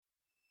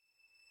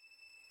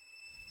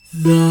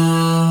The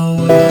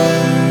world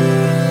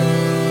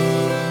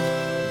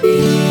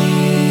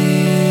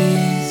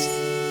is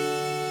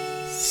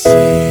saved.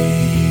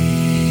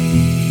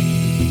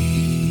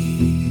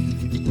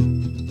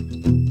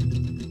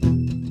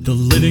 The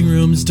living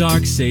room's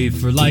dark, save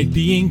for light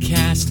being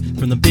cast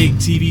from the big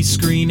TV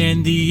screen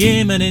and the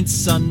imminent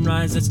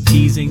sunrise that's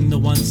teasing the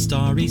one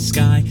starry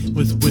sky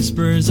with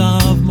whispers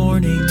of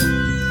morning.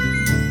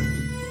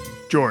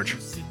 George,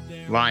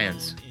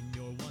 Lions.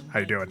 how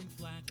you doing?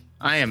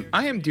 I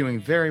am doing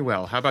very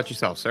well. How about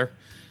yourself, sir?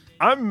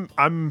 I'm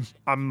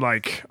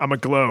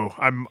aglow.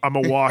 I'm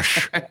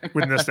awash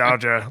with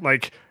nostalgia.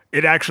 Like,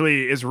 it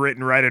actually is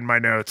written right in my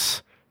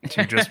notes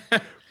to just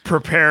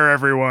prepare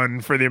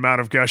everyone for the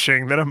amount of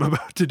gushing that I'm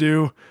about to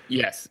do.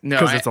 Yes. No,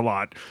 Because it's a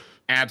lot.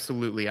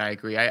 Absolutely, I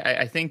agree.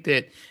 I think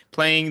that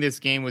playing this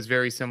game was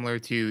very similar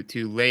to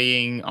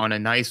laying on a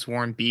nice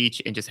warm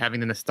beach and just having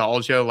the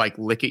nostalgia like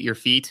lick at your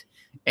feet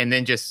and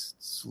then just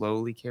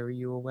slowly carry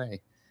you away.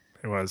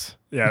 It was.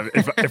 Yeah.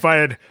 If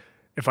I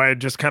had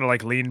just kind of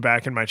like leaned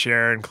back in my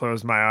chair and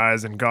closed my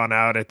eyes and gone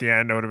out at the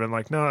end, I would have been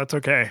like, no, that's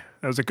okay.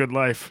 That was a good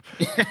life.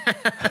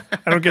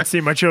 I don't get to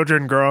see my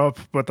children grow up,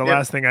 but the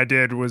last thing I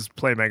did was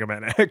play Mega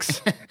Man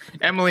X.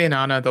 Emily and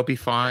Anna, they'll be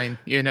fine.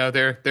 You know,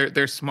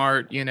 they're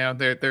smart. You know,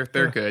 they're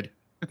good.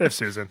 They have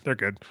Susan. They're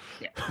good.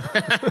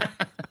 Yeah.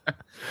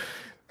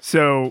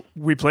 So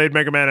we played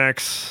Mega Man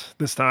X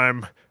this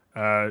time,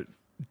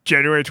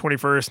 January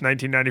 21st,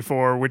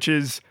 1994, which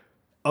is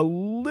a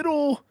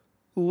little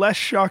less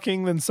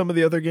shocking than some of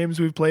the other games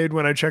we've played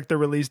when I checked the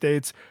release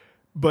dates.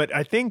 But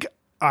I think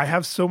I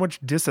have so much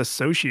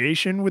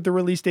disassociation with the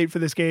release date for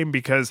this game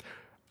because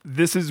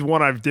this is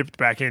one I've dipped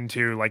back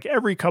into like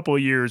every couple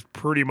of years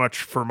pretty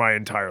much for my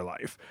entire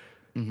life.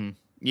 Mm-hmm.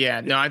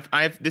 Yeah, no,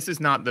 this is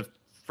not the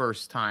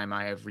first time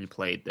I have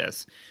replayed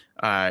this.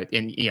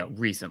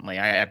 Recently,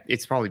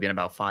 it's probably been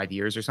about 5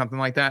 years or something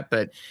like that.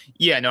 But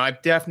yeah, no,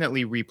 I've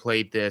definitely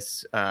replayed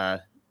this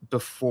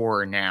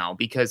before now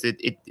because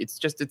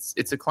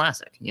it's a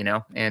classic, you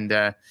know.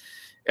 And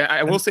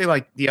I will say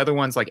like the other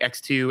ones like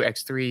X2,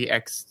 X3,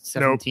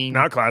 X17, Nope,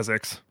 not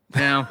classics.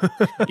 No,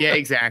 yeah,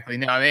 exactly.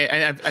 No, I mean,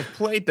 I've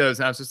played those,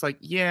 and I was just like,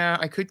 yeah,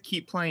 I could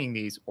keep playing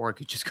these, or I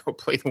could just go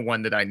play the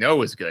one that I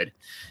know is good,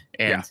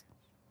 and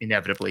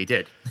inevitably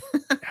did.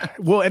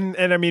 Well, and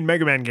I mean,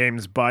 Mega Man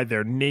games by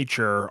their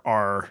nature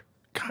are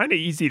kind of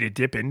easy to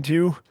dip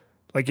into.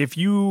 Like, if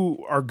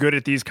you are good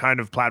at these kind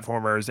of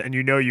platformers, and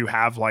you know you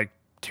have like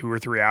 2 or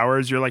 3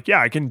 hours, you're like,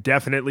 yeah, I can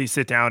definitely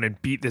sit down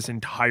and beat this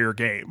entire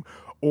game.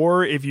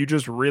 Or if you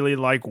just really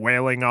like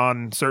wailing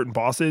on certain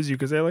bosses, you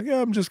could say like,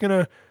 yeah, I'm just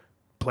gonna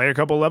play a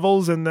couple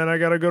levels and then I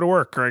gotta go to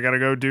work or I gotta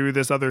go do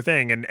this other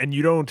thing. And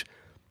you don't,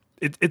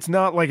 it's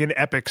not like an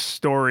epic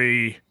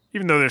story,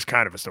 even though there's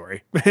kind of a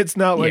story. It's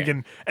not like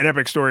an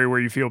epic story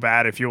where you feel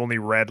bad if you only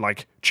read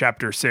like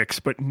chapter 6,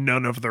 but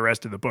none of the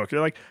rest of the book.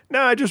 You're like,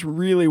 no, I just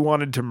really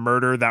wanted to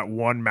murder that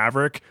one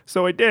Maverick,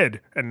 so I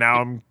did. And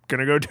now I'm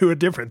gonna go do a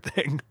different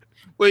thing.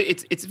 Well,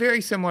 it's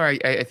very similar,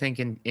 I think,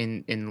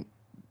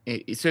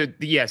 so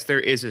yes, there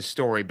is a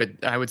story, but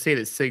I would say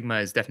that Sigma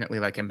is definitely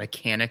like a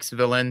mechanics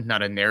villain,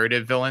 not a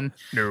narrative villain.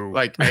 No.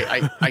 Like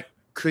I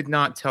could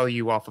not tell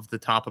you off of the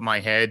top of my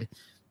head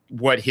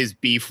what his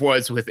beef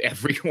was with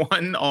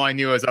everyone. All I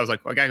knew is I was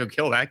like, I gotta go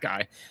kill that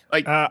guy.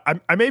 Like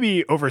I may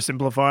be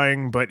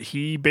oversimplifying, but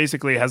he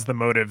basically has the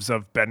motives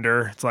of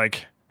Bender. It's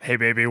like, hey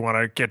baby, want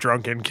to get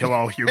drunk and kill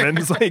all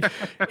humans? Like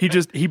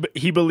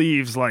he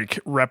believes like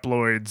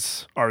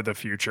Reploids are the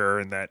future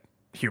and that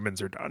humans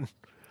are done.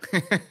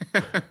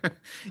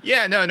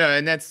 Yeah, no,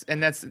 and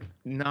that's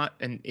not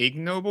an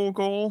ignoble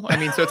goal. I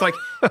mean, so it's like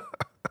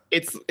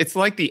it's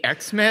like the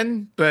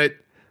X-Men, but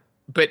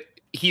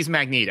he's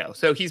Magneto.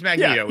 So he's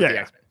Magneto with the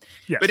X-Men.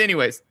 Yes. But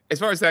anyways, as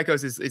far as that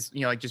goes, is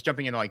you know, like just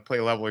jumping into like play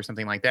a level or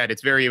something like that.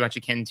 It's very much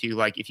akin to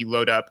like if you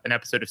load up an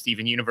episode of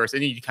Steven Universe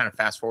and then you kind of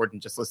fast forward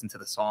and just listen to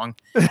the song,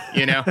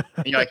 you know,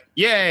 and you're like,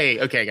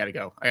 yay, okay, I gotta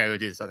go do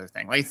this other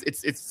thing. Like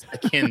it's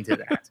akin to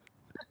that.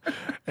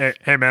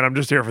 Hey man, I'm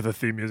just here for the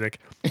theme music,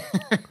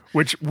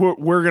 which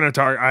we're gonna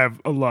talk. I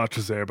have a lot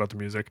to say about the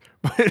music,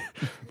 but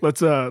let's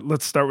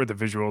start with the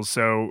visuals.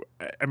 So,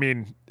 I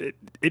mean,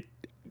 it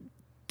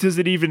does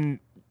it even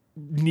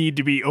need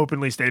to be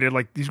openly stated?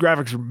 Like, these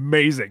graphics are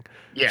amazing,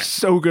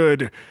 so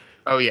good.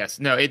 Oh yes,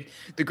 no,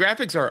 the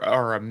graphics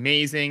are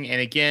amazing, and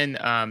again,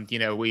 you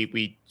know,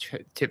 we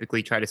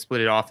typically try to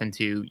split it off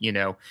into, you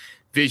know,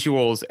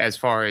 visuals as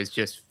far as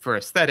just for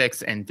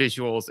aesthetics and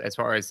visuals as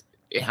far as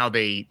how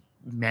they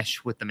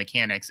mesh with the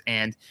mechanics,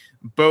 and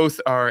both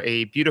are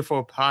a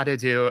beautiful pas de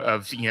deux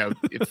of, you know,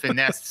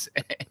 finesse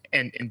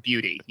and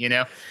beauty, you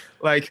know,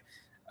 like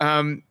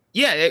I mean,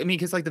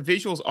 because like the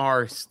visuals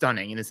are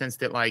stunning in the sense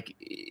that like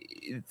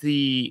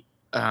the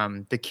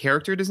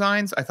character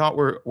designs I thought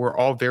were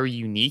all very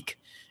unique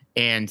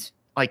and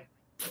like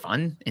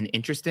fun and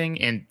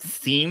interesting and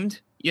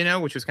themed, you know,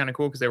 which was kind of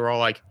cool because they were all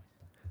like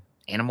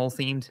animal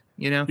themed,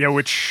 you know. Yeah,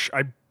 which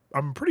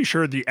I'm pretty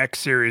sure the X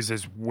series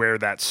is where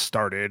that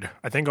started.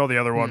 I think all the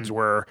other ones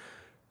were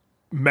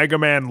Mega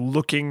Man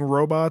looking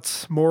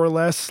robots, more or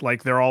less.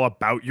 Like they're all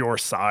about your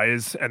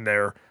size and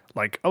they're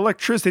like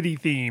electricity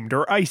themed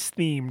or ice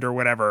themed or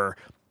whatever.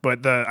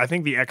 But I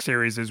think the X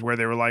series is where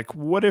they were like,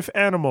 what if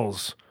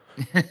animals?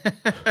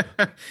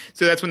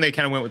 So that's when they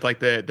kind of went with like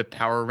the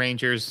Power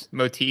Rangers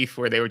motif,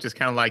 where they were just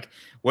kind of like,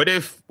 what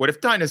if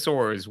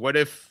dinosaurs? What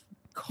if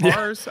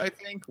cars? Yeah. I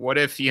think. What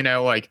if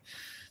like.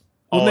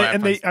 Well,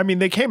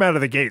 they came out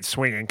of the gate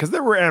swinging because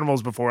there were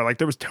animals before. Like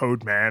there was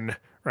Toadman,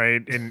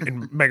 right,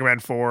 in Mega Man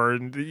 4,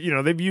 and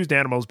they've used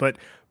animals, but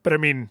I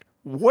mean,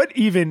 what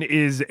even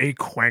is a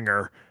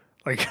quanger?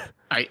 Like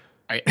I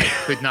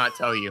could not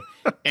tell you,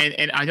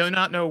 and I do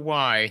not know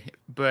why,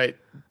 but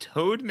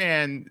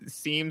Toadman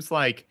seems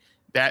like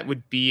that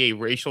would be a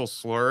racial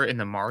slur in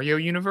the Mario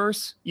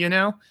universe,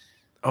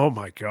 Oh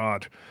my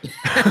God.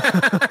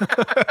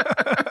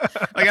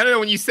 Like, I don't know,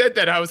 when you said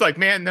that, I was like,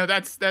 man, no,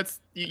 that's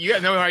you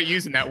got no right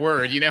using that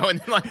word, and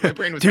then like my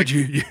brain was dude,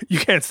 like, you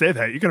can't say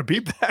that. You got to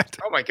beep that.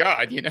 Oh my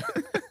God,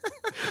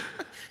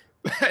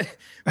 but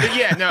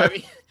yeah, no, I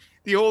mean,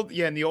 the old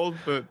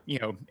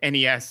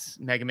NES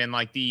Mega Man,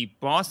 like the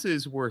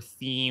bosses were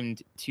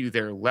themed to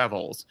their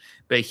levels,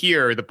 but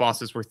here the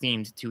bosses were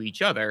themed to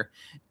each other,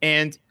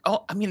 and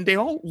they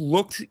all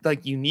looked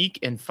like unique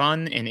and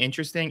fun and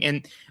interesting,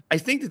 and I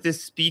think that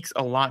this speaks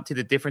a lot to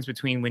the difference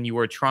between when you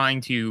are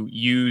trying to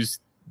use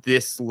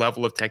this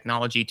level of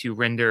technology to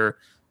render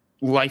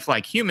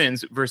lifelike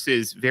humans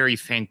versus very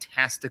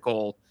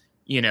fantastical,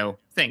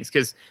 things.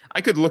 Because I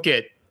could look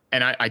at,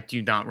 and I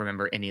do not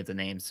remember any of the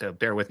names, so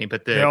bear with me.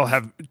 But they all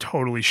have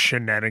totally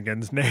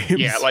shenanigans names.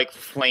 Yeah, like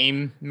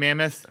Flame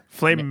Mammoth.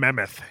 Flame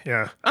Mammoth,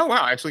 yeah. Oh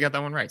wow, I actually got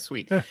that one right.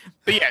 Sweet. But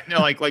yeah, no,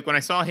 like when I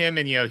saw him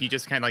and he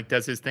just kind of like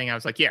does his thing, I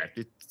was like, yeah,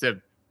 it's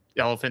a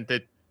elephant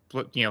that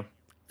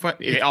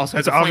it also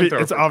has a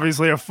flamethrower. It's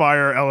obviously a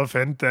fire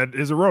elephant that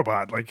is a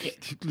robot.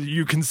 Like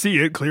you can see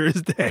it clear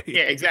as day.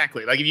 Yeah,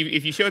 exactly. Like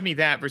if you showed me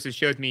that versus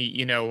showed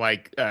me,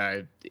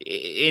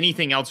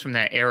 anything else from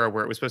that era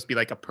where it was supposed to be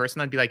like a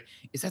person, I'd be like,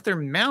 is that their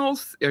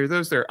mouth? Are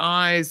those their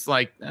eyes?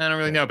 Like, I don't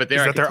really know. But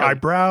is that their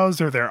eyebrows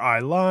or their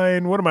eye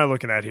line? What am I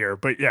looking at here?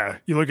 But yeah,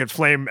 you look at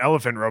Flame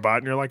Elephant Robot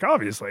and you're like,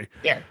 obviously.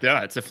 Yeah,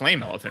 duh, it's a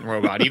Flame Elephant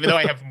Robot. Even though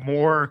I have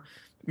more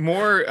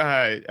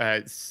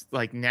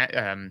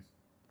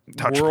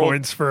touch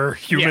points for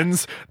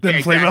humans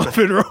than Flame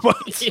Elephant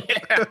robots.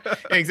 Yeah,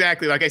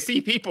 exactly. Like I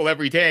see people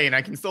every day and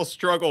I can still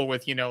struggle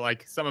with,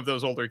 like some of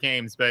those older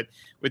games. But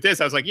with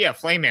this, I was like, yeah,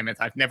 Flame Mammoth.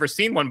 I've never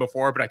seen one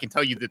before, but I can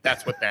tell you that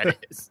that's what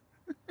that is.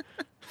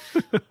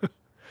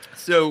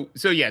 So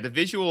yeah, the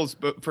visuals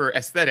for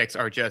aesthetics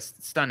are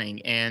just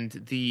stunning. And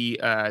they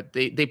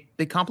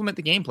complement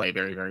the gameplay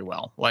very, very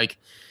well. Like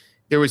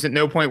there was at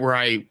no point where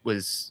I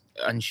was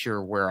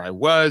unsure where I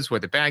was, where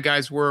the bad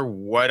guys were,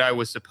 what I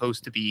was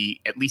supposed to be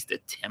at least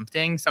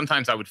attempting.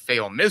 Sometimes I would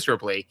fail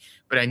miserably,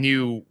 but I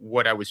knew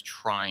what I was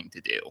trying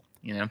to do,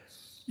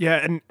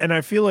 Yeah, and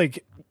I feel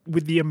like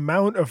with the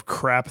amount of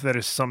crap that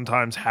is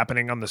sometimes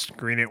happening on the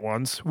screen at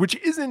once, which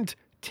isn't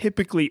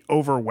typically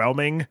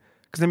overwhelming,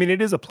 because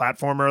it is a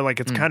platformer, like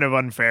it's kind of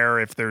unfair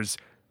if there's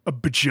a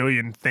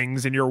bajillion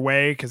things in your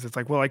way, because it's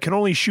like, well, I can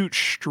only shoot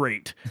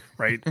straight,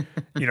 right?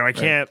 I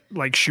can't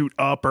like shoot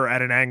up or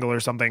at an angle or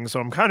something, so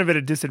I'm kind of at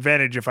a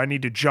disadvantage if I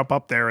need to jump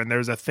up there and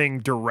there's a thing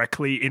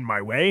directly in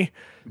my way.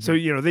 So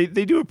they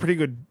do a pretty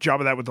good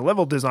job of that with the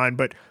level design,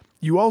 but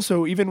you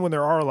also, even when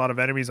there are a lot of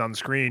enemies on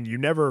screen, you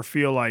never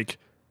feel like,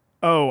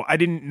 oh, I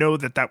didn't know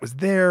that was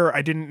there,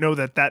 I didn't know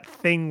that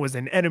thing was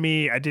an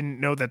enemy, I didn't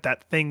know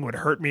that thing would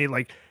hurt me.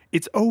 Like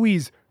it's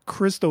always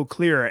crystal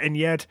clear, and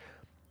yet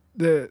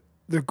the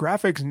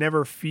graphics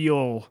never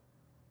feel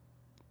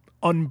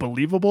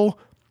unbelievable.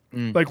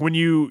 Like when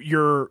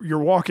you're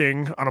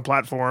walking on a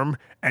platform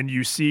and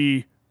you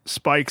see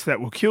spikes that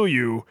will kill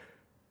you.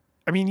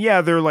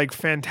 They're like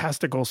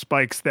fantastical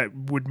spikes that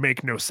would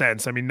make no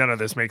sense. None of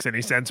this makes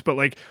any sense, but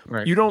like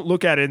you don't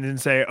look at it and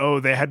say,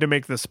 oh, they had to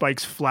make the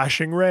spikes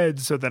flashing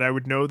red so that I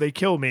would know they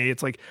kill me.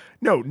 It's like,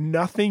 no,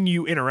 nothing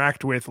you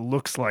interact with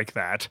looks like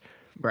that.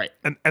 Right.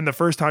 And the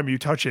first time you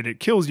touch it, it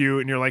kills you.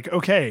 And you're like,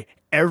 okay,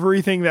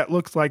 everything that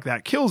looks like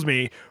that kills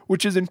me,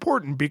 which is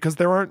important because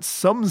there aren't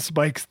some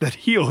spikes that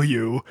heal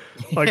you.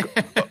 Like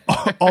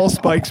all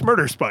spikes,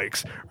 murder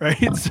spikes,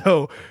 right?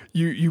 So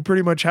you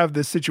pretty much have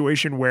this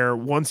situation where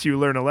once you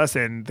learn a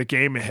lesson, the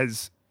game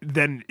is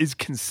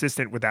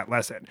consistent with that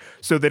lesson.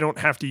 So they don't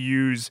have to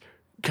use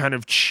kind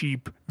of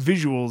cheap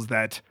visuals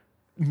that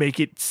make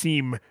it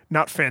seem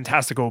not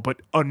fantastical,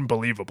 but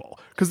unbelievable.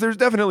 Because there's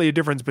definitely a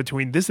difference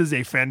between this is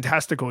a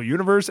fantastical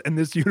universe and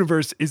this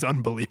universe is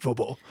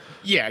unbelievable.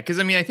 Yeah, because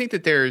I think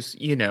that there's,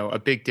 a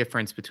big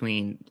difference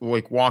between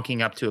like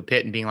walking up to a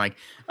pit and being like,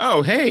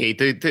 oh, hey,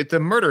 the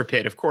murder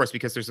pit, of course,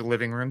 because there's a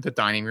living room, the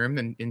dining room,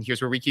 and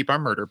here's where we keep our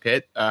murder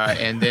pit.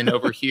 And then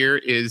over here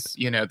is,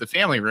 the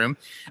family room.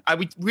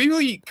 We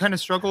really kind of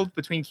struggled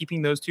between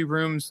keeping those two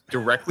rooms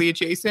directly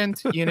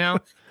adjacent,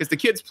 because the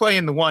kids play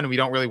in the one and we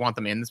don't really want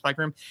them in the spike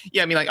room. room.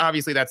 Yeah, I mean, like,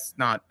 obviously that's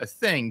not a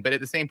thing, but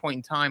at the same point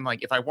in time,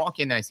 like, if I walk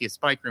in and I see a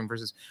spike room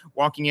versus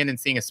walking in and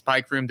seeing a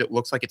spike room that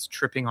looks like it's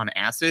tripping on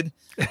acid,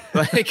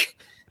 like,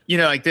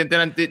 like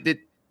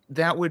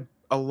that would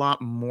a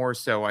lot more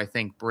so, I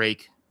think,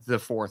 break the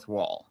fourth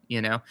wall,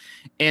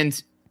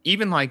 and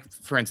even like,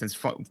 for instance,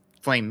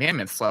 Flame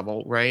Mammoth's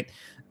level, right?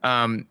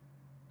 When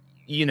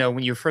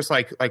you're first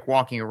like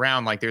walking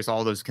around, like there's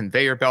all those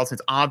conveyor belts.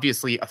 It's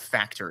obviously a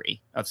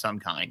factory of some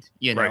kind,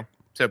 Right.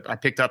 So I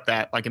picked up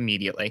that like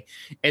immediately,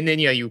 and then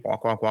you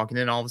walk, and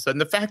then all of a sudden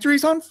the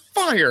factory's on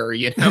fire,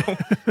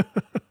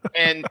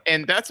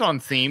 and that's on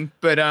theme.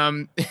 But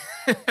and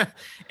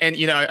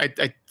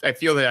I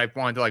feel that I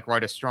wanted to like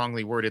write a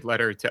strongly worded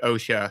letter to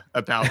OSHA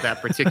about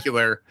that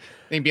particular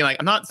thing, being like,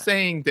 I'm not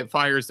saying that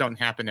fires don't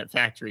happen at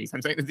factories.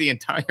 I'm saying that the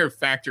entire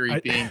factory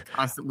being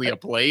constantly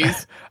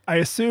ablaze. I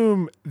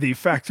assume the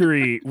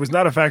factory was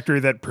not a factory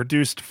that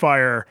produced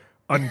fire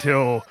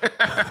until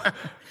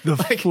the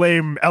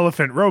flame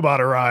elephant robot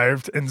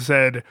arrived and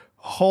said,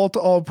 halt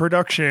all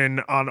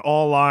production on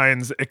all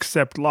lines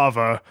except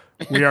lava.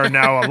 We are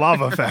now a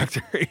lava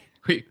factory.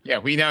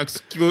 We now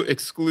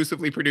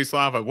exclusively produce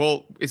lava.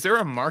 Well, is there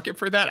a market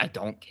for that? I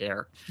don't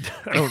care.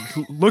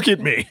 Look at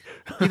me.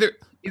 Either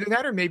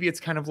that, or maybe it's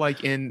kind of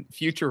like in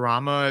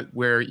Futurama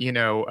where,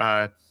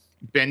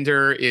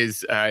 Bender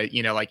is,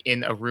 like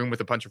in a room with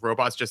a bunch of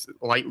robots just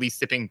lightly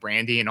sipping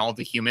brandy, and all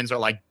the humans are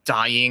like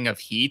dying of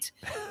heat.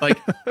 Like,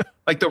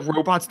 like the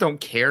robots don't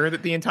care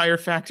that the entire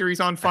factory's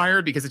on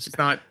fire because it's just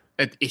not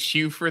an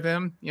issue for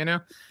them,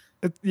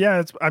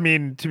 I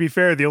mean, to be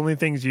fair, the only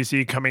things you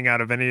see coming out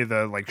of any of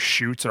the like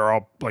chutes are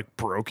all like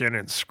broken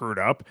and screwed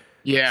up.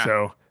 Yeah.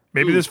 So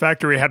maybe this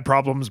factory had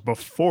problems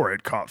before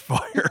it caught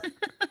fire.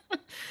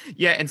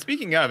 Yeah, and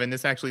speaking of, and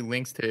this actually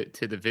links to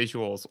the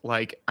visuals,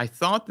 like I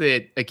thought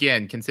that,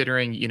 again,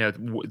 considering,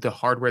 the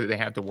hardware that they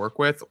have to work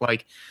with,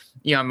 like,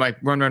 I'm like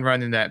run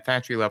in that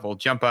factory level,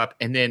 jump up,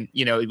 and then,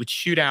 it would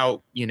shoot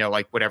out,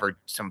 like whatever,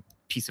 some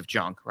piece of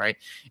junk, right?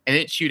 And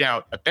it shoot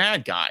out a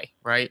bad guy,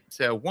 right?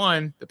 So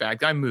the bad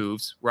guy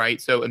moves,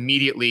 right? So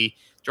immediately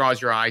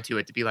draws your eye to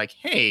it to be like,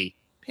 hey,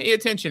 pay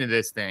attention to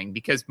this thing,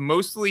 because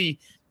mostly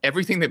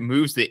everything that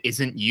moves that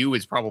isn't you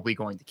is probably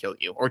going to kill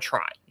you or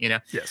try,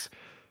 Yes.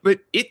 But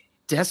it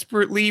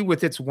desperately,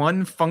 with its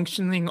one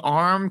functioning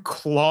arm,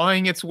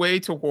 clawing its way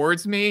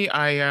towards me,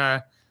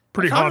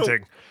 Pretty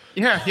haunting.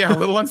 Yeah, a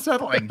little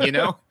unsettling,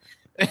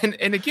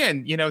 And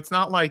again, it's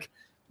not like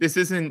this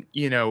isn't,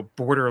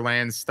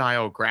 Borderlands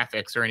style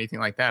graphics or anything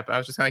like that. But I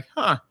was just like,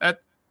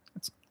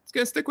 it's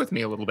going to stick with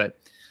me a little bit.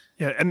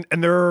 Yeah,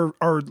 and there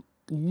are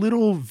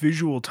little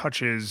visual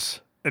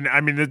touches. And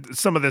I mean,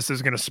 some of this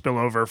is going to spill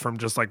over from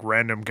just like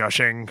random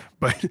gushing,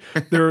 but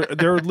there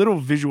are little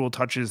visual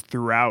touches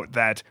throughout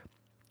that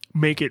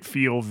make it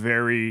feel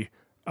very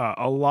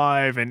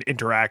alive and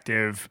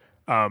interactive.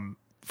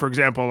 For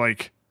example,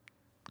 like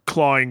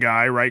clawing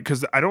guy, right?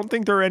 Because I don't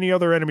think there are any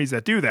other enemies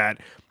that do that.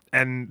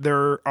 And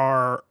there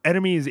are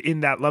enemies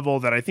in that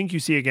level that I think you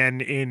see again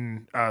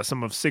in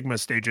some of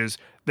Sigma's stages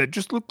that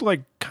just look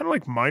like kind of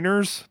like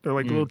miners. They're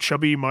like little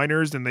chubby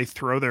miners, and they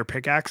throw their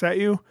pickaxe at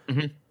you.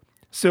 Mm-hmm.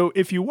 So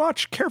if you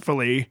watch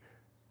carefully,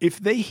 if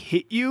they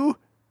hit you,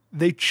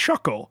 they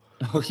chuckle.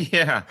 Oh,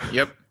 yeah.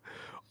 Yep.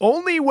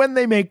 Only when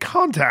they make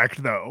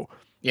contact, though.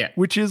 Yeah.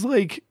 Which is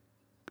like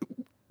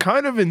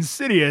kind of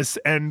insidious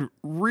and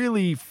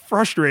really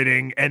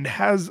frustrating, and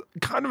has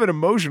kind of an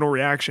emotional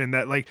reaction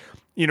that, like,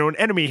 an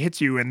enemy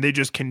hits you and they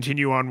just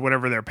continue on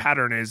whatever their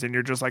pattern is, and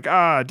you're just like,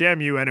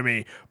 damn you,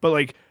 enemy. But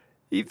like,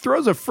 he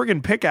throws a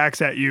friggin'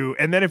 pickaxe at you,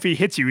 and then if he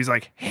hits you, he's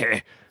like,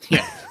 hey.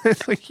 Yeah.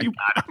 It's like, you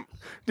got him.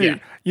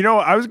 Dude,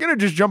 I was going to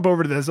just jump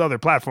over to this other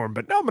platform,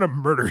 but now I'm going to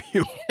murder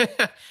you.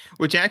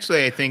 Which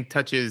actually I think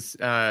touches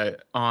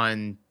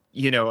on,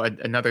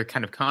 another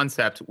kind of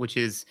concept, which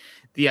is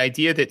the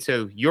idea that,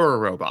 so you're a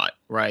robot,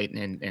 right?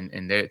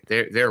 And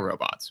they're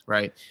robots,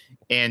 right?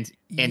 And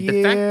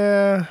the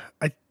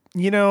fact,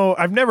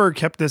 I've never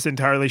kept this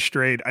entirely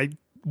straight. I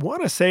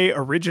want to say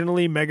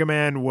originally Mega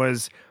Man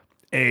was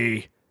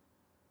a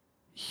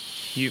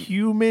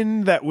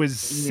human that was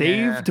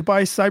saved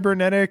by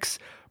cybernetics,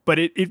 but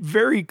it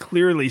very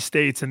clearly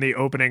states in the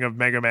opening of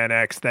Mega Man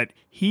X that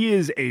he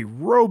is a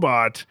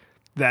robot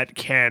that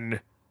can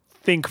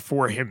think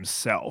for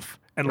himself.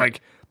 And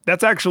like,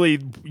 that's actually,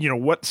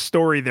 what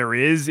story there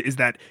is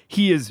that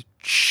he is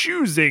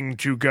choosing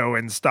to go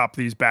and stop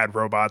these bad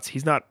robots.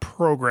 He's not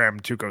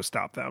programmed to go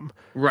stop them.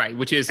 Right,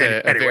 which is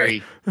a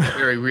very,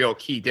 very real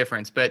key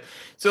difference. But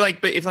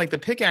if like the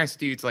pickaxe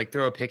dudes like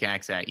throw a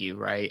pickaxe at you,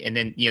 right? And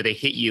then, they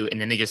hit you, and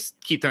then they just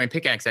keep throwing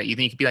pickaxe at you,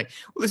 then you could be like,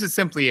 well, this is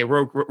simply a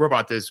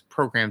robot that's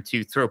programmed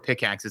to throw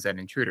pickaxes at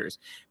intruders.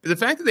 But the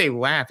fact that they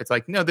laugh, it's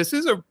like, no, this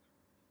is a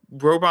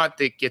robot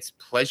that gets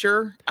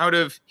pleasure out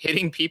of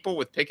hitting people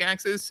with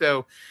pickaxes.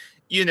 So,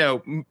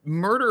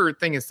 murder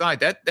thing aside,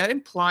 that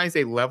implies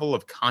a level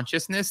of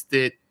consciousness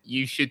that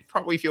you should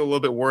probably feel a little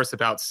bit worse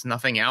about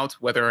snuffing out,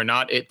 whether or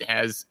not it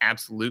has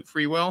absolute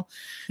free will.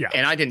 Yeah.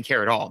 And I didn't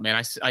care at all,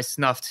 man. I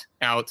snuffed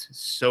out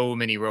so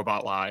many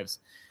robot lives.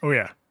 Oh,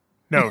 yeah.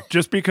 No,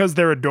 just because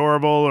they're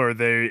adorable or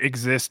they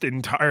exist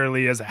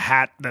entirely as a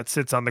hat that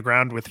sits on the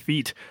ground with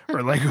feet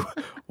or like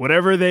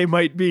whatever they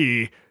might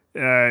be,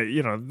 they're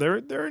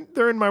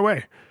in my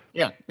way.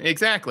 Yeah,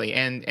 exactly.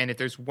 And if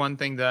there's one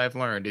thing that I've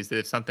learned is that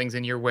if something's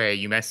in your way,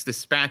 you must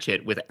dispatch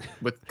it with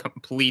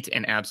complete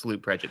and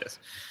absolute prejudice.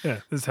 Yeah,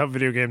 this is how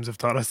video games have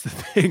taught us to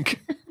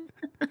think.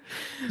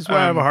 This is why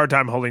I have a hard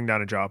time holding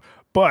down a job.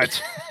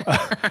 But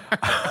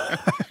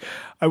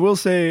I will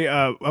say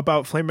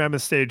about Flame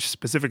Mammoth Stage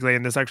specifically,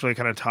 and this actually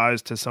kind of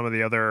ties to some of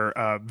the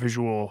other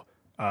visual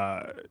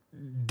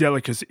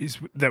delicacies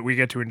that we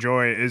get to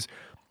enjoy, is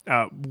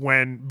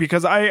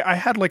because I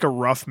had like a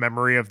rough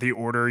memory of the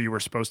order you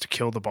were supposed to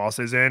kill the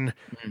bosses in,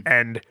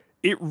 and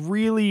it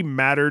really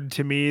mattered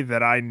to me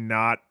that I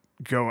not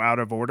go out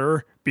of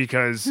order,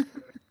 because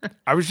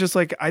I was just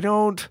like, I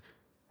don't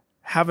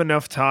have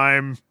enough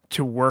time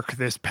to work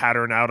this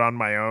pattern out on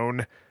my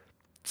own.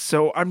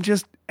 So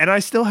and I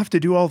still have to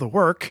do all the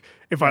work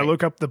if I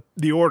look up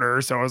the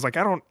order. So I was like,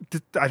 I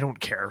don't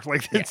care.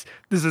 Like this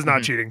is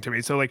not cheating to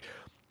me. So like,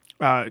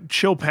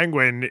 Chill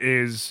Penguin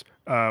is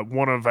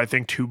one of, I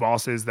think, 2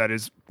 bosses that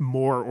is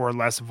more or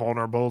less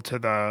vulnerable to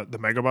the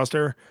Mega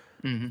Buster.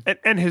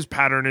 And his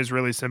pattern is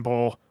really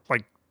simple,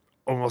 like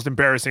almost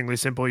embarrassingly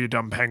simple, you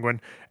dumb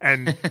penguin.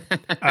 And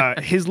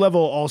his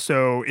level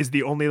also is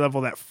the only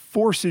level that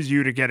forces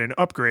you to get an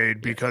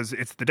upgrade because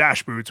it's the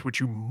dash boots, which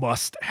you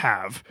must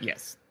have.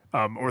 Yes.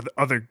 Or the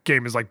other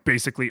game is like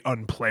basically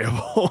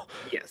unplayable.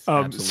 Yes.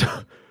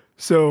 Absolutely.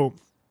 So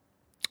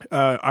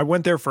I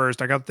went there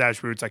first. I got the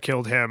dash boots. I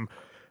killed him.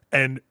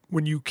 And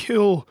when you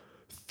kill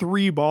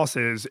 3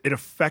 bosses, it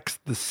affects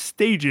the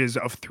stages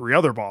of 3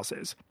 other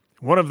bosses.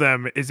 One of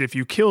them is if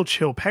you kill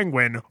Chill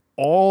Penguin,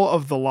 all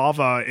of the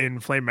lava in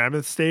Flame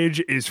Mammoth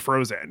Stage is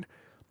frozen,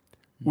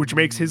 which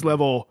makes his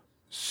level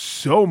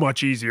so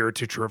much easier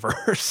to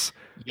traverse.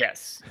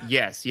 Yes,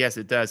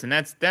 it does. And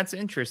that's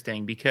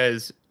interesting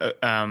because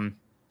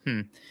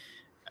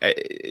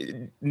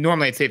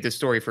normally I'd save this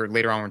story for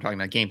later on when we're talking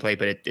about gameplay,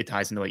 but it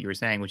ties into what you were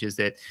saying, which is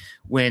that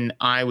when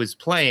I was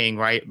playing,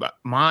 right,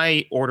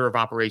 my order of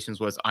operations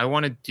was I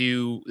want to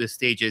do the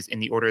stages in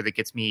the order that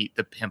gets me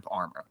the pimp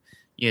armor,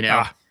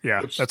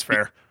 that's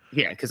fair.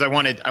 Yeah, because I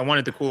wanted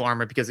the cool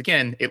armor because,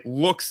 again, it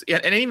looks, and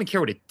I didn't even care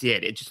what it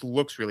did. It just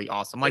looks really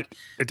awesome. Like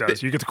it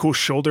does. You get the cool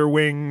shoulder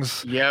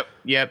wings. Yep,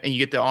 and you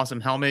get the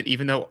awesome helmet.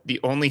 Even though the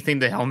only thing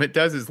the helmet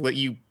does is let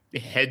you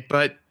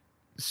headbutt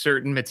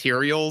certain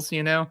materials.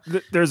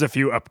 There's a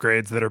few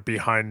upgrades that are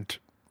behind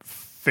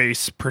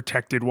face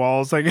protected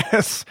walls, I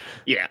guess.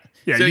 Yeah.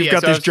 Yeah, so, you've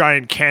got this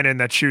giant cannon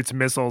that shoots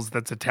missiles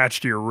that's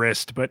attached to your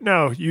wrist, but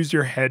no, use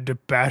your head to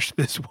bash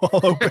this wall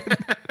open.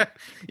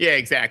 Yeah,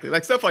 exactly.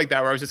 Like stuff like that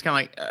where I was just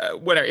kind of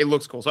like, whatever, it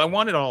looks cool. So I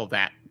wanted all of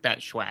that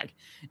swag.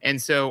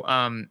 And so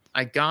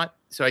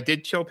I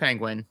did Chill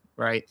Penguin,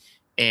 right?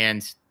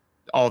 And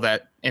all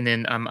that. And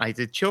then I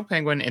did Chill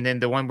Penguin and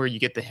then the one where you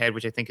get the head,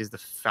 which I think is the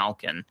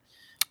Falcon.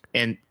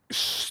 And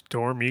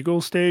Storm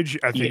Eagle stage?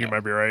 I think you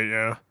might be right,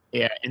 yeah.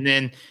 Yeah,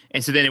 and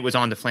so then it was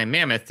on to Flame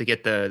Mammoth to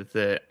get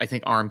the I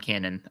think arm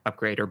cannon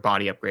upgrade or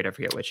body upgrade. I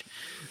forget which.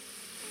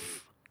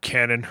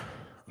 Cannon.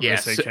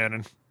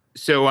 Cannon.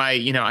 So I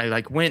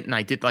like went and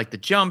I did like the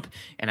jump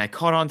and I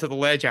caught onto the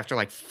ledge after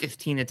like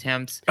 15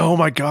 attempts. Oh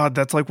my God,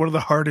 that's like one of the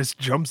hardest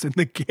jumps in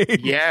the game.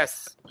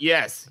 Yes.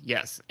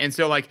 And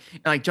so like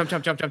jump,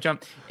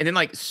 and then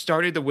like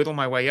started to whittle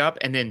my way up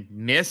and then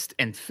missed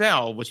and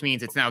fell, which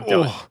means it's now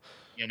done.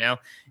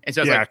 And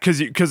so I was like,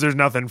 because there's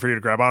nothing for you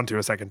to grab onto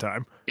a second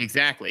time.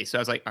 Exactly. So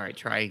I was like, all right,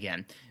 try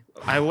again.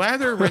 I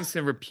lather, rinse,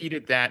 and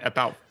repeated that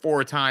about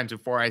 4 times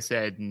before I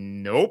said,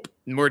 nope,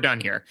 we're done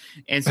here.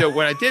 And so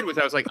what I did was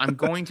I was like, I'm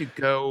going to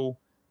go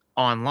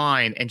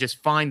online and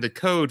just find the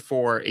code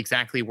for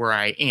exactly where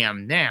I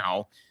am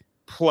now,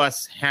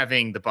 plus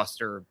having the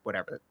Buster,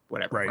 whatever,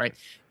 right?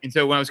 And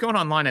so when I was going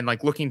online and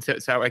like looking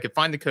so I could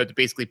find the code to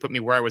basically put me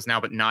where I was now,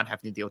 but not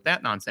having to deal with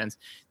that nonsense,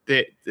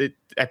 that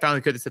I found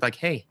the code that said like,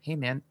 hey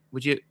man,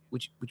 would you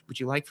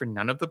like for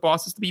none of the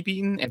bosses to be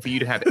beaten and for you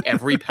to have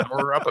every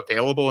power up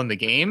available in the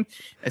game?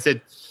 I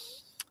said,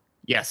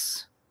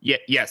 yes,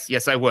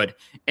 I would.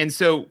 And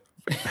so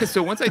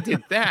once I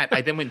did that,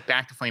 I then went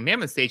back to Flame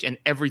Mammoth Stage and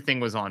everything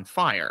was on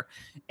fire.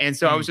 And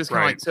so I was just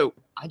kind of like, so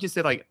I just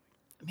said like,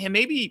 man,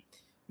 maybe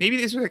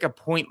this was like a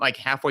point like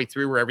halfway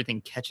through where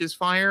everything catches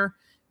fire.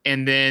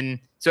 And then,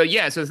 so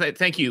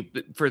thank you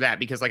for that.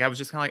 Because like, I was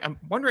just kind of like, I'm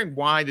wondering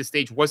why the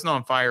stage wasn't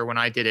on fire when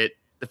I did it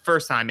the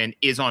first time and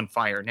is on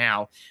fire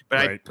now. But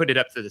I put it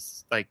up to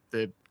this, like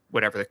the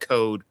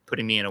code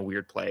putting me in a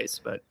weird place.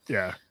 But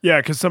yeah.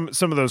 Cause some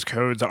of those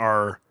codes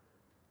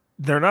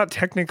they're not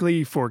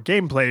technically for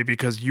gameplay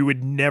because you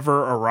would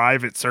never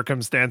arrive at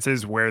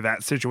circumstances where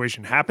that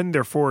situation happened.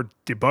 They're for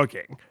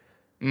debugging.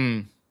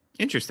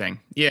 Interesting.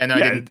 Yeah,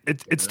 no,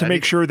 it's to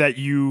make sure that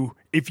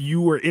if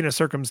you were in a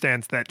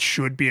circumstance that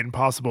should be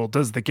impossible,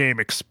 does the game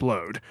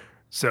explode?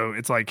 So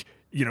it's like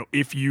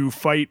if you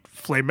fight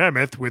Flame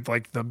Mammoth with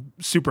like the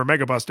super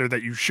Mega Buster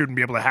that you shouldn't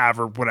be able to have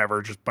or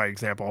whatever, just by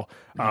example,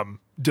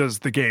 does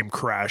the game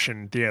crash?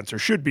 And the answer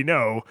should be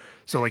no.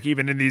 So like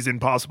even in these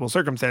impossible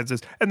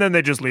circumstances, and then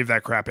they just leave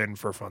that crap in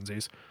for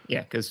funsies.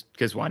 Yeah,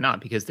 because why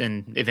not? Because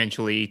then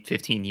eventually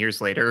 15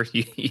 years later,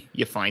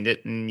 you find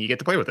it and you get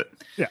to play with it.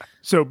 Yeah.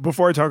 So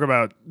before I talk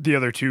about the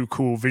other two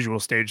cool visual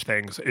stage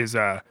things is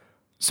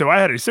so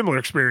I had a similar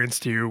experience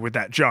to you with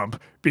that jump,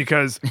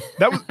 because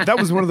that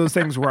was one of those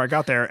things where I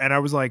got there and I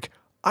was like,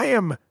 I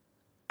am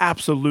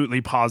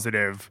absolutely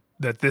positive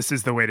that this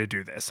is the way to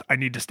do this. I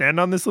need to stand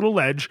on this little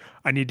ledge.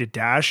 I need to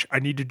dash. I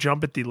need to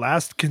jump at the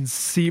last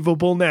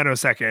conceivable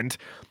nanosecond.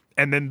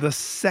 And then the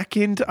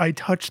second I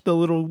touch the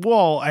little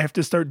wall, I have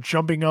to start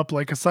jumping up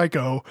like a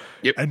psycho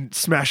and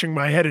smashing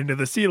my head into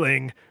the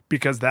ceiling,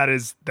 because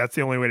that's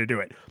the only way to do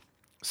it.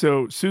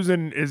 So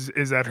Susan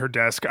is at her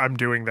desk. I'm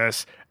doing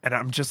this, and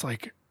I'm just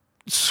like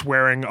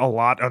swearing a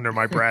lot under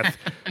my breath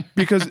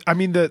because I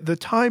mean the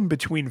time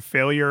between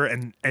failure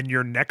and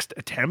your next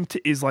attempt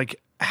is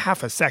like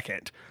half a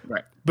second.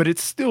 Right. But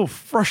it's still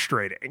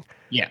frustrating.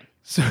 Yeah.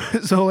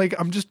 So like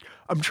I'm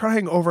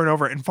trying over and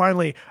over, and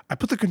finally I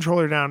put the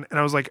controller down and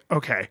I was like,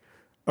 okay.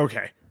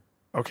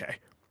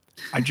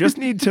 I just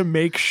need to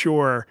make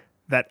sure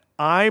that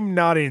I'm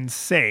not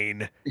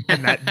insane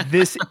and that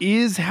this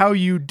is how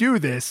you do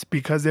this,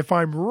 because if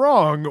I'm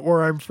wrong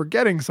or I'm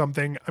forgetting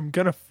something, I'm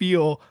going to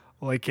feel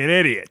like an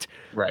idiot.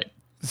 Right.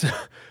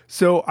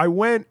 So I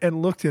went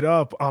and looked it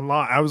up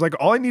online. I was like,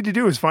 all I need to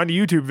do is find a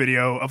YouTube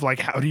video of like,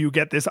 how do you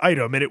get this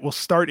item? And it will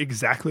start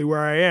exactly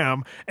where I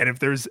am. And if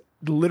there's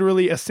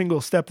literally a single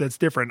step that's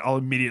different, I'll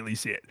immediately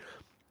see it.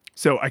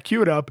 So I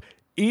queue it up.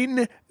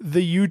 In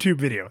the YouTube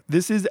video,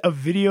 this is a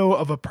video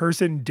of a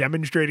person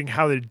demonstrating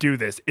how to do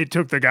this. It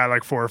took the guy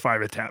like 4 or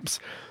 5 attempts.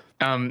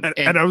 And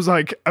I was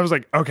like,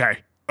 okay.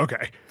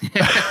 I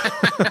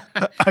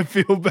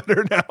feel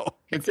better now.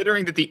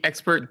 Considering that the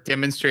expert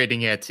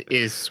demonstrating it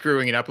is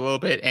screwing it up a little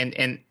bit,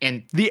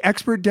 and the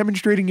expert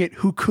demonstrating it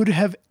who could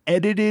have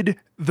edited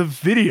the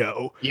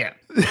video. Yeah.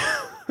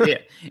 Yeah.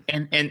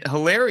 And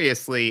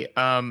hilariously,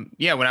 when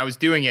I was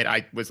doing it,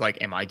 I was like,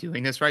 am I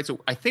doing this right? So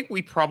I think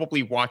we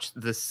probably watched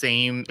the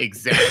same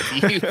exact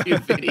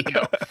YouTube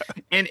video.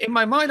 And in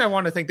my mind, I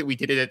want to think that we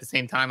did it at the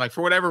same time. Like,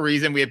 for whatever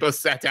reason, we had both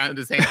sat down at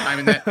the same time.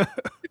 And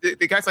that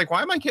the guy's like,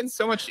 why am I getting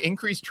so much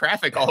increased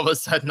traffic all of a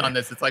sudden on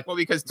this? It's like, well,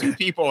 because 2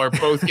 people are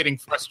both getting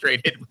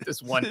frustrated with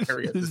this one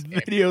area of this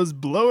video's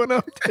blowing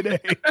up today.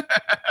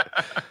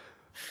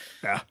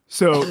 Yeah.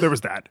 So there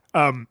was that.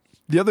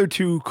 The other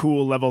 2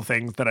 cool level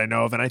things that I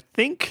know of, and I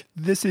think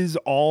this is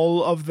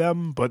all of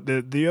them, but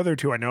the other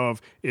 2 I know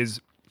of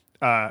is,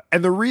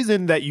 and the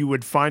reason that you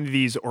would find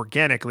these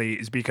organically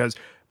is because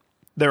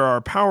there are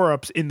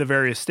power-ups in the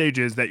various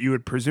stages that you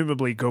would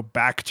presumably go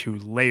back to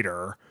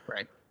later.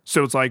 Right.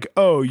 So it's like,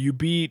 oh, you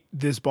beat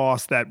this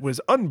boss that was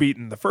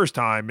unbeaten the first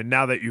time, and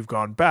now that you've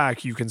gone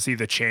back, you can see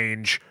the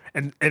change.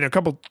 And in a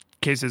couple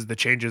cases, the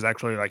changes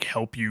actually like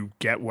help you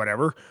get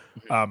whatever.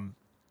 Mm-hmm.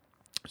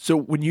 So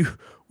when you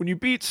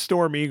beat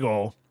Storm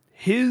Eagle,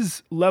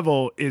 his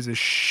level is a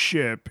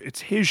ship. It's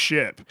his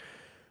ship.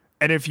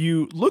 And if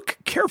you look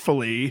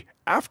carefully,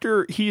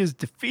 after he is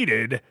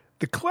defeated,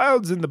 the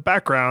clouds in the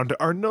background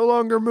are no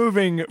longer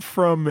moving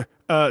from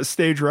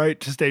stage right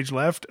to stage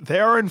left.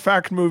 They are, in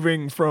fact,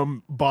 moving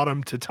from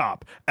bottom to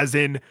top, as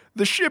in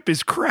the ship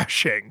is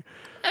crashing.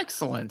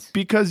 Excellent.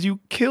 Because you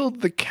killed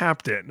the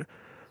captain.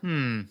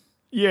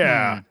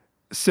 Yeah.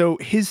 So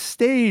his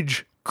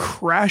stage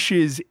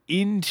crashes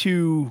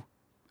into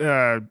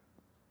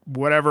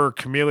whatever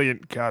chameleon.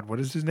 God, what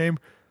is his name?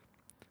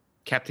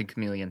 Captain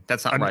Chameleon.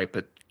 That's not right,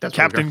 but that's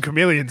Captain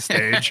Chameleon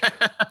stage.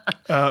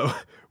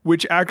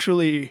 Which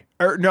actually,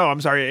 no, I'm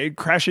sorry. It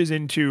crashes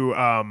into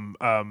not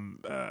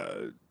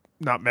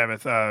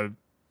Mammoth, the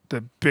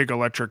big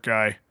electric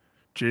guy.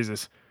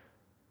 Jesus.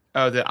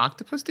 Oh, the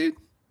octopus dude?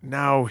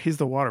 No, he's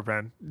the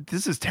waterbend.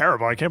 This is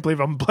terrible. I can't believe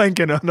I'm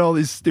blanking on all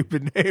these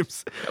stupid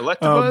names.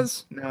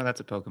 Electabuzz? No, that's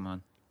a Pokemon.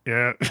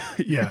 Yeah,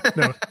 yeah.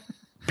 No,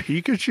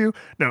 Pikachu.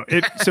 No,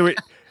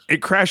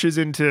 it crashes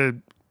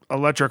into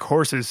Electric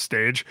Horse's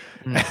stage,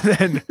 and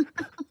then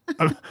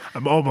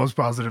I'm almost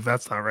positive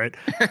that's not right.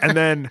 And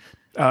then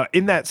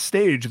in that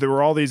stage, there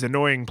were all these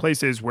annoying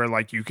places where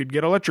like you could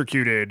get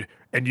electrocuted,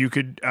 and you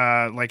could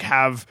like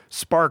have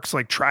sparks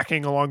like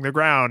tracking along the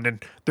ground,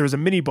 and there's a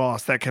mini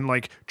boss that can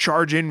like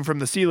charge in from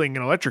the ceiling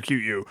and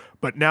electrocute you.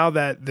 But now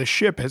that the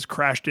ship has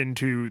crashed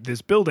into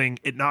this building,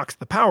 it knocks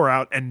the power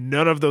out, and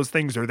none of those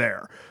things are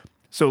there.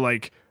 So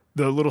like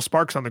the little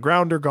sparks on the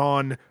ground are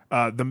gone.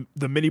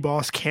 The mini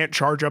boss can't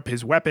charge up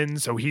his weapon,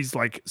 so he's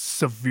like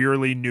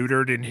severely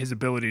neutered in his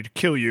ability to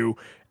kill you.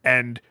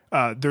 And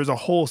there's a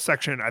whole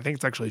section, I think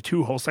it's actually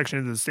 2 whole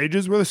sections of the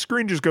stages where the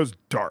screen just goes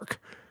dark.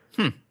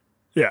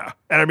 Yeah.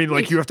 And I mean,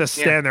 like, you have to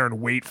stand there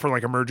and wait for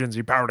like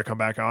emergency power to come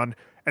back on.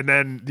 And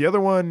then the other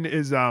one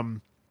is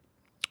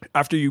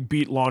after you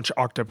beat Launch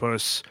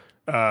Octopus,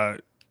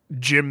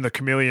 Jim the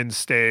Chameleon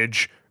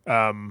stage,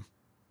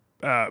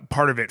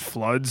 part of it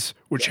floods,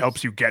 which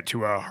helps you get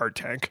to a heart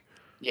tank.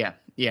 Yeah.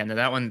 No,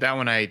 that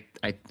one I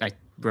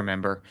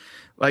remember.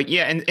 Like,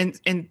 yeah,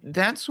 and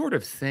that sort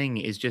of thing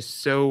is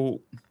just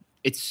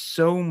it's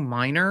so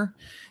minor,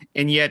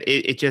 and yet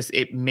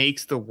it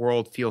makes the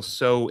world feel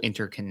so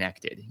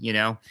interconnected,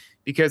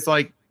 because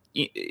like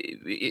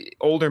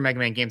older Mega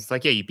Man games, it's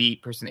like, yeah, you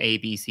beat person A,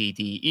 B, C,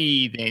 D,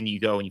 E, then you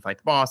go and you fight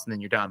the boss, and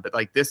then you're done. But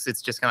like this,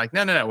 it's just kind of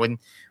like, no. When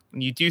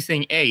you do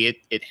thing A,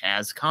 it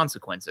has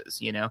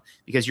consequences,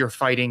 because you're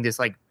fighting this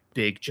like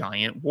big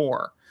giant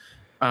war.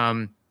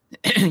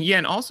 Yeah,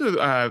 and also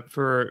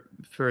for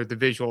the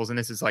visuals, and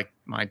this is like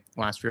my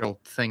last real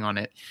thing on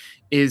it,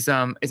 is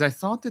I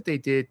thought that they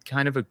did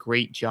kind of a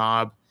great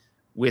job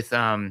with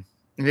and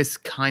this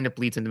kind of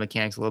bleeds into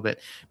mechanics a little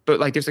bit, but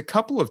like there's a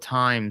couple of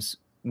times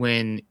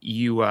when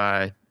you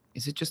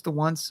is it just the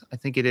once? I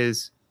think it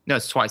is. No,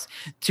 it's twice.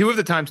 Two of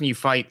the times when you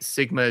fight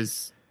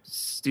Sigma's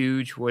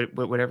stooge,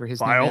 whatever his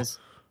Vile. name is.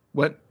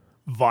 What?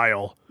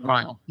 Vile.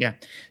 Yeah.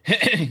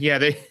 Yeah,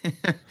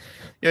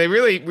 they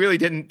really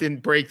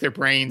didn't break their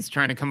brains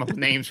trying to come up with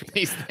names for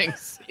these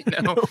things,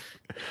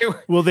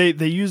 Well, they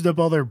used up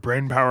all their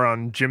brain power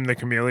on Jim the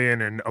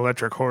Chameleon and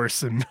Electric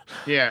Horse, and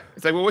yeah,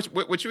 it's like, well,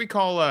 what should we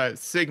call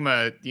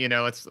Sigma?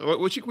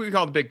 What should we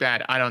call the big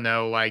bad? I don't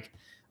know, like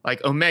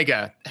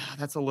Omega.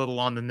 That's a little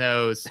on the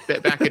nose.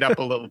 Back it up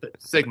a little bit.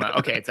 Sigma.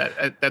 Okay,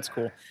 that's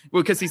cool.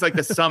 Well, because he's like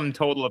the sum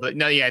total of it.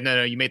 No.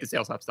 You made the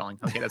sales stop selling.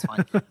 Okay, that's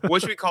fine.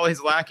 What should we call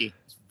his lackey?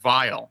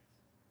 Vile.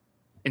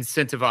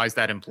 Incentivize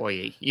that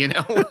employee.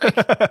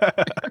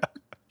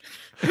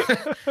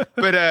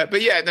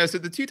 But yeah, no. So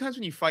the two times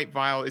when you fight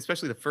Vile,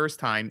 especially the first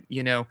time,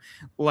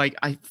 like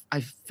I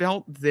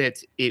felt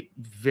that the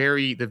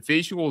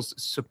visuals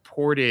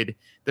supported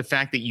the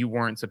fact that you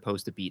weren't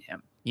supposed to beat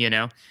him.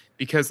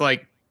 Because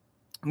like,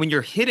 when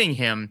you're hitting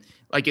him,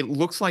 like it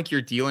looks like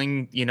you're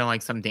dealing,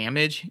 like some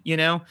damage,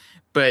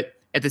 but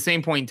at the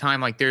same point in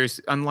time, like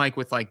there's, unlike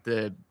with like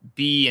the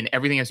B and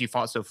everything else you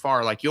fought so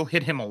far, like you'll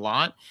hit him a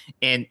lot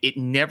and it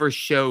never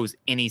shows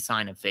any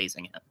sign of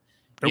phasing him,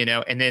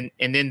 Nope. and then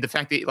the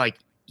fact that like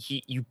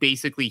he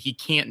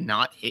can't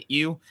not hit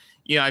you.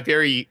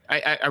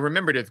 I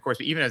remembered it, of course,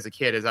 but even as a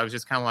kid, as I was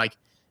just kind of like,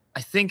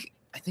 I think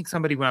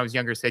somebody when I was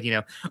younger said,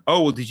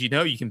 oh, well, did you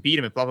know you can beat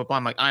him and blah, blah, blah.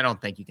 I'm like, I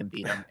don't think you can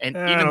beat him. And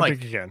I even don't like,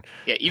 think you can.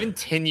 yeah, even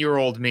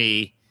 10-year-old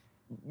me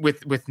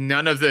with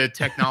none of the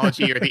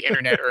technology or the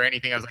internet or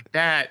anything, I was like,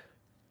 that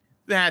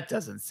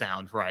doesn't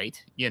sound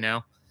right,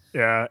 Yeah,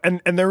 and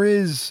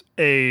there's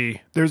a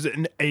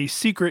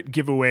secret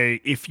giveaway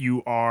if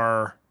you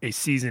are a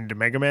seasoned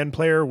Mega Man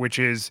player, which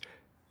is,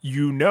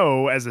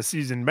 as a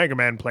seasoned Mega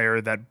Man player,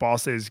 that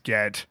bosses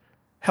get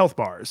health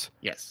bars.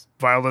 Yes.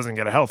 Vile doesn't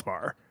get a health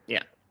bar.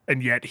 Yeah.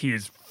 And yet he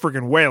is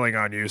freaking wailing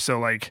on you. So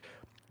like,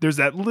 there's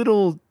that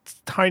little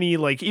tiny,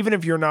 like, even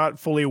if you're not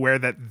fully aware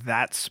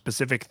that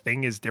specific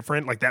thing is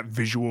different, like that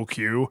visual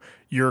cue,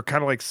 you're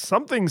kind of like,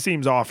 something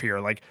seems off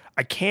here. Like,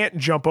 I can't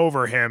jump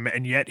over him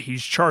and yet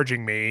he's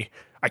charging me.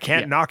 I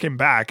can't knock him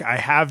back. I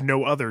have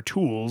no other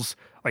tools.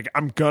 Like,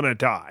 I'm gonna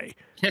die.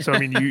 So I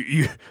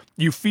mean,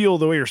 you feel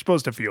the way you're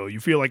supposed to feel. You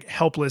feel like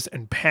helpless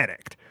and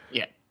panicked.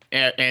 Yeah.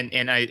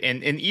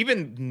 And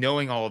even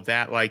knowing all of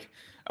that, like,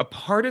 a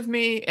part of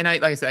me, and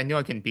like I said, I knew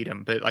I couldn't beat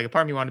him, but like a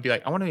part of me wanted to be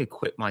like, I want to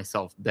equip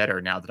myself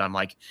better now that I'm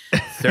like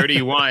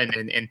 31,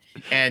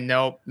 and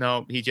no,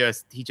 he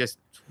just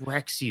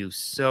wrecks you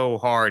so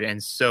hard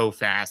and so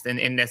fast,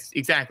 and that's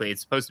exactly,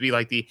 it's supposed to be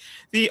like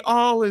the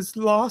all is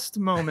lost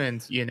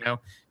moment,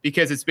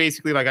 because it's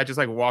basically like I just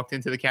like walked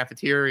into the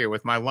cafeteria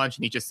with my lunch,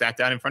 and he just sat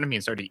down in front of me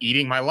and started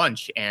eating my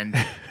lunch, and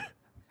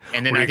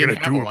then I didn't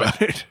have a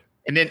lunch.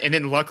 And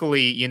then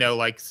luckily,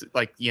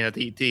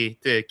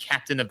 the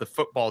captain of the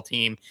football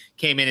team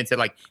came in and said,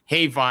 like,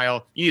 hey,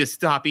 Vile, you need to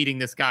stop eating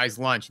this guy's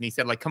lunch. And he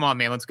said, like, come on,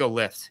 man, let's go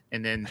lift.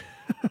 And then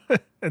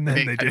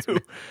they do.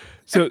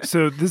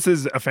 So this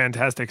is a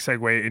fantastic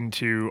segue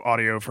into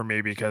audio for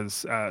me,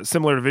 because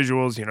similar to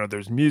visuals,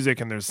 there's music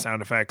and there's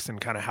sound effects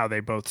and kind of how they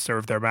both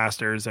serve their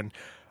masters. And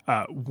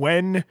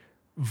when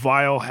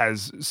Vile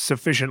has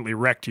sufficiently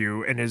wrecked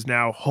you and is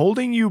now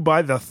holding you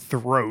by the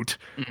throat,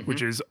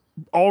 which is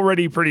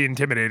already pretty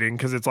intimidating,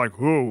 because it's like,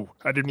 whoa,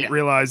 I didn't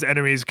realize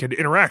enemies could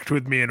interact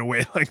with me in a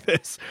way like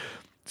this.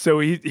 So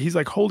he's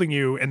like holding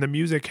you, and the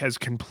music has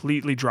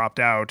completely dropped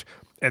out,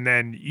 and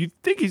then you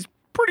think he's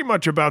pretty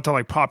much about to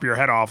like pop your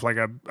head off like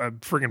a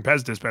friggin'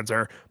 Pez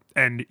dispenser,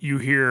 and you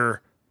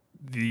hear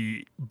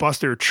the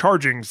Buster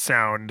charging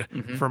sound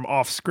from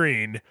off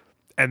screen,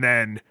 and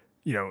then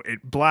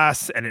it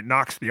blasts and it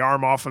knocks the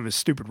arm off of his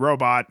stupid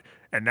robot,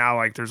 and now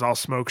like there's all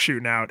smoke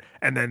shooting out,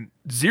 and then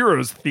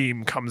Zero's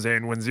theme comes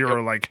in when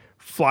Zero like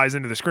flies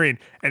into the screen,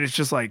 and it's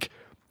just like,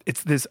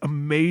 it's this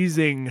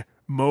amazing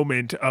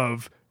moment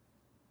of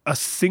a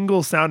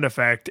single sound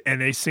effect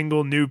and a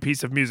single new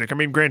piece of music. I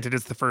mean, granted,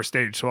 it's the first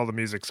stage, so all the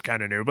music's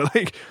kind of new, but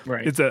like,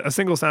 It's a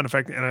single sound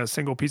effect and a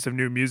single piece of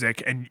new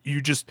music, and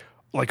you just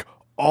like,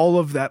 all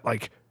of that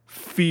like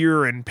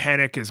fear and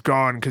panic is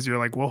gone, because you're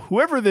like, well,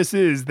 whoever this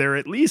is, they're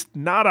at least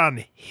not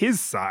on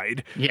his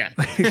side. Yeah.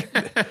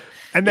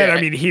 And then,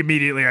 I mean, he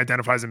immediately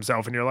identifies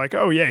himself, and you're like,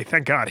 oh, yay,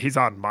 thank God, he's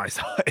on my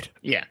side.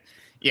 Yeah.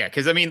 Yeah,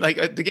 because I mean,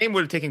 like the game would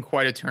have taken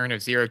quite a turn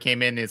if Zero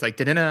came in and it's like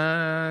da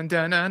na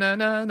da na na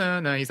na na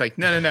na. He's like,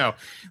 no,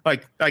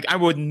 like I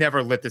would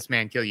never let this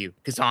man kill you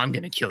because I'm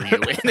gonna kill you,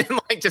 and then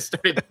like just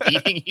started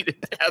beating you to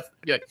death.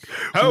 Be like,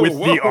 oh, with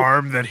whoa. the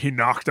arm that he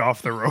knocked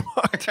off the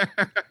robot.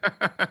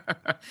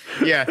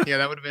 yeah,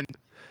 that would have been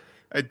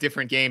a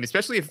different game,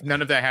 especially if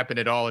none of that happened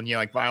at all. And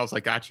like Vile's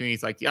like got you, and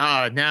he's like,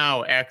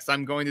 now X,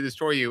 I'm going to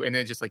destroy you, and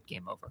then just like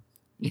game over.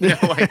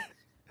 Like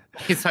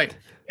it's like.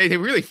 Hey, they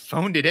really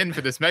phoned it in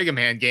for this Mega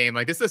Man game.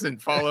 Like, this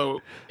doesn't follow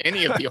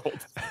any of the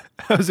old.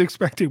 I was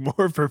expecting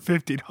more for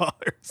 $50.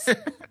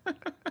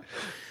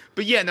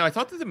 But yeah, no, I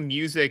thought that the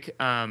music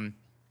I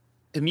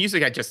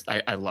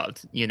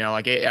loved.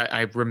 Like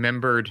I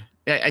remembered.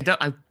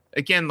 I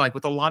again, like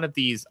with a lot of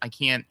these, I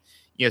can't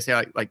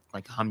say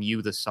like hum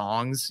you the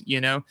songs,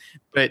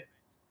 but.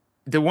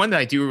 The one that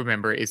I do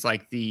remember is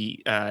like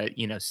the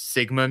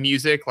Sigma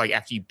music, like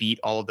after you beat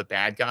all of the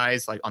bad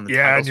guys, like on the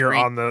title and you're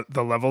screen. on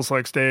the levels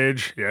like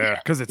stage,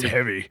 because it's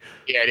heavy.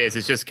 Yeah, it is.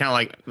 It's just kind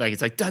of like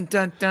it's like dun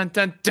dun dun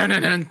dun dun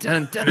dun dun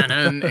dun dun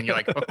dun, and you're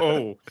like,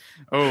 oh,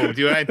 I'm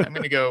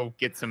gonna go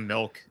get some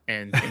milk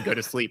and go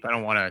to sleep. I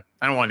don't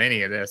want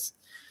any of this.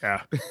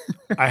 Yeah,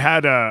 I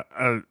had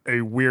a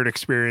weird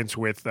experience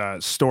with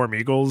Storm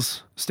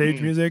Eagles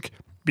stage music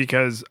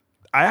because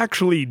I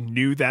actually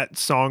knew that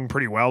song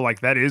pretty well. Like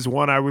that is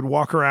one I would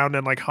walk around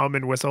and like hum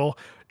and whistle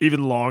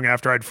even long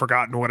after I'd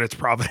forgotten what its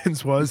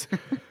provenance was.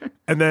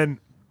 And then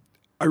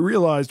I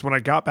realized when I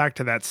got back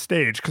to that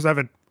stage, because I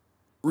haven't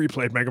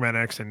replayed Mega Man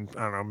X in,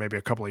 I don't know, maybe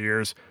a couple of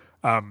years.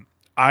 I'm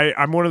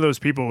one of those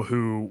people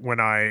who,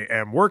 when I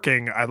am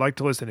working, I like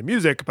to listen to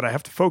music, but I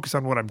have to focus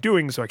on what I'm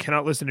doing, so I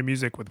cannot listen to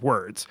music with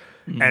words.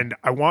 And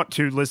I want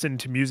to listen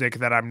to music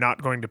that I'm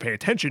not going to pay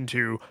attention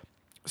to.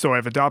 So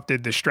I've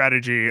adopted the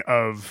strategy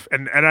of,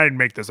 and I didn't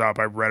make this up,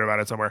 I read about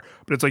it somewhere,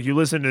 but it's like you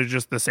listen to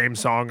just the same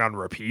song on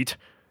repeat.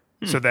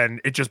 So then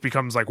it just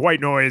becomes like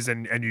white noise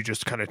and you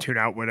just kind of tune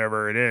out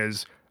whatever it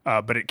is.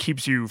 But it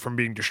keeps you from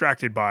being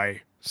distracted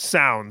by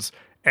sounds.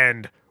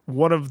 And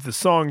one of the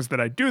songs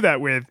that I do that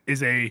with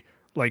is a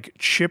like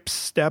chip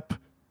step,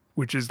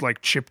 which is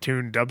like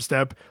chiptune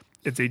dubstep.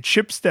 It's a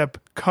chip step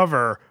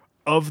cover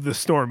of the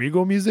Storm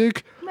Eagle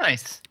music.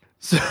 Nice.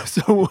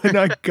 So when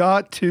I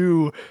got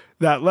to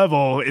that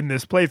level in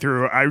this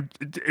playthrough,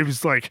 it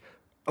was like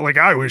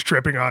I was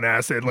tripping on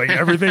acid. Like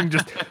everything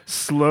just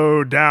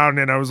slowed down,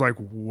 and I was like,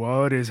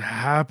 "What is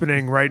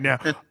happening right now?"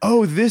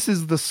 Oh, this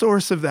is the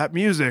source of that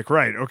music,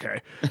 right?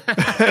 Okay.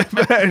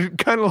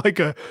 Kind of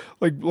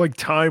like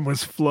time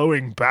was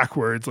flowing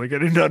backwards. Like I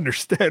didn't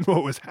understand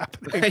what was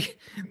happening.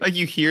 Like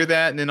you hear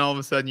that, and then all of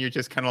a sudden you're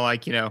just kind of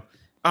like,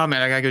 oh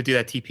man, I gotta go do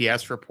that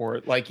TPS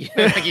report. Like you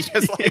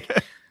just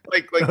like.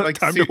 Like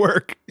time to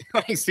work.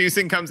 Like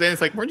Susan comes in,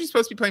 it's like, weren't you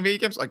supposed to be playing video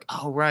games? Like,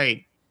 oh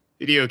right,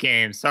 video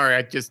games. Sorry,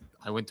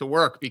 I went to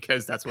work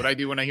because that's what I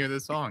do when I hear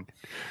this song.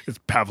 It's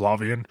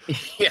Pavlovian.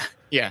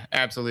 Yeah,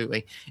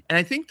 absolutely. And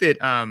I think that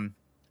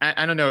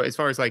I don't know, as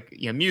far as like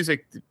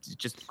music,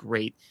 just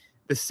great.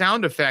 The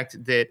sound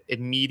effect that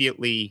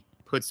immediately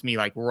puts me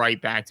like right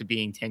back to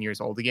being 10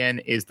 years old again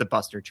is the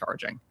Buster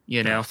charging.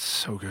 Oh,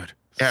 so good.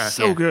 Yeah,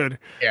 good.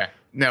 Yeah.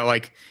 No,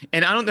 like,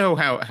 and I don't know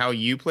how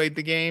you played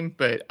the game,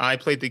 but I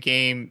played the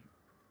game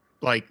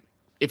like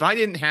if I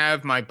didn't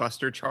have my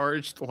Buster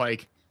charged,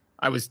 like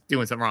I was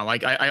doing something wrong.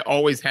 Like I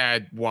always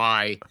had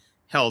Y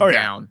held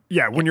down.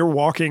 Yeah, when you're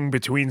walking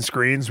between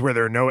screens where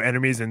there are no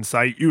enemies in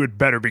sight, you had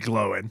better be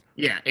glowing.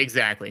 Yeah,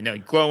 exactly. No,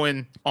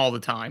 glowing all the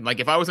time. Like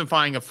if I wasn't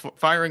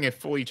firing a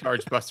fully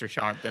charged Buster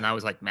shot, then I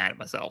was like mad at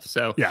myself.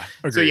 So yeah,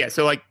 agreed. So yeah,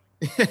 so like,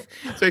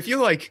 so I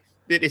feel like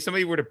if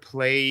somebody were to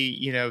play,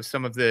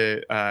 some of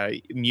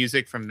the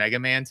music from Mega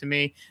Man to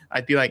me,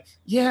 I'd be like,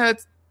 yeah,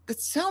 that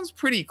sounds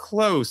pretty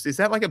close. Is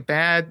that like a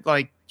bad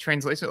like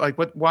translation? Like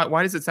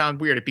why does it sound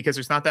weird? Because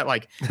there's not that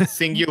like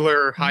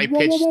singular high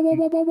pitched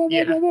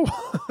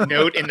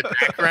note in the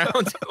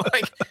background.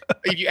 Like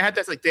if you add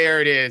that's like,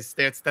 there it is.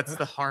 That's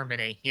the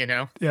harmony,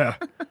 Yeah.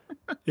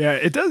 Yeah,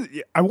 it does.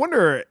 I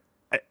wonder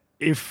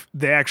if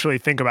they actually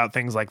think about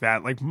things like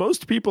that. Like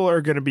most people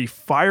are going to be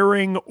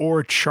firing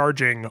or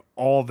charging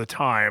all the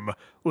time.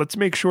 Let's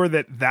make sure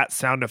that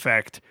sound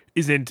effect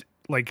isn't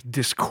like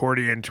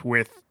discordant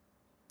with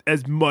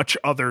as much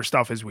other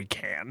stuff as we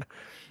can.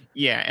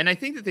 Yeah. And I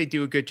think that they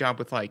do a good job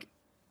with like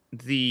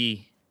both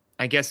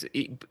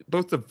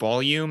the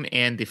volume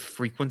and the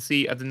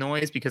frequency of the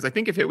noise, because I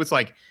think if it was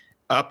like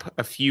up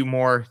a few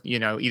more,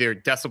 either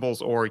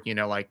decibels or,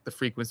 like the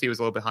frequency was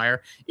a little bit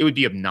higher, it would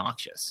be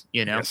obnoxious,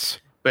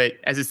 Yes. But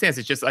as it stands,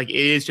 it's just like, it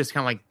is just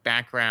kind of like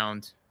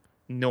background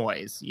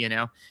noise,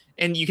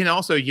 and you can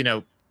also,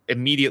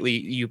 immediately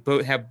you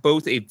have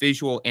both a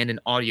visual and an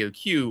audio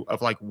cue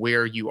of like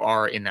where you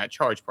are in that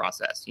charge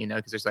process,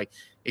 because there's like,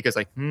 it goes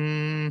like,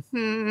 and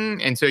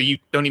so you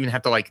don't even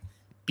have to like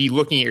be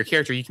looking at your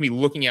character. You can be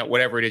looking at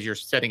whatever it is you're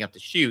setting up to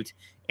shoot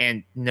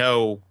and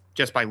know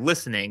just by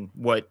listening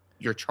what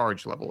your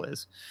charge level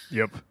is.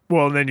 Yep.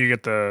 Well, and then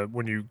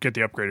when you get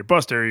the upgraded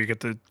Buster, you get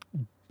the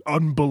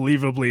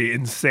unbelievably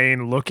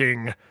insane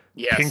looking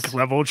pink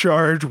level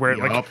charge where it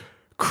like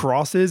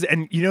crosses.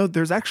 And,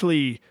 there's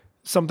actually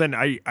something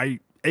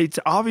it's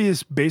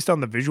obvious based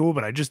on the visual,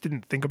 but I just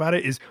didn't think about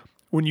it, is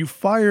when you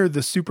fire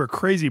the super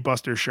crazy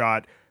Buster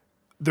shot,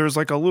 there's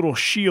like a little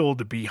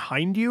shield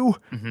behind you,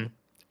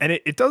 and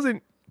it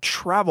doesn't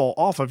travel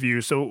off of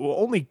you, so it will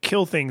only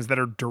kill things that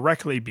are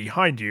directly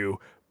behind you.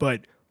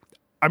 But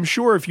I'm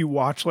sure if you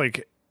watch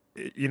like,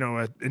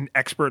 an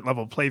expert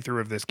level playthrough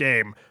of this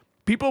game,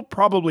 people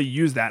probably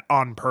use that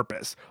on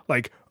purpose.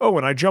 Like, oh,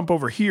 when I jump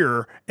over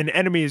here, an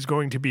enemy is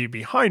going to be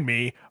behind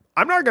me.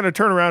 I'm not going to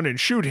turn around and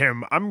shoot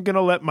him. I'm going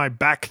to let my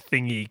back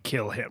thingy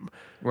kill him.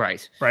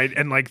 Right. Right.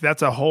 And like,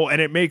 that's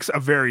and it makes a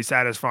very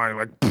satisfying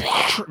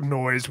like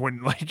noise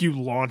when like you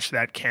launch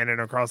that cannon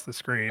across the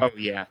screen. Oh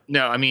yeah.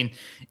 No, I mean,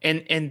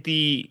 and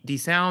the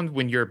sound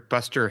when your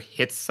Buster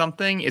hits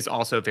something is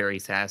also very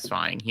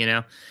satisfying,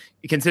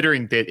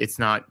 considering that it's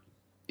not,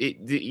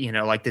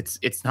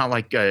 it's not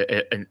like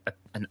an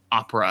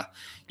opera,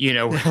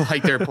 where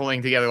like they're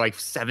pulling together like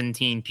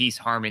 17-piece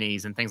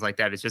harmonies and things like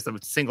that. It's just a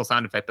single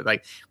sound effect, but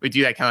like we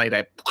do that kind of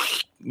like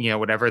that,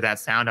 whatever that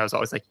sound. I was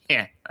always like,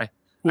 yeah, I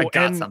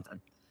got something.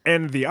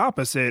 And the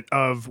opposite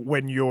of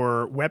when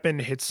your weapon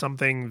hits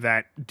something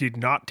that did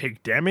not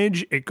take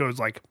damage, it goes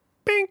like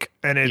bink,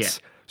 and it's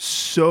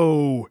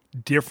so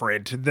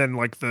different than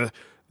like the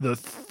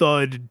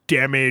thud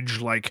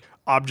damage, like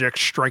object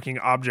striking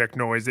object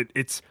noise.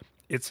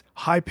 It's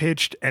high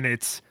pitched and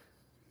it's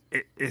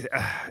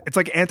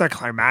like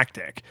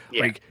anticlimactic.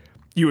 Yeah. Like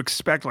you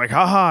expect like,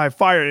 haha, I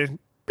fired it,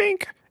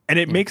 bink. And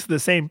it makes the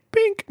same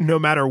bink no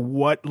matter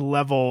what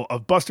level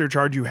of Buster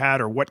charge you had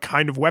or what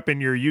kind of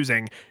weapon you're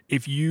using.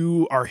 If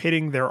you are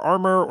hitting their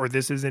armor, or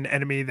this is an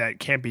enemy that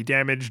can't be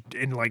damaged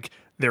in like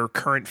their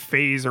current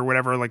phase or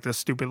whatever, like the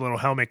stupid little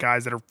helmet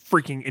guys that are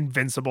freaking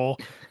invincible.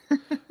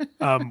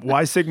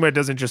 Why Sigma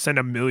doesn't just send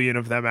 1 million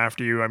of them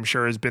after you, I'm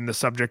sure has been the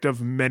subject of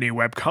many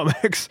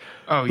webcomics.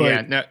 Oh, yeah.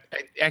 No,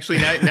 actually,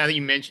 now that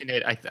you mention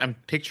it, I'm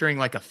picturing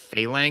like a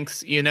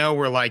phalanx,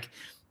 where like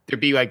there'd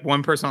be like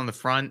one person on the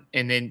front,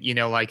 and then,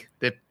 like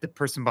the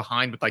person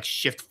behind would like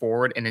shift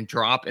forward and then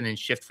drop and then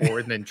shift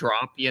forward and then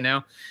drop, Yeah.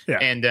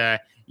 And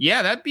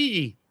that'd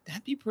be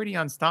pretty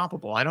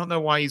unstoppable. I don't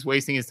know why he's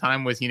wasting his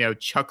time with,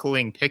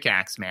 chuckling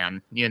pickaxe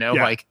man,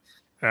 like.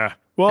 Yeah.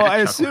 Well, I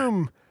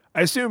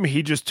assume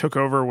he just took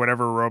over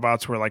whatever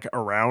robots were like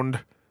around,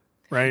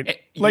 right?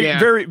 Like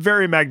very,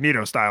 very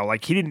Magneto style.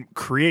 Like he didn't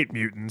create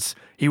mutants.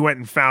 He went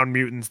and found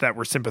mutants that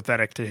were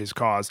sympathetic to his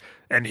cause.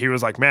 And he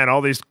was like, man,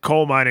 all these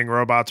coal mining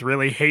robots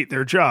really hate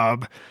their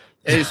job.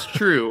 It is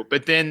true.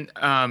 But then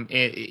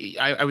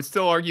I would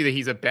still argue that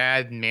he's a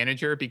bad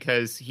manager,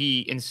 because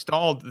he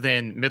installed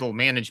then middle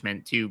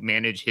management to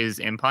manage his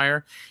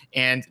empire.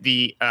 And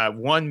the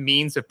one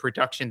means of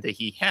production that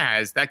he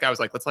has, that guy was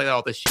like, let's light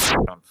all this shit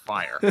on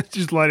fire.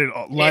 Just light it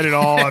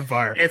all on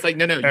fire. It's like,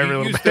 no,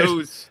 you use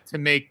those to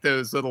make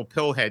those little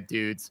pillhead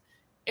dudes.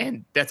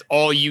 And that's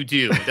all you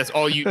do. That's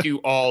all you do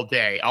all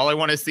day. All I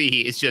want to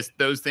see is just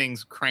those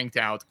things cranked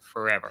out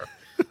forever.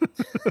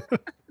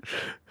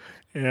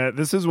 Yeah,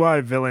 this is why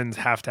villains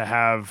have to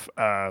have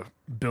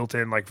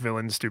built-in like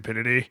villain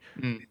stupidity,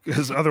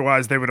 because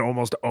otherwise they would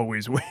almost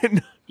always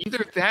win.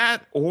 Either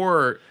that,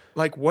 or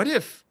like, what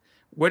if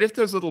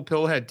those little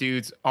pillhead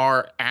dudes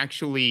are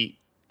actually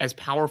as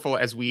powerful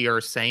as we are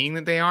saying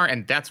that they are,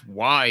 and that's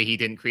why he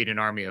didn't create an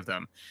army of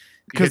them.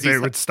 Because they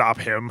would stop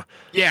him.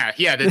 Yeah.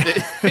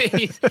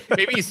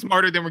 Maybe he's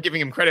smarter than we're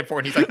giving him credit for.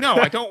 And he's like, no,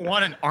 I don't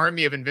want an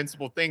army of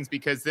invincible things,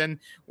 because then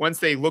once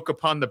they look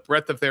upon the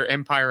breadth of their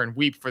empire and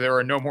weep, for there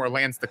are no more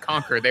lands to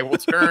conquer, they will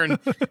turn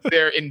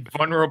their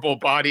invulnerable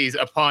bodies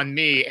upon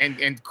me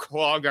and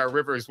clog our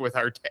rivers with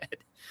our dead.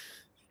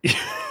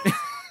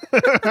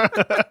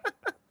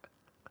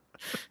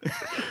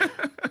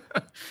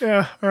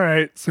 Yeah, all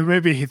right. So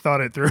maybe he thought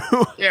it through.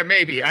 Yeah,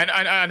 maybe.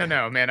 I don't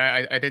know, man.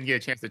 I didn't get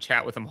a chance to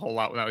chat with him a whole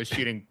lot when I was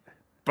shooting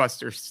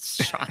Buster's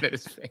shot at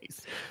his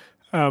face.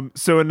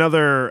 So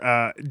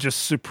another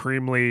just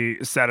supremely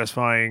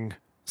satisfying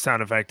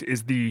sound effect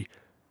is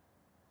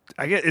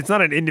I guess it's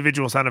not an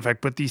individual sound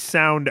effect, but the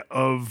sound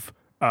of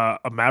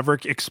a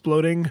Maverick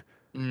exploding,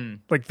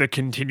 like the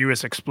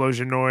continuous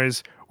explosion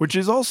noise, which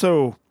is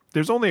also,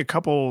 there's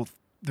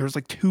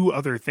like 2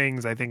 other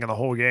things I think in the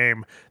whole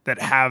game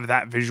that have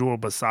that visual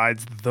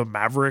besides the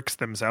Mavericks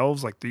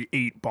themselves, like the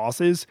 8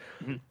 bosses.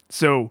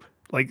 So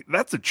like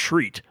that's a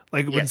treat.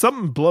 Like when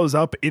something blows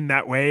up in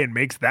that way and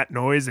makes that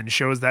noise and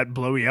shows that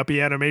blowy uppy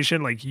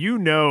animation, like,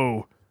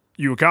 you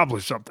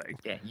accomplished something.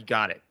 Yeah, you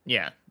got it.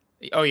 Yeah.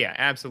 Oh yeah,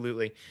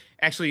 absolutely.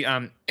 Actually,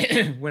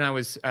 when I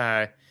was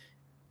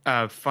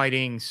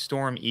fighting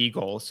Storm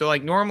Eagle, so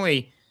like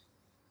normally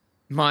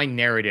my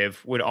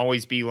narrative would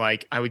always be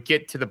like, I would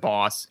get to the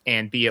boss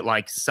and be at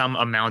like some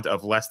amount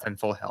of less than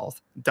full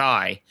health,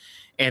 die,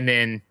 and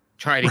then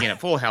try it again at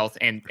full health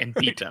and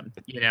beat them,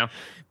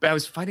 But I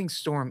was fighting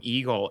Storm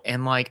Eagle,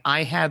 and like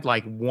I had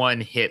like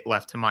 1 hit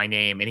left to my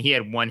name, and he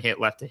had 1 hit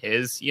left to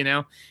his,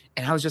 And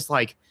I was just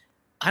like,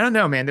 I don't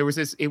know, man. There was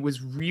this, it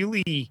was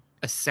really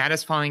a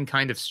satisfying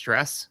kind of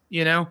stress,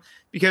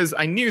 because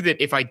I knew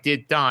that if I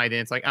did die, then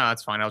it's like, oh,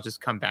 that's fine. I'll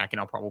just come back and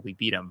I'll probably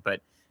beat him.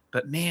 But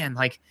man,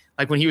 like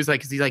when he was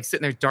like, 'cause he's like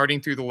sitting there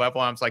darting through the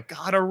level, I was like,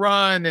 gotta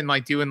run, and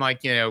like doing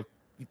like,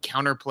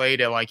 counterplay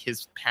to like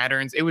his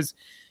patterns. It was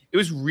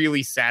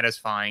really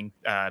satisfying.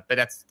 But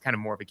that's kind of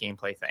more of a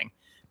gameplay thing.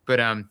 But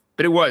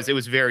it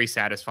was very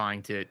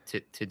satisfying to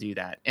do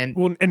that. And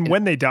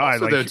when they die,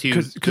 also, like,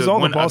 because all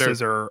the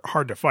bosses are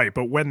hard to fight,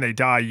 but when they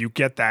die, you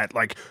get that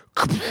like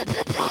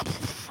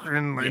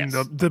and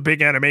the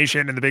big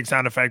animation and the big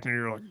sound effect, and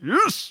you're like,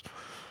 yes.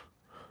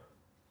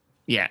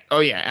 Yeah. Oh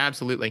yeah,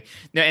 absolutely.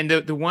 No, and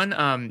the one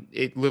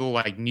little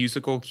like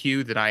musical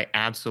cue that I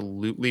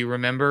absolutely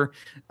remember,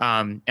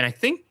 and I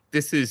think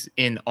this is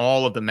in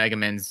all of the Mega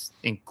Men's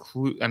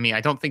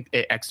I don't think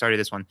X started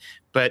this one,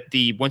 but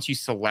once you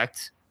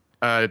select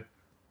a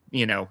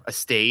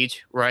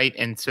stage, right?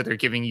 And so they're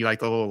giving you like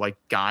the little like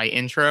guy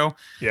intro.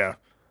 Yeah.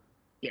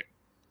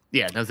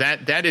 Yeah. No,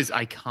 that is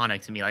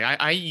iconic to me. Like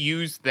I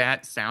use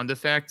that sound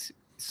effect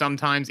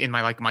sometimes in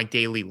my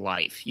daily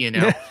life,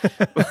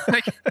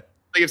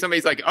 like if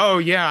somebody's like, oh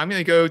yeah, I'm going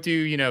to go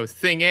do,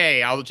 thing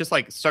A, I'll just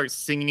like start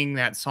singing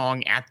that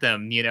song at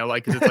them,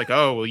 like, 'cause it's like,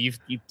 oh, well, you've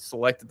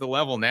selected the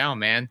level now,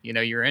 man,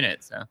 you're in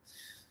it. So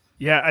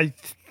yeah,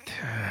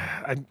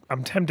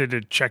 I'm tempted to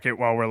check it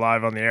while we're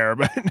live on the air,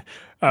 but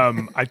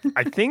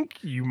I think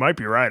you might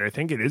be right. I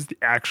think it is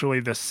actually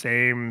the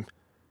same.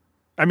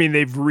 I mean,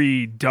 they've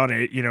redone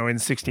it, in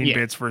 16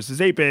 bits versus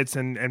 8 bits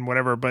and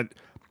whatever, but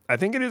I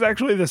think it is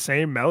actually the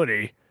same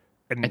melody.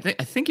 And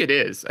I think it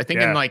is. I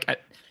think in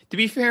to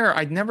be fair,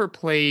 I'd never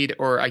played,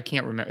 or I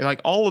can't remember, like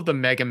all of the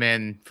Mega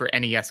Men for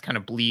NES kind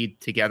of bleed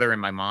together in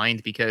my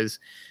mind, because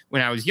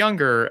when I was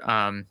younger,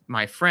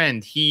 my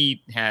friend,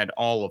 he had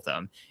all of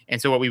them.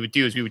 And so what we would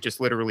do is we would just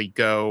literally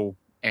go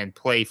and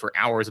play for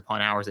hours upon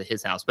hours at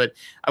his house. But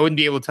I wouldn't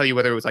be able to tell you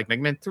whether it was like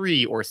Mega Man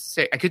 3 or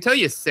 6. I could tell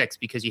you 6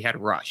 because you had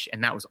Rush,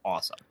 and that was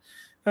awesome.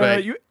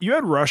 But you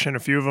had Rush in a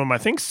few of them. I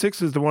think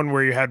 6 is the one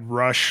where you had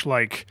Rush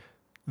like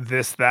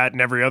this, that,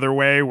 and every other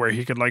way, where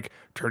he could like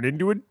turn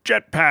into a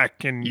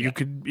jetpack, and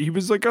he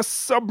was like a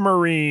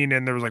submarine,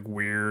 and there was like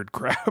weird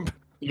crap.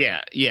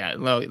 Yeah.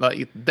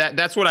 Like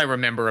that's what I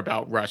remember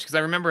about Rush, because I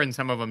remember in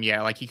some of them,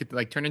 like he could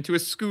like turn into a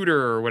scooter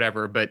or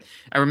whatever. But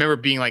I remember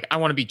being like, I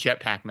want to be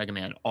Jetpack Mega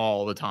Man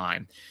all the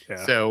time.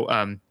 Yeah.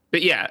 So,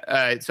 but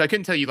yeah, so I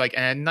couldn't tell you like,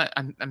 and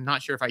I'm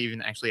not sure if I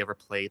even actually ever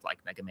played like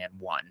Mega Man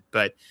 1,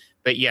 but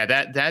yeah,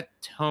 that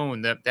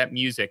tone, that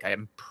music,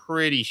 I'm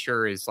pretty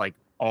sure is like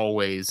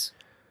always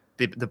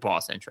the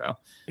boss intro.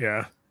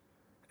 Yeah.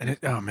 And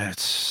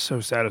it's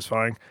so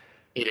satisfying.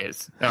 It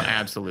is. Oh,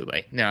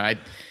 absolutely. No, I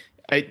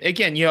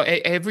again,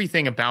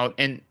 everything about,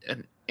 and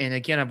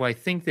again, what I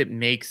think that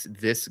makes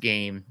this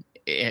game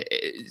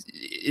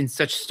in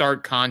such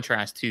stark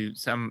contrast to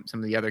some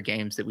of the other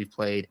games that we've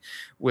played,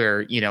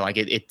 where like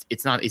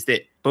it's not, is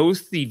that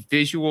both the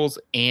visuals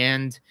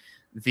and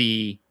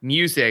the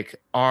music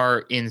are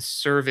in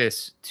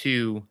service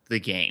to the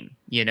game.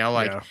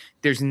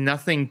 There's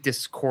nothing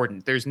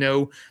discordant. There's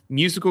no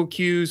musical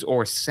cues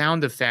or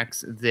sound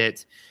effects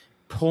that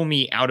pull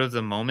me out of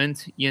the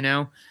moment.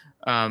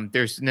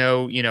 There's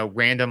no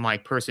random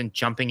like person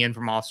jumping in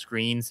from off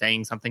screen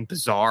saying something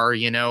bizarre.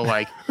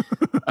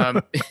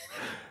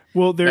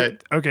 Well,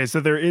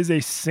 so there is a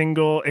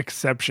single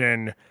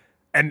exception,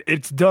 and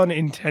it's done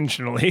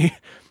intentionally,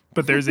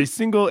 but there's a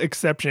single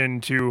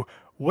exception to,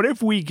 what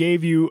if we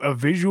gave you a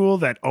visual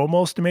that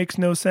almost makes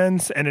no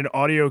sense and an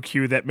audio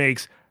cue that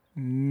makes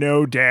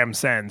no damn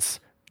sense,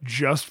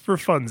 just for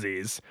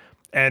funsies?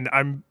 And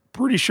I'm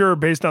pretty sure,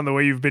 based on the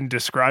way you've been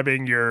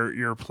describing your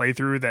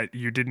playthrough, that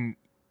you didn't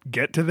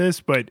get to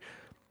this, but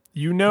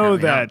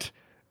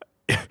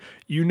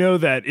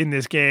that in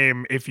this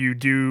game, if you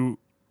do,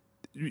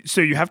 so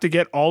you have to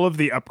get all of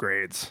the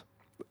upgrades,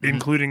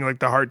 including like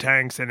the heart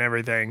tanks and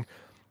everything.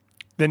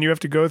 Then you have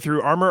to go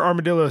through Armor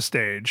Armadillo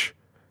stage.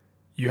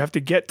 You have to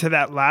get to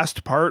that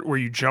last part where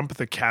you jump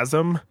the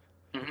chasm,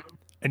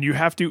 and you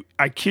have to,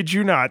 I kid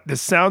you not,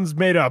 this sounds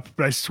made up,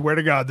 but I swear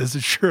to God, this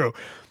is true.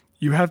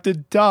 You have to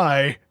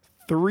die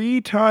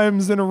 3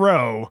 times in a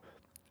row.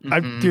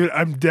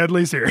 I'm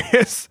deadly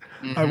serious.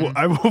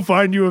 I will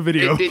find you a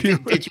video.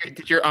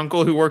 Did your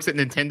uncle who works at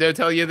Nintendo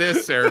tell you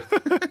this, or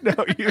no?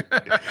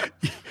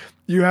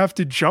 You have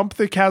to jump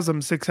the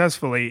chasm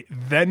successfully,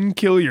 then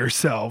kill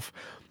yourself,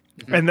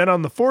 and then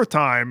on the 4th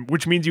time,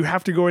 which means you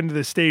have to go into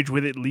the stage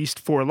with at least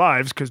 4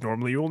 lives, because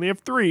normally you only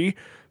have 3,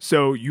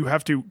 so you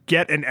have to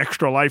get an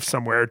extra life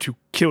somewhere to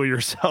kill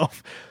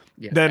yourself.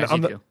 Yeah, then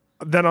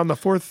on the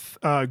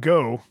 4th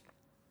go,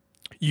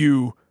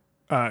 you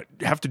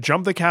have to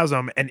jump the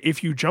chasm, and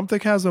if you jump the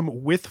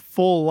chasm with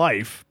full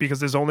life,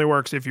 because this only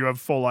works if you have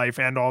full life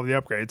and all the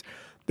upgrades,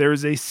 there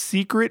is a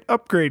secret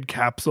upgrade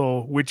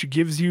capsule which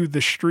gives you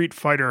the Street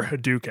Fighter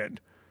Hadouken.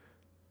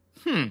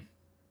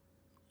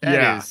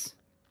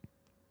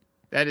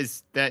 That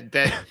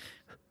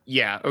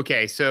Yeah.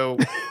 Okay. So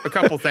a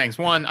couple things.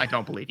 One, I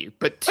don't believe you.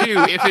 But two,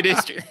 if it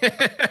is true,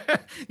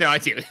 no, I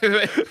do.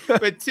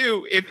 But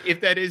two, if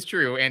that is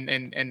true, and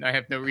I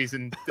have no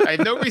reason,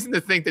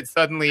 to think that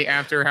suddenly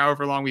after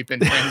however long we've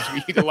been friends,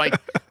 you to like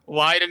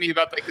lie to me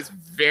about like this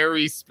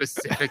very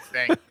specific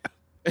thing.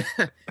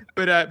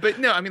 But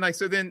no, I mean, like,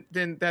 so then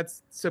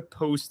that's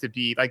supposed to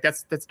be like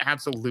that's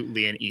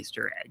absolutely an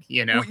Easter egg,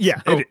 you know? Well,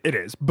 yeah, So, it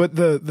is. But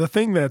the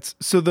thing that's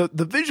so the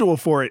visual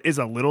for it is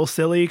a little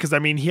silly because I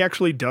mean he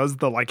actually does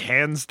the like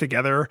hands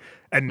together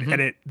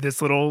and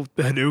this little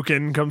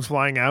Hadouken comes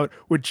flying out,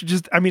 which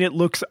just I mean it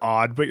looks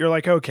odd, but you're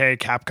like okay,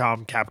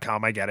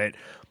 Capcom, I get it.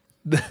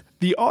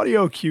 The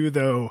audio cue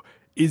though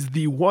is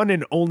the one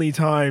and only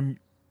time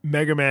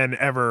Mega Man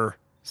ever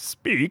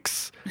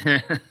speaks.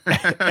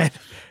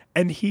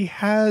 And he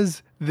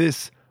has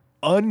this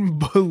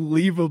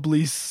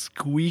unbelievably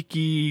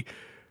squeaky.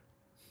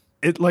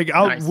 It like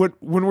Nice.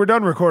 when we're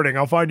done recording,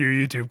 I'll find your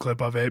YouTube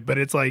clip of it. But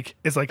it's like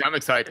I'm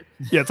excited.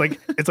 yeah, it's like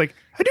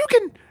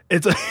Hadouken.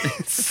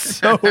 It's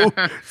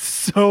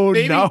so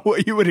Maybe- not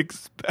what you would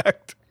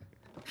expect.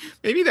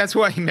 Maybe that's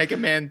why Mega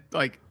Man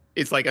like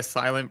is like a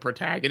silent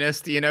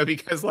protagonist, you know,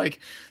 because like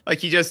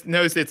he just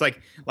knows it's like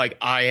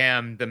I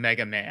am the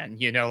Mega Man,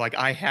 you know, like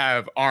I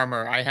have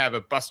armor, I have a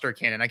Buster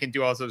Cannon, I can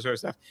do all those sort of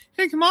stuff.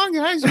 Hey, come on,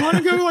 guys, you want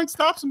to go like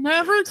stop some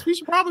Mavericks? We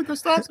should probably go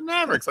stop some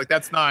Mavericks. Like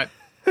that's not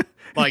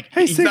like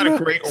Hey, he's Sigma, not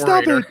a great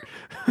stop orator.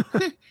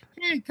 it.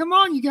 Hey, come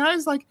on, you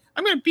guys! Like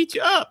I'm gonna beat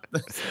you up.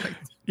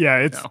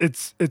 Yeah, No.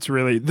 it's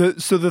really the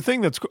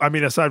thing that's I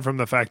mean aside from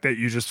the fact that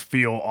you just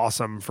feel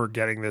awesome for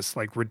getting this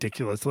like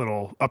ridiculous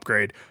little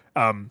upgrade,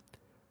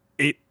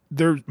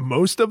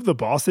 most of the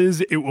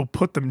bosses it will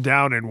put them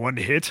down in one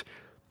hit.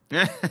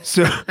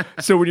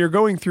 So when you're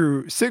going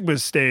through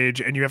Sigma's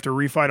stage and you have to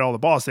refight all the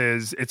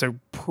bosses, it's a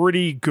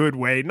pretty good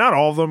way. Not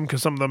all of them,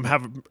 because some of them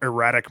have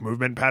erratic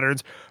movement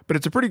patterns, but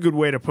it's a pretty good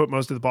way to put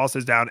most of the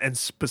bosses down. And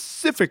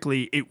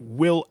specifically, it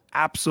will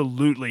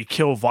absolutely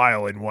kill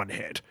Vile in one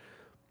hit.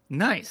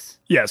 Nice.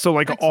 Yeah, so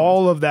like Excellent.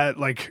 all of that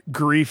like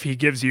grief he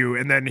gives you,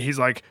 and then he's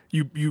like,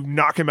 you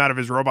knock him out of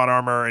his robot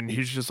armor, and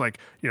he's just like,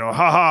 you know,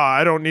 haha,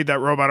 I don't need that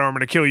robot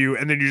armor to kill you,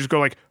 and then you just go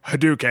like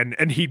Hadouken,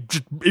 and he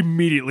just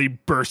immediately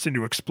bursts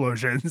into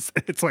explosions.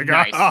 It's like,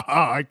 Nice.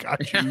 I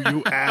got you,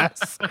 you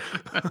ass.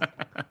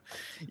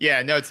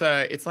 Yeah, no,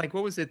 it's like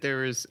what was it? There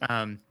was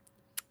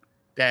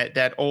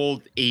that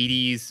old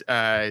 80s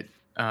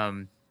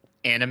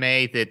anime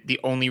that the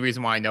only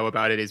reason why I know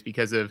about it is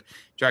because of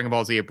Dragon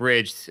Ball Z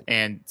Abridged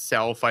and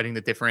Cell fighting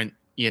the different,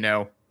 you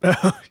know,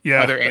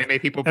 Yeah, other anime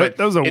people. But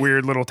that was a it's-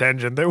 weird little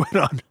tangent they went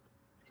on.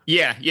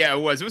 Yeah,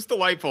 it was. It was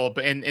delightful,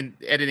 but and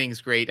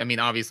editing's great. I mean,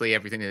 obviously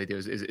everything that they do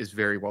is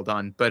very well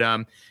done. But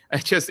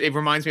it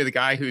reminds me of the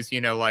guy who's, you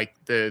know, like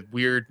the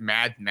weird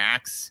Mad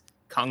Max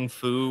kung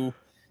fu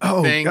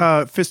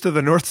thing. Fist of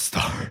the North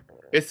Star.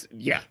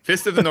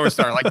 Fist of the North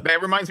Star. Like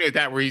that reminds me of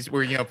that where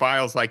you know,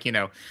 Vile's like, you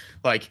know,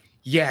 like,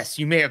 yes,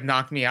 you may have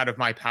knocked me out of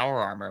my power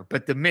armor,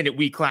 but the minute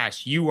we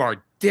clash, you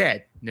are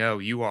dead. No,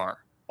 you are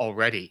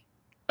already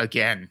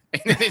again.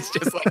 And then it's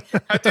just like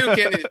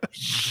Hadouken.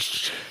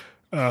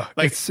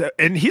 Like-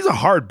 And he's a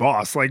hard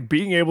boss. Like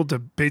being able to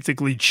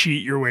basically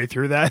cheat your way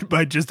through that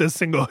by just a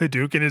single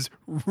Hadouken is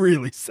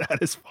really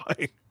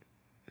satisfying.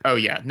 Oh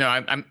yeah, no,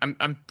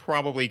 I'm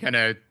probably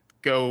gonna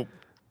go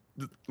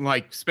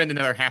like spend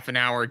another half an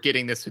hour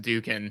getting this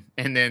Hadouken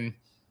and then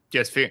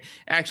just figure.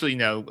 Actually,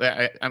 no.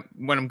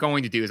 What I'm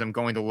going to do is I'm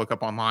going to look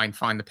up online,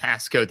 find the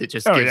passcode that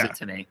just gives it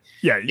to me.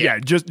 Yeah.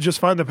 Just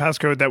find the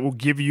passcode that will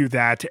give you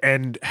that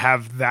and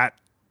have that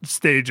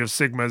stage of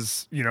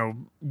Sigma's, you know,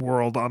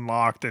 world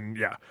unlocked. And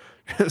yeah.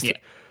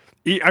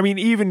 I mean,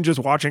 even just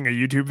watching a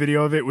YouTube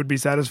video of it would be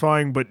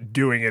satisfying, but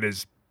doing it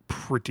is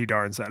pretty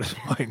darn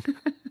satisfying.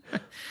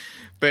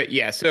 But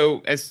yeah,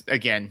 so as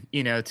again,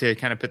 you know, to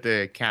kind of put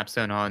the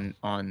capstone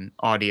on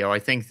audio, I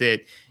think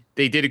that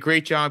they did a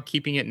great job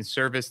keeping it in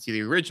service to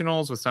the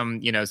originals with some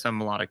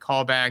melodic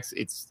callbacks.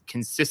 It's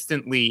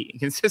consistently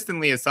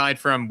aside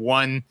from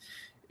one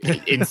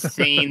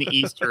insane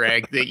Easter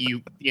egg that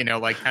you know,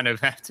 like kind of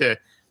have to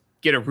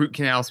get a root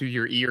canal through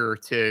your ear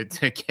to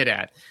get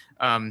at.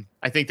 I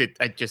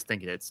just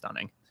think it's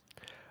stunning.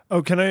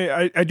 Oh, can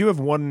I do have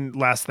one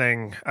last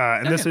thing,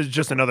 and this is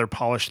just another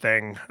polish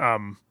thing.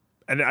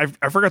 And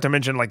I forgot to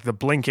mention like the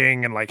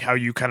blinking and like how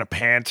you kind of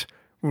pant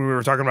when we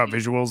were talking about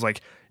visuals, like,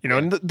 you know,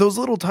 and those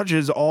little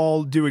touches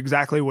all do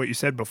exactly what you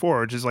said before,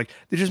 which is like,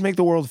 they just make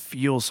the world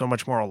feel so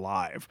much more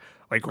alive.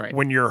 Like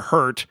when you're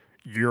hurt,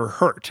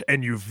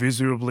 and you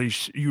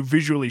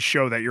visually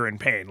show that you're in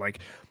pain. Like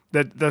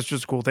that's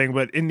just a cool thing.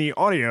 But in the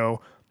audio,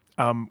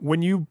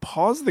 when you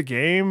pause the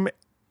game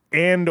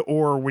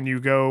or when you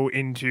go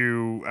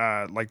into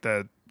like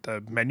the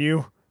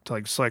menu to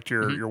like select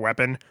your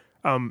weapon,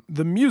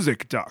 the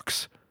music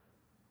ducks.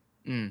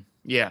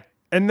 Yeah.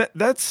 And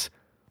that's,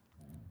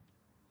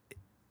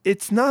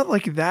 it's not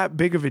like that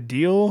big of a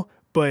deal,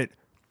 but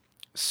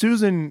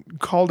Susan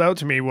called out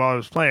to me while I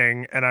was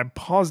playing and I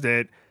paused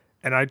it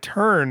and I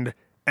turned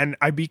and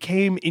I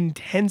became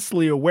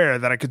intensely aware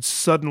that I could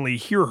suddenly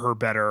hear her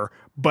better,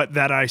 but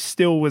that I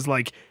still was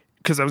like,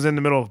 because I was in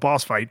the middle of a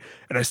boss fight,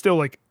 and I still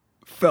like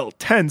felt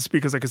tense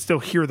because I could still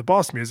hear the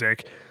boss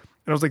music.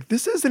 And I was like,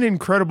 this is an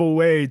incredible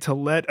way to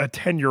let a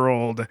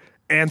 10-year-old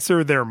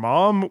answer their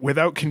mom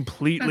without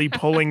completely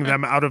pulling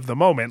them out of the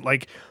moment.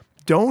 Like,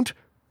 don't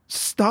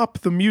stop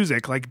the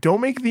music. Like, don't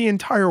make the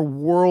entire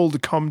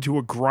world come to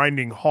a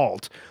grinding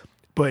halt.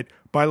 But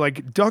by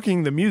like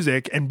ducking the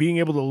music and being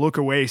able to look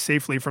away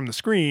safely from the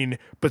screen,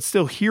 but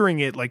still hearing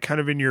it like kind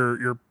of in your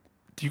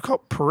do you call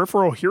it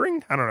peripheral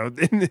hearing? I don't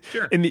know.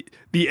 In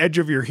the edge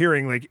of your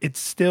hearing, like it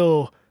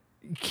still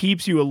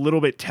keeps you a little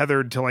bit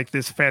tethered to like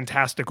this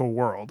fantastical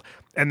world.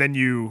 And then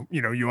you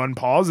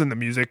unpause and the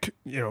music,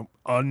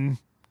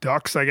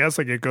 unducks, I guess,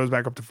 like it goes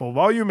back up to full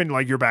volume and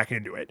like you're back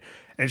into it.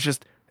 And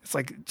it's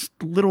like just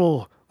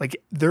little,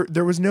 like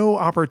there was no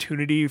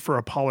opportunity for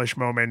a polish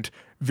moment,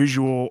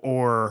 visual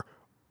or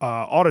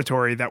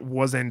auditory, that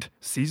wasn't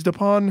seized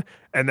upon.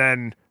 And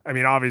then, I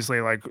mean,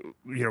 obviously, like,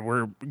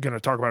 we're going to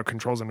talk about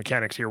controls and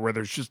mechanics here where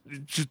there's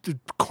just a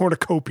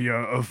cornucopia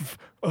of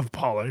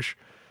polish.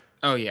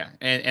 Oh yeah,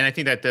 and I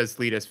think that does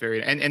lead us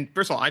and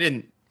first of all, I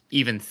didn't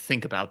even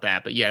think about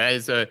that, but yeah, that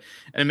is an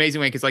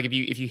amazing way, because like if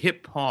you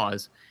hit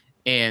pause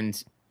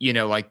and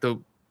like the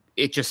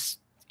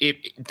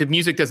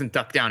music doesn't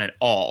duck down at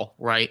all,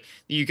 right?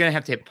 You're gonna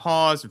have to hit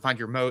pause and find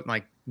your remote and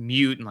like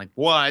mute and like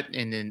what,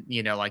 and then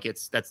like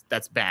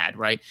that's bad,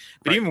 right?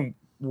 But right. Even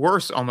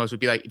worse almost would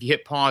be like if you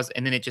hit pause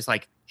and then it just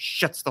like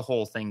shuts the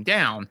whole thing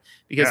down,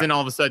 because then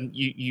all of a sudden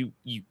you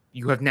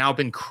have now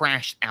been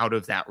crashed out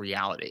of that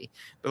reality.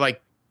 But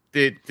like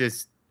the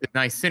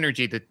nice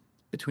synergy that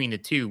between the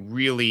two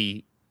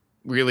really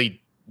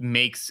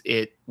makes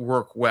it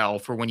work well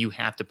for when you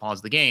have to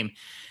pause the game.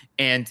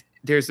 And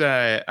there's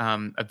a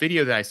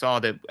video that I saw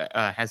that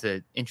has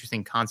an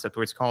interesting concept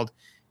where it's called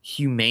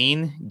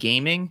humane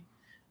gaming.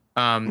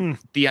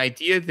 The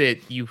idea that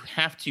you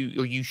have to,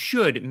 or you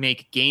should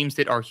make games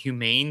that are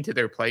humane to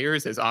their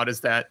players, as odd as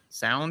that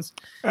sounds.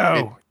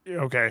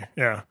 Okay.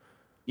 Yeah.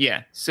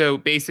 Yeah. So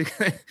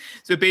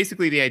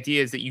basically the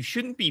idea is that you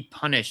shouldn't be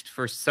punished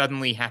for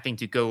suddenly having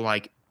to go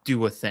like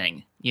do a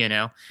thing,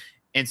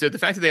 And so the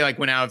fact that they like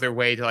went out of their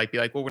way to like be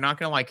like, well, we're not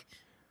going to like,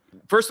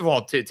 first of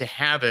all, to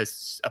have a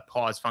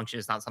pause function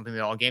is not something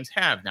that all games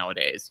have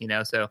nowadays, So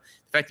the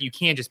fact that you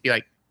can't just be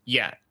like,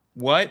 yeah,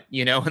 what,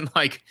 and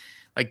like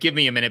give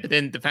me a minute. But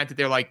then the fact that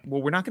they're like,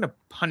 well, we're not going to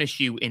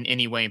punish you in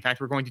any way. In fact,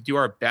 we're going to do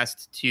our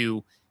best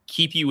to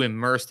keep you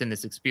immersed in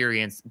this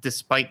experience,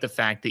 despite the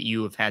fact that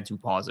you have had to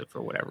pause it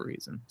for whatever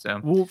reason.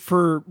 So, well,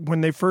 for when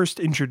they first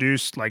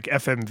introduced like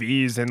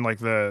FMVs in like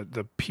the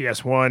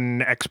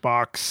PS1,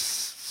 Xbox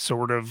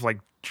sort of like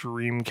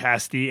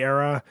Dreamcasty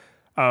era,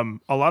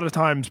 a lot of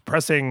times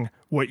pressing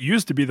what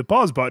used to be the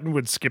pause button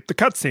would skip the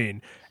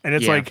cutscene, and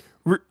it's like,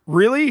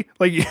 really,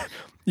 like.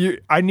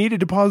 I needed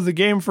to pause the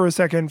game for a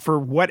second for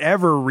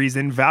whatever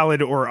reason,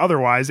 valid or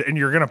otherwise, and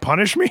you're going to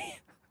punish me?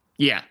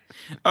 Yeah.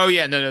 Oh,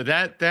 yeah. No,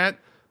 that.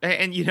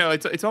 And,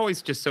 it's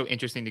always just so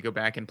interesting to go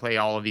back and play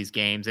all of these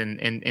games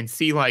and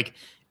see, like,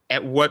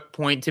 at what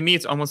point, to me,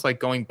 it's almost like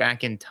going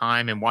back in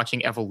time and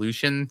watching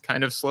evolution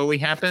kind of slowly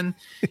happen,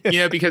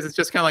 because it's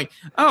just kind of like,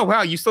 oh,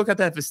 wow, you still got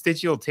that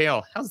vestigial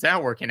tail. How's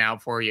that working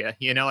out for you?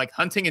 Like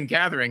hunting and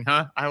gathering,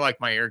 huh? I like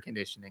my air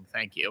conditioning.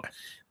 Thank you.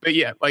 But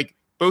yeah, like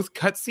both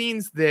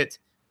cutscenes that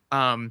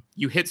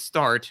you hit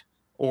start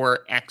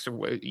or X,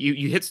 or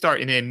you hit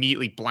start and then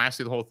immediately blast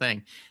through the whole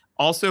thing.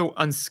 Also,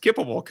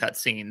 unskippable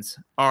cutscenes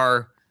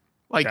are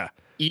like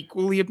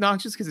equally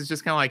obnoxious, because it's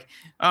just kind of like,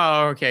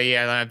 oh, okay,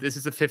 yeah, this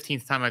is the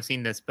 15th time I've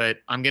seen this, but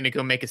I'm going to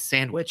go make a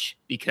sandwich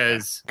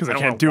because I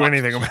can't do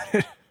anything about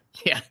it.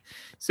 Yeah.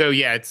 So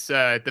yeah, it's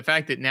the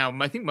fact that now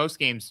I think most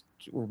games,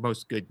 or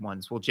most good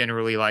ones, will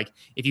generally like,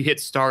 if you hit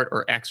start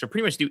or X or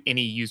pretty much do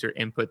any user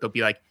input, they'll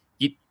be like,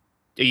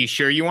 are you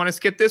sure you want to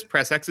skip this?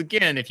 Press X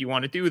again if you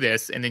want to do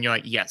this. And then you're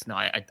like, yes, no,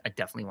 I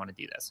definitely want to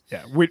do this.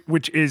 Yeah,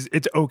 which is,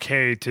 it's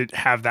okay to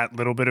have that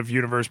little bit of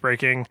universe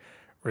breaking,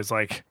 where it's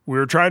like, we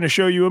were trying to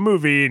show you a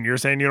movie and you're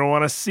saying you don't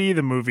want to see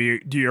the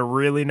movie. Do you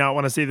really not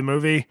want to see the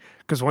movie?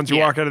 Because once you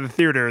walk out of the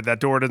theater, that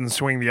door doesn't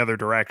swing the other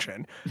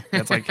direction.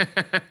 And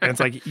it's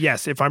like,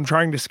 yes, if I'm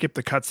trying to skip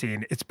the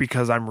cutscene, it's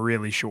because I'm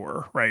really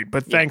sure, right?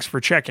 But thanks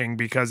for checking,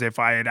 because if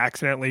I had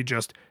accidentally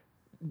just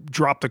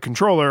drop the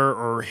controller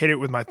or hit it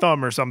with my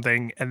thumb or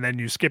something, and then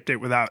you skipped it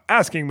without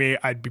asking me,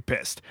 I'd be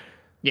pissed.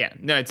 Yeah,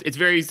 no, it's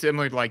very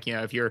similar to like,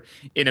 if you're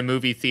in a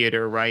movie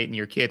theater, right, and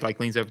your kid like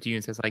leans over to you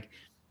and says like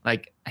I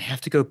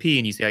have to go pee,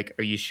 and you say like,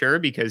 are you sure?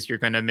 Because you're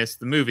gonna miss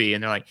the movie.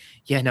 And they're like,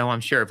 yeah, no,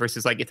 I'm sure.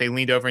 Versus like if they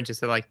leaned over and just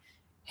said like,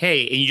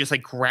 hey, and you just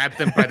like grab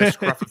them by the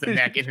scruff of the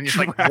neck and just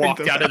like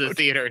walked out of the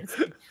theater.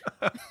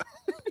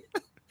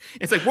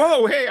 It's like,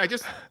 whoa, hey, I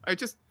just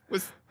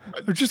was.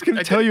 I'm just going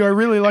to tell you I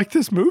really like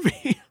this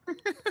movie.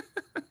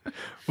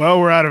 Well,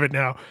 we're out of it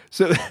now.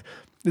 So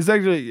this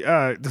actually,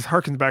 this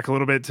harkens back a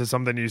little bit to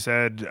something you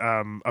said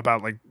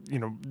about like,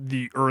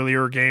 the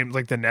earlier games,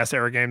 like the NES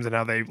era games, and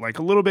how they like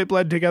a little bit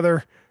bled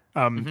together,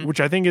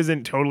 which I think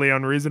isn't totally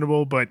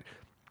unreasonable. But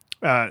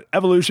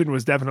Evolution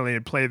was definitely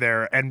in play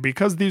there. And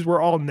because these were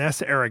all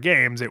NES era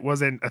games, it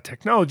wasn't a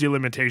technology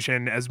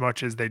limitation as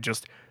much as they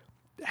just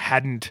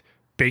hadn't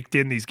baked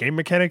in these game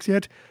mechanics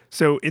yet.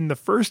 So in the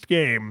first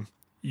game,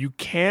 you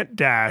can't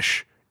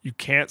dash, you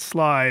can't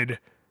slide,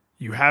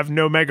 you have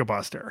no Mega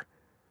Buster.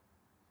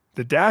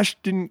 The dash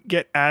didn't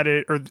get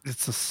added, or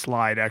it's a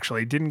slide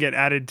actually, didn't get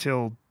added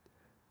till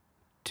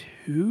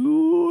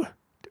 2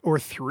 or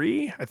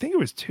 3. I think it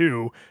was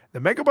 2.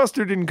 The Mega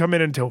Buster didn't come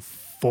in until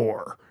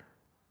 4.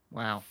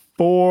 Wow.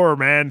 4,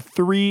 man.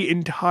 3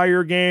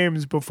 entire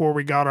games before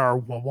we got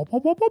our.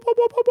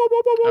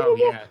 Oh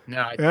yeah,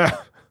 no. Yeah.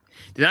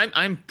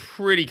 I'm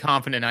pretty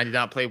confident I did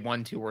not play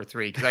 1, 2, or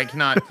 3 because I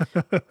cannot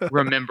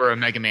remember a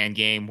Mega Man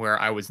game where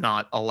I was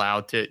not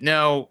allowed to.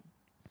 No,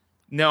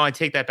 I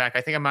take that back.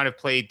 I think I might have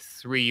played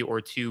 3 or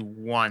 2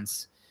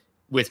 once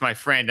with my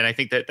friend, and I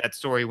think that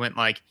story went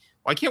like,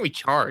 "Why can't we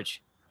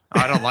charge?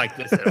 I don't like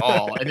this at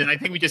all." And then I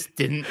think we just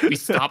didn't. We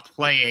stopped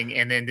playing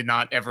and then did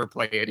not ever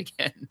play it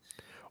again.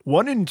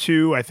 1 and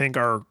 2, I think,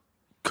 are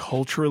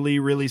culturally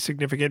really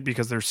significant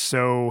because they're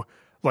so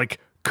like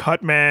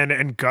Cutman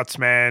and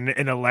Gutsman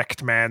and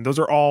Electman. Those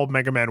are all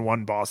Mega Man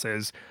 1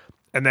 bosses.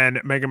 And then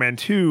Mega Man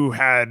 2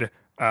 had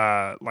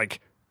like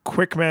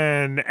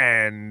Quickman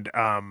and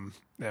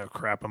oh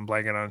crap, I'm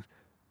blanking on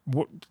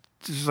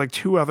just like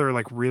 2 other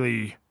like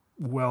really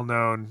well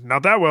known,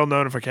 not that well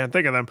known if I can't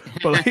think of them,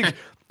 but like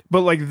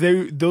but like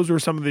those were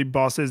some of the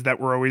bosses that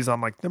were always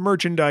on like the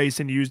merchandise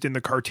and used in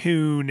the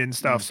cartoon and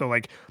stuff. So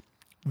like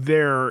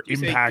their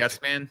impact.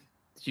 Gutsman?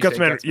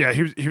 Gutsman, yeah,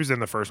 he was in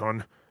the first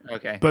one.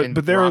 Okay, but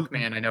they're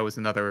Rockman, I know, is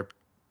another.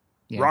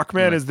 Yeah,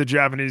 Rockman is the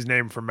Japanese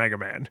name for Mega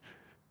Man.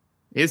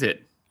 Is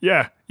it?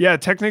 Yeah.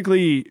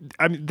 Technically,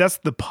 I mean that's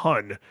the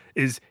pun.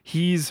 Is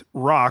he's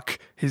Rock,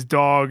 his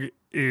dog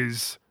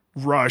is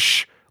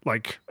Rush,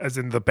 like as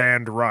in the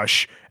band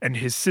Rush, and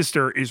his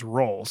sister is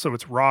Roll. So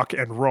it's Rock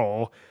and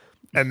Roll,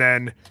 and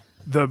then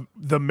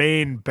the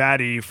main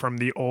baddie from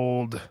the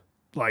old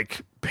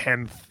like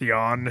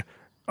pantheon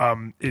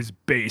is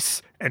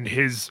Bass, and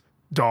his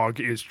dog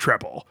is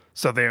Treble.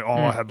 So they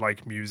all had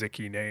like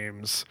music-y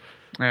names.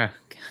 Yeah,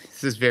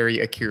 this is very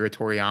Akira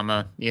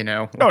Toriyama, you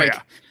know. Oh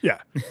yeah.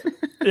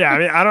 I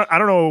mean, I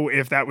don't know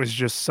if that was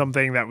just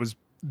something that was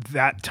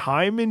that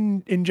time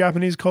in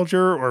Japanese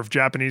culture, or if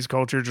Japanese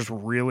culture just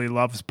really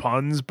loves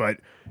puns. But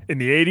in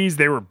the 80s,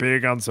 they were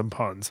big on some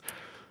puns.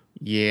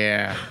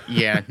 Yeah.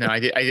 No,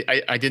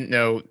 I didn't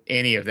know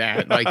any of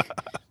that. Like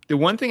the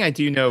one thing I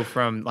do know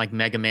from like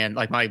Mega Man,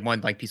 like my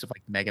one like piece of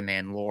like Mega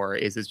Man lore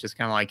is it's just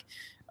kind of like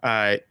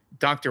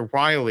Dr.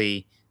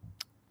 Wily.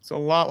 It's a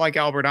lot like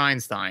Albert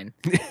Einstein,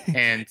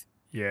 and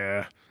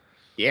yeah,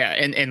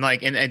 and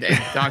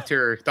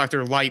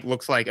Dr. Light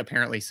looks like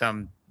apparently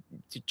some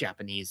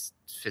Japanese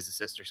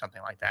physicist or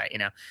something like that, you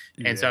know.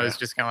 And so I was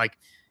just kind of like,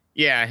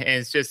 yeah, and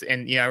it's just,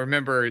 and I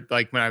remember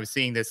like when I was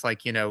seeing this,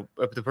 like, the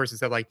person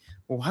said like,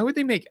 well, why would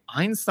they make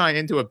Einstein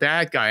into a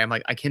bad guy? I'm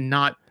like, I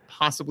cannot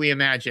possibly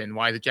imagine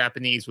why the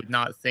Japanese would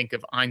not think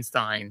of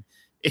Einstein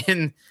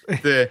in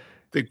the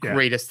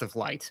greatest of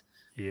light.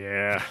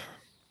 Yeah.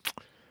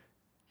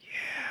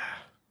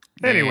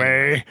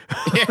 Anyway,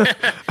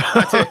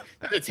 not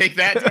to take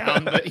that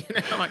down, but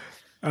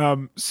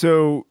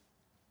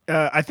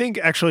I think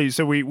actually,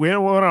 so we went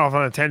off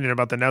on a tangent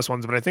about the NES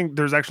ones, but I think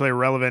there's actually a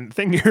relevant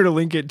thing here to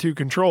link it to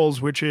controls,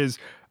 which is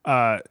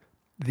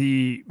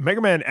the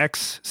Mega Man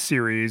X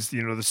series,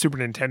 the Super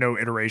Nintendo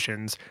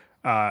iterations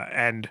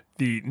and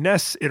the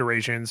NES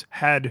iterations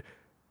had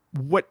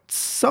what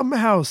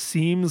somehow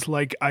seems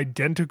like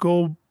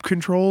identical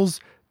controls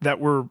that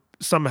were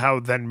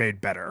somehow then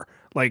made better.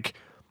 Like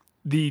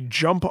the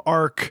jump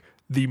arc,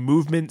 the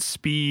movement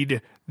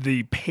speed,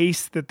 the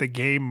pace that the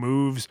game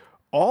moves,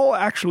 all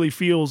actually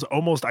feels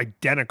almost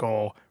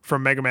identical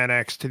from Mega Man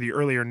X to the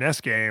earlier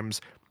NES games.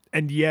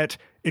 And yet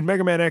in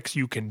Mega Man X,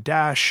 you can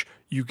dash,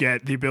 you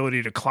get the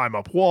ability to climb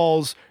up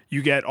walls,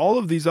 you get all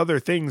of these other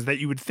things that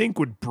you would think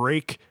would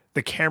break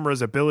the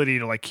camera's ability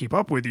to like keep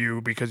up with you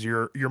because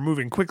you're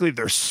moving quickly.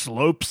 There's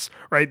slopes,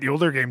 right? The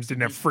older games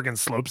didn't have friggin'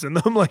 slopes in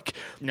them. Like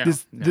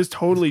this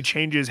totally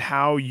changes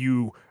how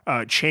you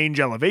change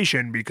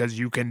elevation because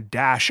you can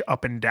dash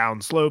up and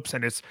down slopes,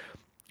 and it's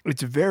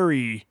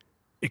very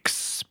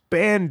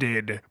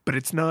expanded, but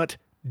it's not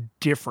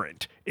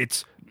different.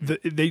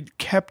 They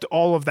kept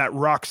all of that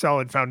rock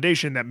solid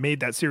foundation that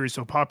made that series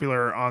so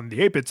popular on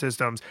the 8-bit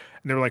systems,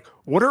 and they were like,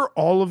 what are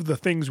all of the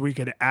things we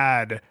could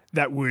add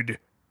that would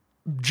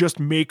just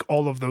make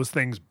all of those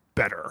things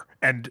better?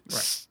 And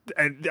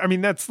I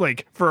mean, that's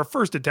like for a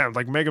first attempt,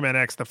 like Mega Man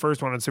X, the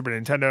first one on Super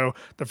Nintendo,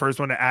 the first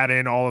one to add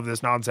in all of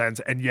this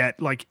nonsense, and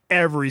yet like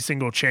every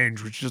single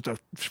change was just a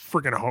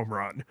freaking home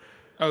run.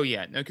 Oh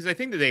yeah, no, because I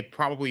think that they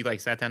probably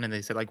like sat down and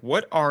they said like,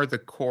 what are the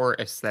core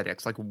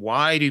aesthetics? Like,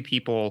 why do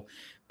people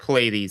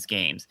play these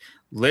games?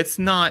 Let's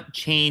not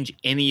change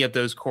any of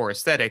those core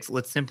aesthetics.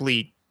 Let's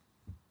simply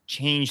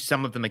change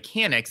some of the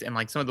mechanics and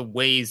like some of the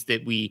ways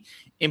that we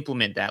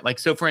implement that. Like,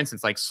 so for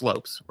instance, like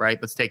slopes, right?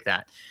 Let's take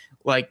that.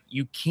 Like,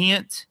 you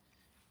can't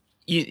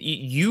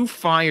you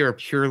fire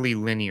purely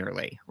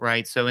linearly,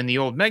 right? So in the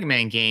old Mega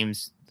Man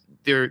games,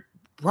 there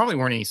probably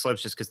weren't any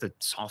slopes just because the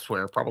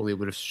software probably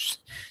would have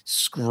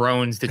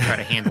scrones to try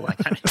to handle that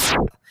kind of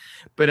stuff.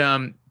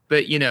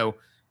 But you know,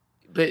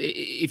 but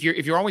if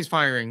you're always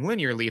firing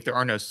linearly, if there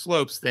are no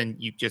slopes, then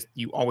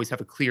you always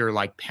have a clear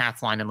like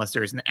path line unless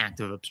there is an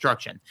active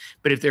obstruction.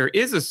 But if there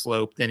is a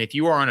slope, then if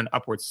you are on an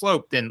upward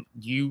slope, then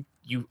you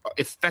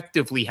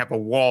effectively have a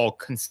wall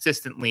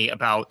consistently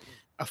about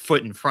a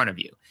foot in front of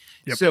you.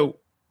 Yep. So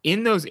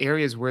in those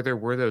areas where there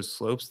were those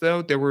slopes,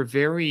 though, there were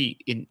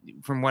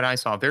from what I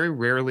saw, very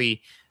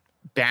rarely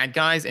bad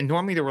guys. And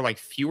normally there were like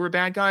fewer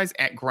bad guys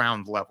at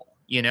ground level,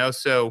 you know?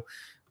 So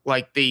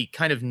like they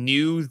kind of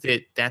knew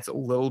that that's a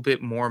little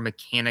bit more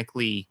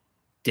mechanically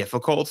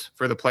difficult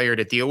for the player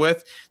to deal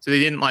with. So they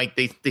didn't like,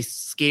 they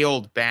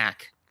scaled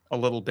back a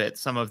little bit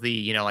some of the,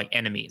 you know, like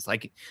enemies.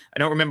 Like I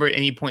don't remember at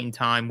any point in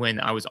time when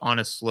I was on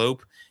a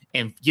slope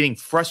and getting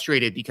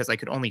frustrated because I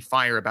could only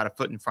fire about a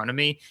foot in front of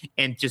me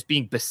and just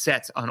being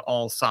beset on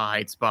all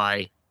sides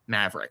by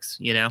Mavericks,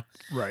 you know?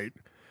 Right.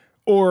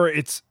 Or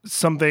it's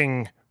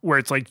something where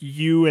it's like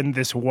you and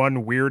this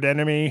one weird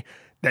enemy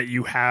that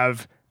you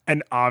have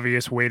an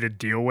obvious way to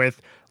deal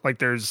with. Like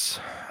there's,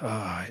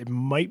 it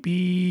might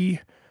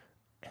be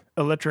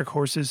Electric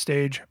Horse's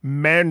stage.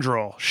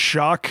 Mandrill.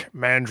 Shock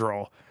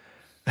Mandrill.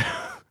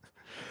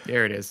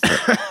 There it is.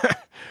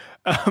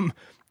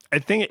 I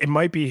think it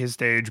might be his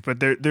stage, but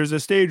there's a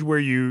stage where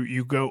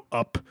you go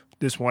up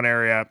this one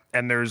area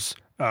and there's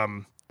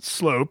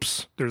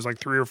slopes. There's like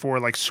 3 or 4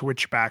 like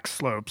switchback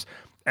slopes,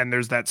 and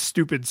there's that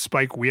stupid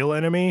spike wheel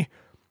enemy.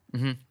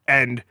 Mm-hmm.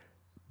 And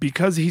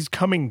because he's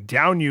coming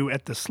down you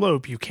at the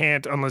slope, you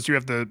can't, unless you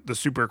have the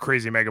super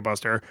crazy Mega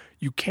Buster,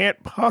 you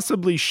can't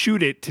possibly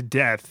shoot it to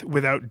death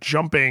without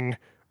jumping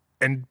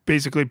and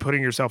basically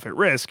putting yourself at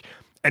risk.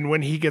 And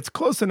when he gets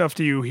close enough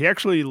to you, he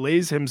actually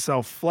lays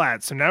himself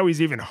flat. So now he's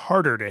even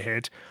harder to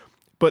hit.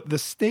 But the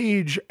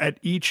stage at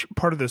each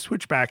part of the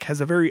switchback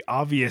has a very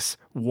obvious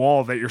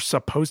wall that you're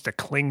supposed to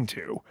cling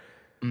to.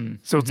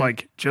 So it's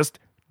like, just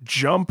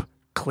jump,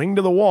 cling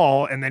to the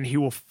wall, and then he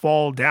will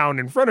fall down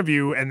in front of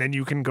you. And then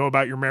you can go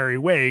about your merry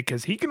way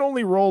because he can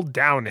only roll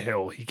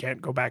downhill. He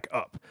can't go back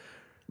up.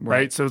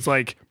 Right. So it's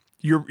like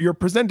you're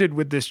presented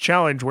with this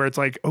challenge where it's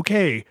like,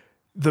 okay,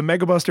 the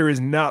Mega Buster is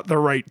not the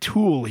right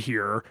tool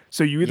here.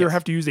 So you either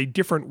have to use a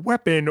different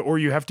weapon or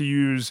you have to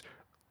use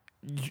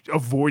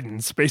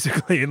avoidance,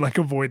 basically, and like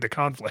avoid the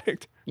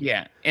conflict.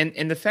 Yeah.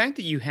 And the fact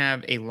that you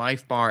have a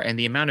life bar and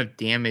the amount of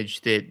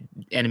damage that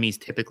enemies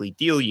typically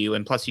deal you,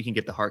 and plus you can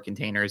get the heart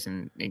containers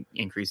and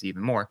increase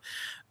even more,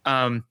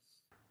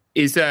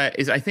 is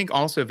I think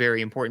also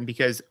very important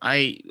because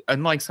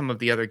unlike some of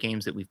the other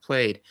games that we've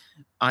played,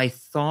 I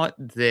thought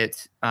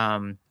that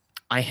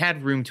I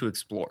had room to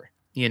explore.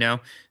 You know,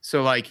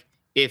 so like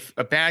if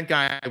a bad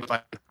guy would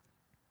like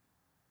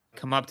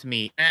come up to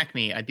me, smack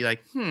me, I'd be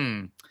like,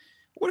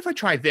 what if I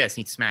try this? And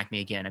he'd smack me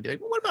again. I'd be like,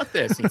 well, what about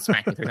this? And he'd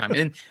smack me 3 times.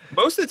 And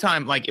most of the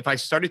time, like if I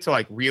started to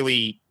like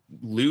really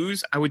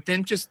lose, I would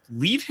then just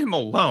leave him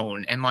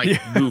alone and like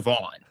move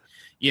on,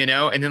 you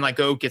know, and then like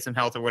go get some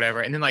health or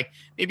whatever. And then like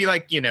maybe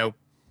like, you know,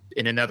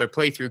 in another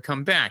playthrough,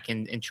 come back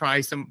and try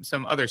some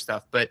other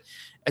stuff. But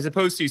as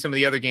opposed to some of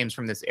the other games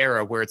from this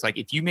era where it's like,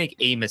 if you make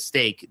a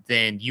mistake,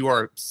 then you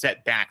are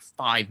set back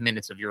 5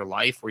 minutes of your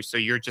life. Or so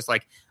you're just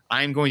like,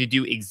 I'm going to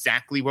do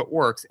exactly what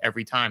works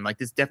every time. Like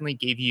this definitely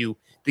gave you,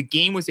 the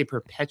game was a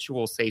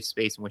perpetual safe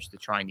space in which to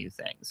try new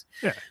things.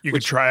 Yeah. You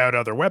could try out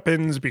other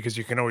weapons because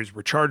you can always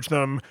recharge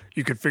them.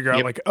 You could figure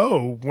out like,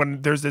 oh,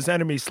 when there's this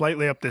enemy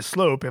slightly up this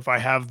slope, if I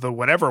have the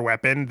whatever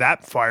weapon,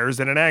 that fires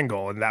at an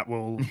angle and that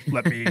will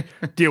let me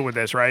deal with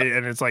this. Right.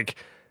 And it's like,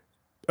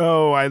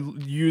 oh, I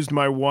used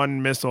my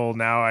one missile.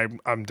 Now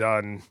I'm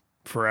done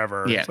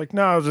forever. Yeah. It's like,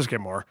 no, I'll just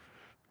get more.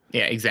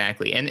 Yeah,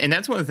 exactly. And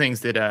that's one of the things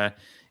that,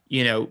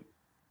 you know,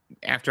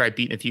 after I'd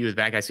beaten a few of the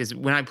bad guys, because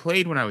when I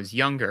played when I was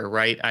younger,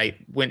 right, I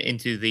went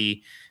into the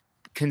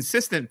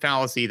consistent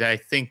fallacy that I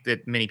think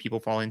that many people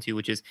fall into,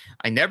 which is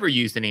I never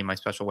used any of my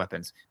special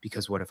weapons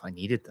because what if I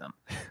needed them?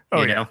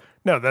 Oh, you know?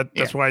 No,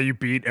 that's why you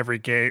beat every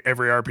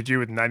RPG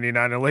with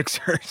 99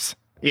 elixirs.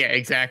 Yeah,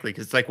 exactly.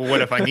 Because it's like, well, what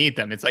if I need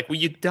them? It's like, well,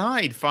 you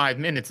died 5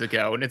 minutes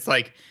ago. And it's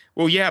like,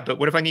 well, yeah, but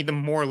what if I need them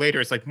more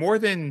later? It's like more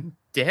than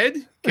dead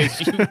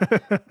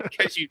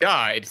because you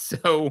died.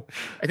 So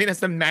I think that's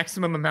the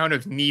maximum amount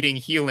of needing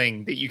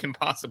healing that you can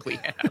possibly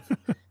have.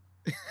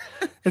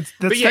 That's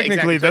technically,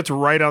 exactly. That's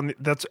right on.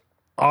 That's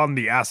on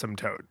the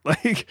asymptote.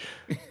 Like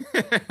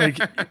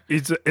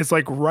it's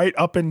like right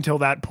up until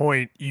that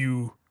point,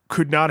 you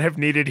could not have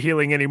needed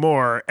healing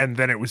anymore, and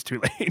then it was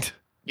too late.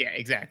 Yeah,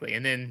 exactly.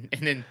 And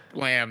then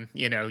blam,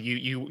 you know,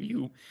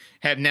 you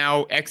have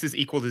now X is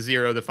equal to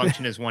 0. The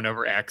function is 1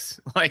 over X.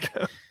 Like,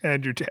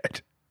 and you're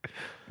dead.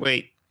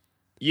 Wait.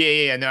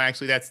 Yeah. No,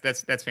 actually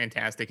that's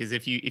fantastic. Is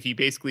if you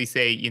basically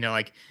say, you know,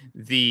 like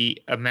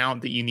the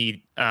amount that you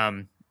need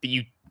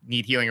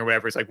healing or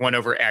whatever, it's like 1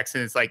 over X,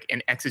 and it's like,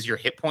 and X is your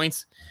hit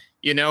points,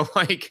 you know,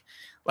 like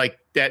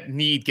that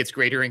need gets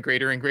greater and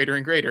greater and greater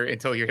and greater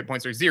until your hit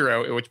points are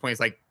 0, at which point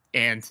it's like,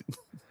 and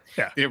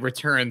Yeah. then it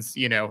returns,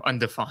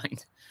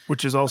 undefined.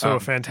 Which is also a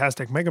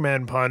fantastic Mega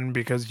Man pun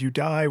because you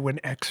die when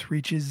X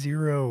reaches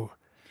 0.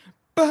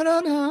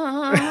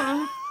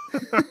 Ba-da-da.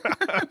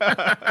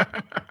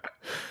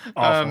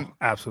 Awful.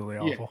 Absolutely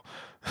awful.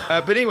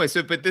 But anyway,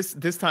 but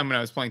this time when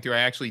I was playing through, I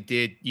actually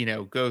did,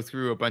 go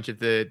through a bunch of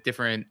the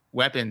different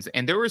weapons.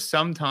 And there were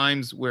some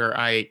times where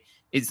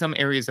in some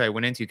areas I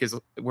went into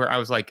where I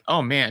was like,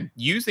 oh man,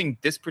 using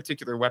this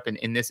particular weapon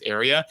in this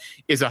area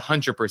is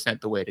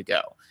 100% the way to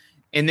go.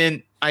 And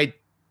then I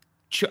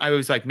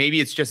was like,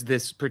 maybe it's just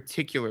this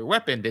particular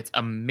weapon that's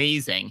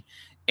amazing.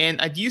 And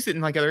I'd use it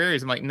in like other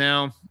areas. I'm like,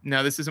 no,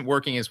 this isn't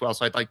working as well.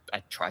 So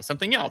I'd try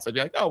something else. I'd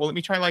be like, oh, well, let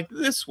me try like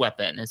this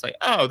weapon. And it's like,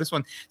 oh, this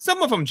one.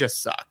 Some of them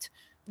just sucked.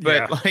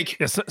 But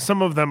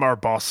some of them are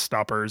boss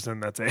stoppers,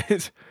 and that's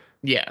it.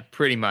 Yeah,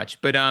 pretty much.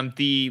 But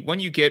the one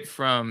you get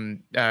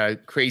from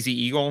Crazy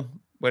Eagle,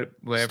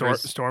 whatever,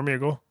 Storm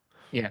Eagle.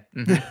 Yeah,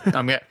 mm-hmm.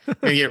 I'm gonna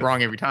get it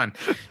wrong every time.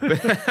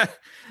 But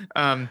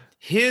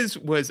his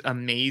was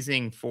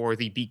amazing for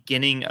the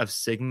beginning of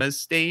Sigma's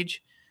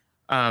stage.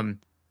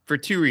 For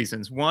two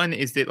reasons. One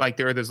is that like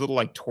there are those little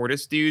like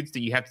tortoise dudes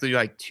that you have to do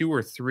like 2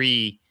 or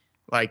 3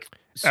 like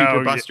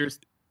super busters.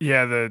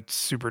 Yeah, the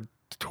super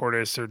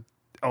tortoise or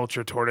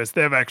ultra tortoise.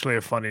 They have actually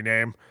a funny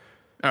name.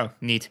 Oh,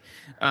 neat.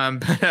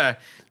 But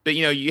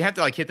you have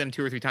to like hit them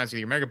 2 or 3 times with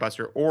your Mega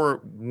Buster,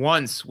 or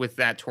once with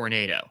that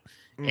tornado,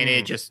 and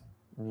it just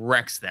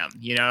wrecks them.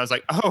 I was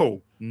like,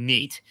 oh,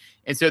 neat.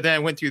 And so then I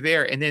went through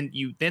there, and then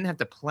you then have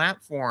to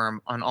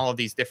platform on all of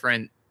these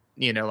different,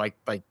 like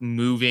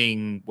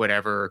moving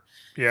whatever.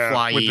 Yeah,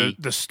 fly-y.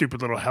 With the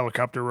stupid little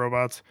helicopter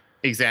robots.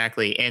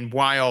 Exactly. And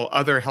while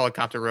other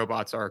helicopter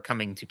robots are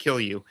coming to kill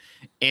you,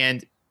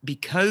 and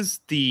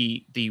because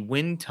the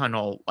wind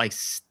tunnel like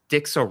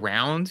sticks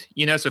around,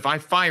 so if I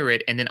fire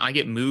it and then I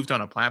get moved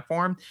on a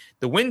platform,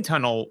 the wind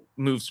tunnel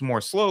moves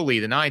more slowly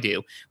than I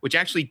do, which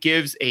actually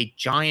gives a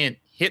giant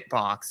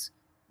hitbox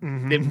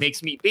that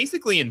makes me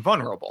basically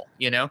invulnerable,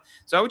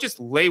 So I would just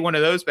lay one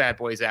of those bad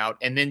boys out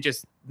and then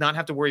just not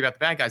have to worry about the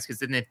bad guys, because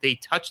then if they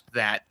touched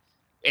that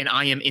and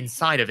I am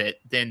inside of it,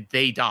 then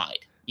they died,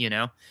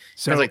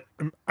 So like,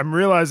 I'm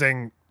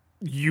realizing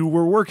you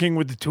were working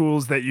with the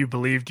tools that you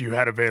believed you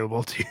had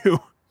available to you.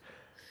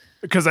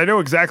 Because I know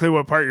exactly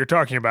what part you're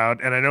talking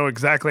about, and I know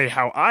exactly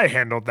how I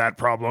handled that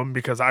problem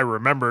because I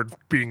remembered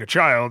being a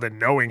child and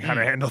knowing how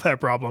to handle that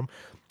problem.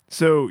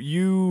 So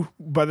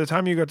by the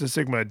time you got to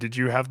Sigma, did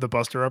you have the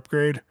Buster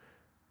upgrade?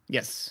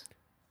 Yes.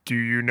 Do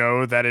you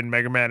know that in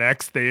Mega Man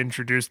X, they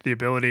introduced the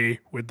ability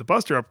with the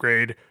Buster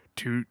upgrade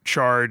to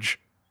charge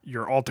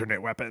your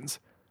alternate weapons?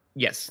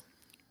 Yes.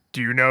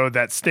 Do you know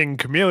that Sting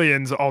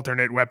Chameleon's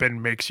alternate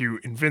weapon makes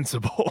you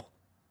invincible?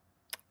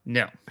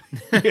 No.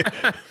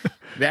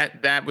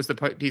 That was the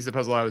piece of the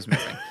puzzle I was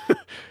missing.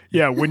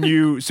 Yeah, when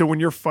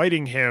you're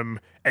fighting him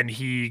and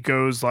he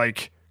goes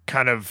like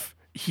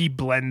he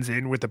blends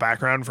in with the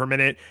background for a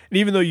minute, and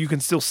even though you can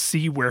still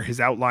see where his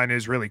outline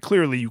is really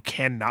clearly, you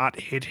cannot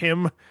hit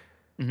him.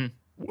 Mm-hmm.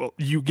 Well,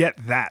 you get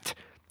that.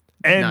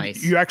 And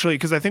nice. You actually,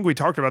 because I think we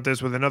talked about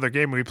this with another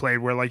game we played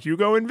where like you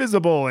go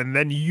invisible and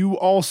then you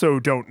also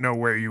don't know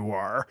where you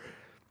are.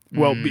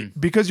 Well,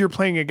 because you're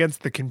playing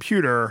against the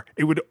computer,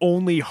 it would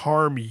only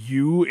harm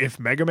you if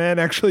Mega Man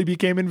actually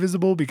became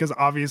invisible, because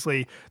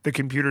obviously the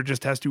computer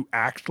just has to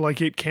act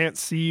like it can't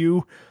see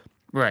you.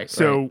 Right.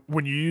 So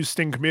when you use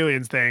Sting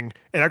Chameleon's thing,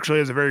 it actually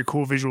has a very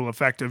cool visual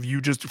effect of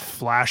you just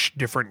flash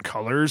different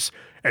colors.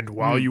 And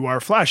while you are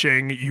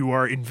flashing, you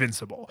are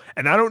invincible.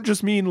 And I don't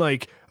just mean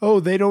like, oh,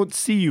 they don't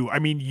see you. I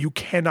mean, you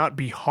cannot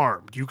be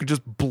harmed. You can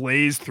just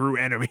blaze through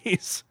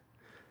enemies.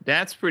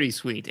 That's pretty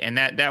sweet. And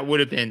that would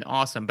have been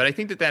awesome. But I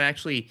think that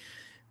actually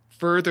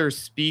further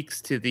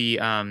speaks to the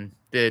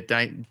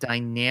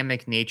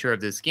dynamic nature of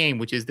this game,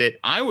 which is that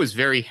I was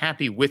very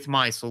happy with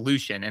my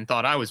solution and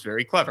thought I was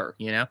very clever,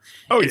 Oh,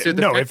 and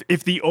yeah. so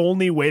if the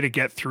only way to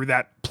get through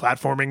that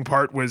platforming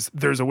part was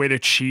there's a way to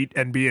cheat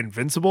and be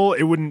invincible,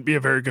 it wouldn't be a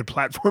very good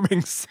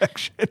platforming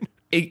section.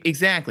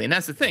 Exactly. And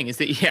that's the thing is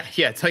that,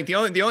 it's like the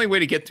only way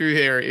to get through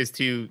there is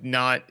to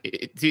not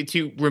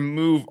to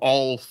remove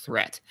all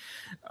threat.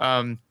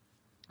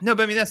 No,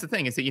 but I mean, that's the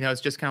thing is that,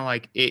 it's just kind of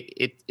like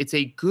it's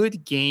a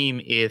good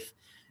game if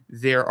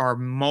there are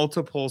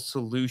multiple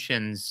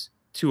solutions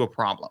to a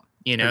problem,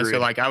 Agreed. So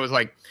like I was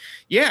like,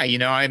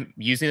 I'm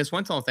using this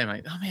one tunnel thing. I'm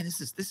like, oh man,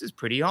 this is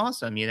pretty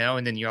awesome,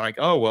 and then you're like,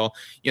 oh, well,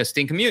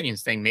 Sting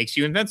Chameleon's thing makes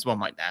you invincible. I'm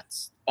like,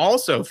 that's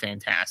also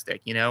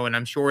fantastic, and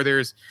I'm sure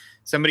there's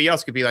somebody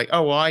else could be like,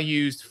 oh, well, I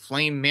used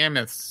Flame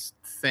Mammoth's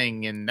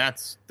thing and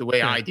that's the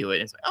way I do it.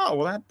 And it's like, oh,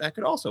 well, that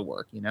could also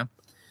work,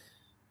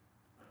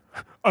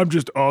 I'm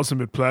just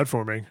awesome at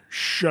platforming.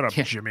 Shut up,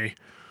 Jimmy.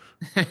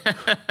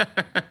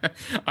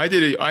 I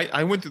did it.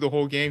 I went through the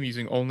whole game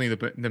using only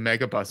the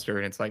Mega Buster,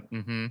 and it's like,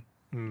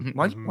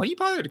 why you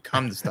bother to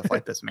come to stuff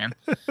like this, man?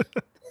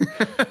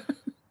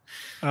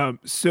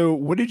 So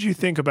what did you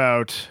think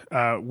about,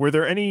 were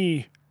there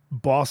any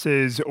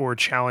bosses or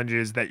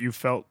challenges that you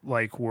felt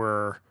like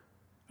were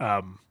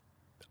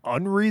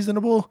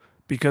unreasonable?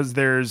 Because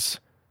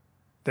there's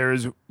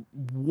there's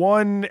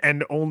one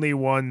and only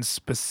one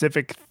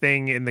specific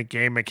thing in the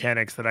game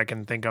mechanics that I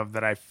can think of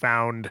that I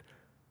found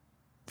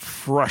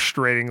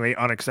frustratingly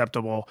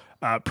unacceptable,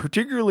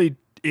 particularly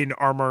in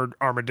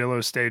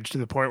Armadillo stage, to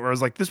the point where I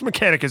was like, this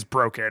mechanic is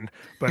broken.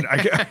 But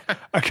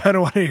I kind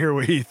of want to hear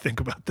what you think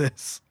about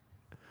this.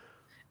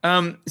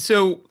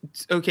 So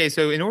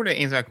in order to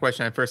answer that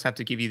question, I first have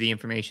to give you the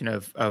information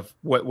of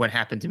what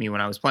happened to me when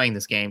I was playing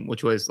this game,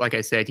 which was, like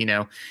I said,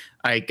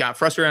 I got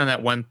frustrated on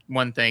that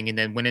one thing, and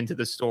then went into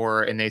the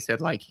store and they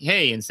said, like,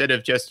 hey, instead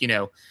of just,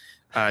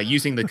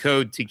 using the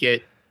code to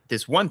get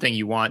this one thing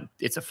you want,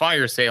 it's a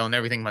fire sale and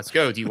everything must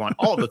go. Do you want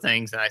all the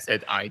things? And I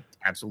said, I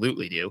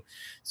absolutely do.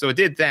 So I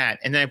did that.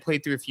 And then I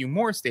played through a few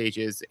more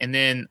stages, and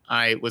then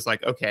I was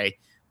like, okay,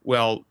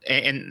 well,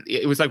 and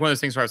it was like one of those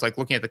things where I was like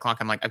looking at the clock.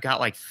 I'm like, I've got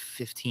like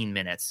 15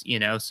 minutes,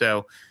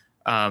 So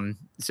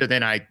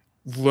then I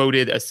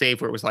loaded a save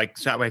where it was like,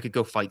 so that way I could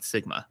go fight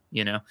Sigma,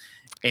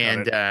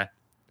 and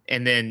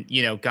then,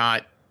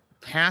 got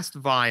past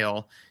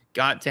Vile,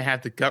 got to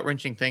have the gut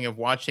wrenching thing of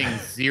watching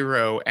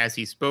Zero as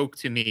he spoke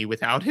to me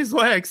without his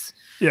legs.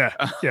 Yeah.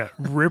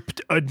 Ripped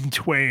in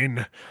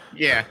twain.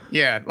 Yeah.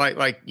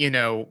 Like,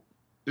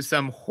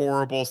 some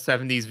horrible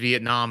 70s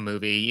Vietnam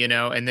movie,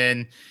 and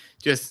then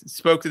just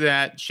spoke to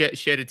that,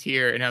 shed a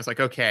tear, and I was like,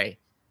 okay,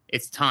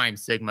 it's time,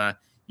 Sigma.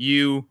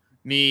 You,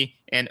 me,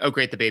 and oh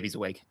great, the baby's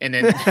awake. And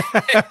then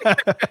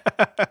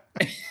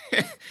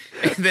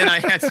and then I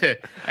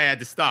had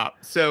to stop.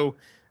 So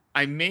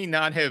I may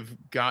not have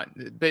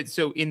gotten, but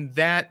so in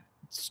that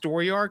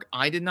story arc,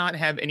 I did not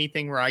have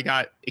anything where I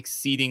got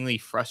exceedingly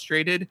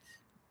frustrated,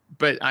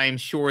 but I am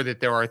sure that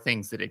there are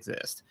things that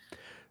exist.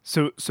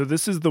 So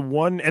this is the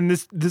one, and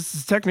this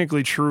is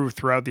technically true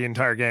throughout the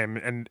entire game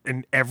and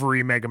in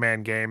every Mega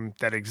Man game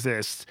that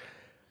exists.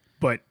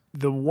 But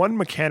the one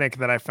mechanic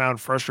that I found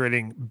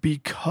frustrating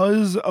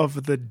because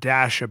of the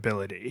dash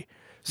ability.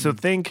 So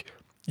think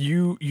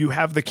you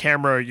have the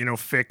camera,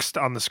 fixed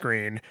on the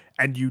screen,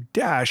 and you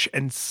dash,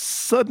 and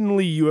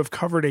suddenly you have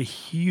covered a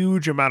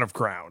huge amount of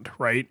ground,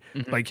 right?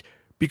 Mm-hmm. Like,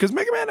 because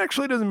Mega Man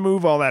actually doesn't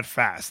move all that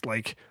fast.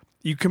 Like,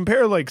 you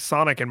compare like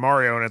Sonic and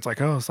Mario, and it's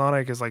like, oh,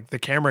 Sonic is like, the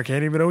camera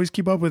can't even always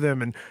keep up with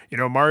him. And,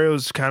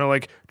 Mario's kind of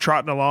like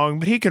trotting along,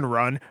 but he can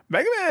run.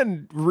 Mega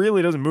Man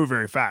really doesn't move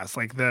very fast.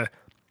 Like the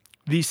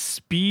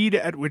speed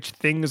at which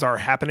things are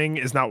happening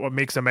is not what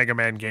makes a Mega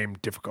Man game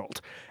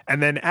difficult.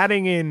 And then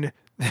adding in,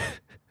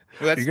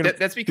 well,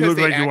 that's because you look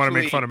like you want to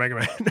make fun of Mega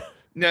Man.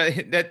 No,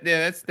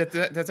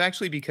 that's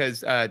actually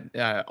because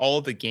all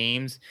of the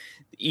games,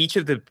 each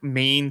of the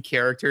main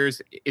characters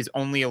is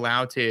only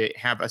allowed to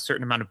have a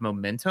certain amount of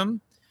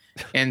momentum.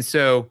 And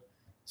so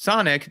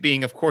Sonic,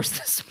 being, of course,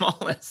 the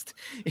smallest,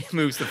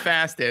 moves the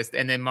fastest,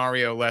 and then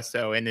Mario less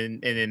so, and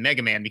then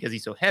Mega Man, because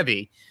he's so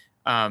heavy,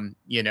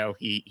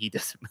 he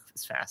doesn't move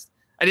as fast.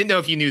 I didn't know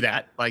if you knew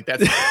that. Like,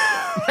 that's...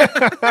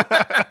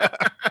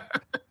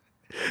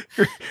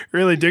 You're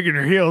really digging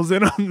your heels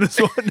in on this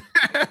one.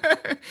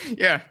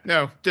 Yeah,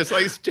 no, just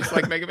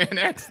like Mega Man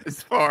X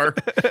this far.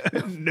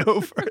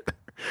 No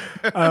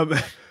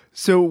further.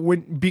 So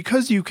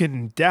because you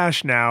can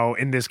dash now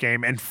in this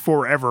game, and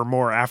forever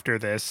more after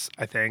this,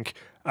 I think,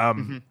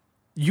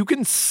 you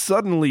can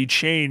suddenly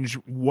change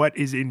what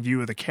is in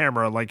view of the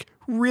camera, like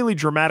really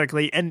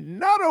dramatically, and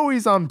not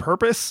always on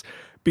purpose,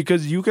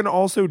 because you can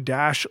also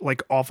dash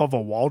like off of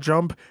a wall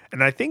jump.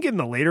 And I think in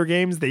the later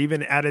games, they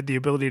even added the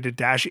ability to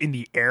dash in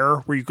the air,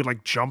 where you could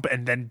like jump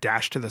and then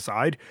dash to the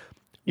side.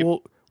 Yep.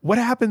 Well, what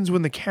happens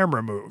when the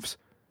camera moves?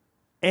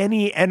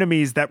 Any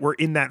enemies that were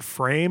in that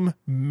frame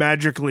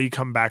magically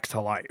come back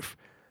to life.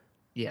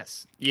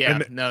 Yes. Yeah.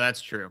 No,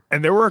 that's true.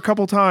 And there were a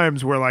couple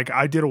times where like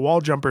I did a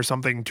wall jump or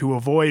something to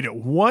avoid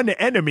one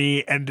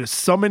enemy and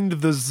summoned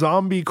the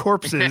zombie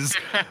corpses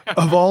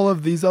of all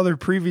of these other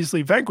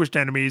previously vanquished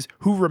enemies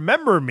who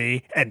remember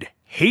me and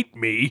hate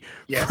me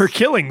for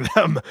killing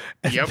them.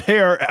 And they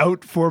are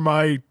out for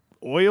my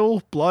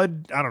oil,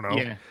 blood, I don't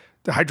know,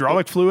 the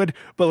hydraulic fluid,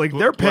 but like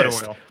they're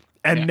pissed.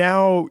 And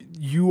now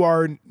you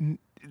are...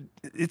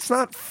 It's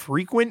not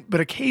frequent,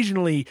 but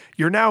occasionally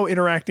you're now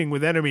interacting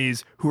with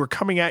enemies who are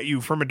coming at you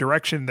from a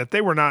direction that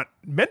they were not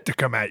meant to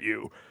come at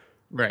you.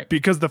 Right.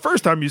 Because the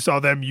first time you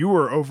saw them, you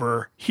were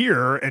over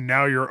here and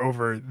now you're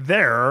over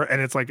there. And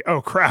it's like,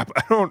 oh crap,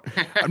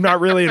 I'm not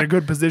really in a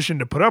good position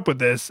to put up with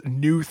this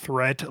new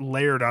threat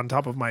layered on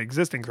top of my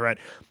existing threat.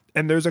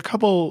 And there's a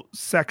couple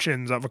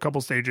sections of a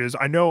couple stages.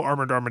 I know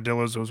Armored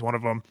Armadillos was one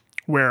of them,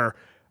 where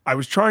I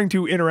was trying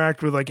to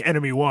interact with like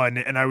enemy one,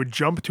 and I would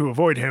jump to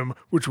avoid him,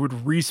 which would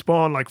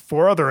respawn like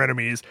 4 other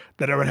enemies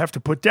that I would have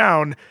to put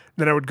down.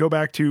 Then I would go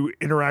back to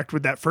interact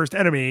with that first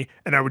enemy,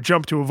 and I would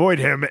jump to avoid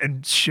him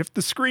and shift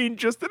the screen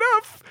just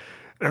enough.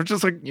 And I was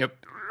just like,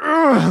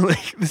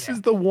 like this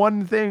is the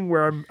one thing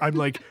where I'm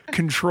like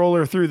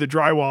controller through the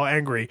drywall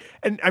angry.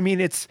 And I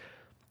mean, it's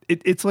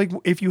like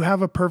if you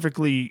have a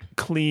perfectly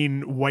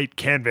clean white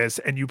canvas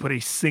and you put a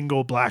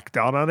single black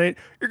dot on it,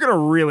 you're going to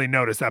really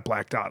notice that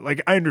black dot.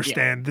 Like, I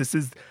understand this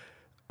is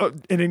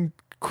an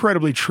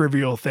incredibly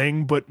trivial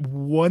thing, but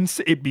once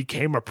it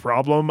became a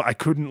problem, I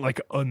couldn't like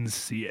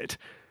unsee it.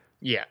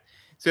 Yeah.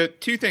 So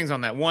two things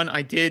on that. One,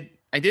 I did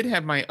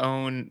have my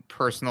own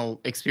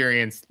personal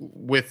experience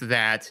with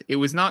that. It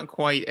was not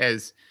quite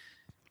as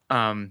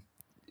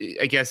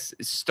I guess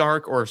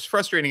stark or as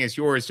frustrating as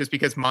yours, just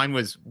because mine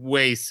was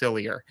way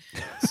sillier.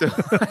 So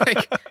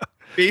like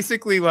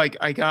basically like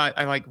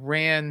I like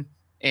ran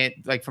and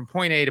like from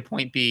point A to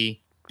point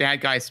B,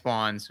 bad guy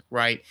spawns,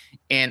 right?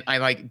 And I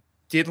like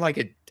did like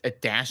a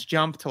dash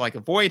jump to like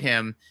avoid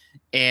him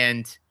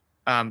and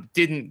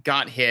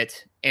got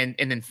hit and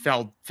then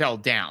fell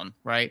down,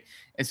 right?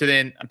 And so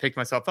then I picked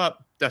myself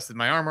up, dusted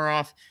my armor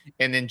off,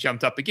 and then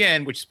jumped up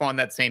again, which spawned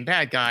that same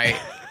bad guy,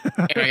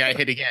 and I got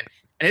hit again.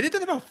 And I did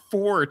that about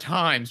 4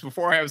 times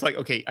before I was like,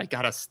 okay, I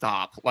gotta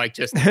stop. Like,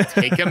 just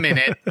take a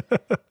minute,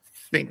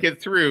 think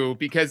it through,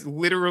 because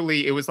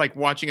literally it was like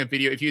watching a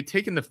video. If you had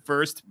taken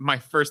my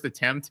first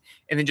attempt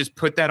and then just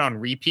put that on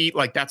repeat,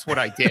 like that's what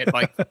I did,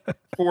 like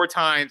 4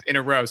 times in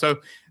a row. So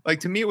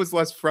like to me, it was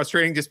less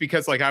frustrating just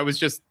because like I was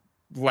just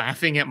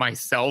laughing at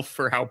myself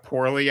for how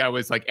poorly I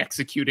was like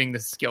executing the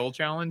skill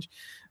challenge.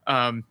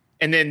 And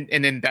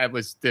then that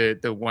was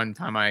the one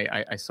time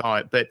I saw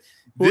it. But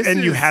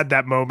you had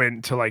that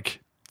moment to like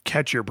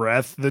catch your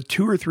breath. The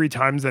 2 or 3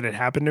 times that it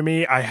happened to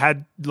me, I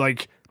had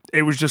like,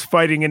 it was just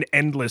fighting an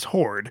endless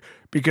horde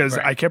because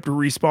I kept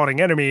respawning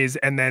enemies,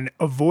 and then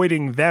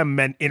avoiding them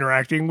meant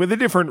interacting with a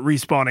different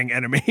respawning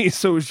enemy.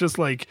 So it was just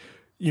like,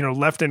 you know,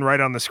 left and right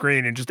on the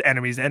screen and just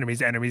enemies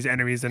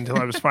until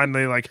I was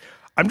finally like,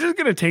 I'm just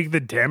going to take the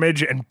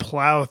damage and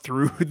plow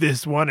through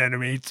this one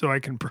enemy so I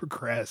can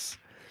progress.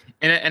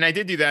 And I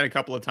did do that a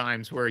couple of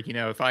times where, you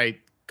know, if I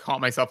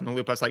caught myself in the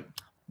loop, I was like,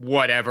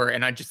 whatever.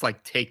 And I just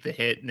like take the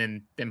hit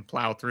and then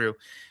plow through.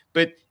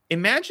 But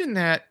imagine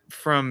that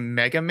from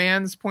Mega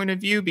Man's point of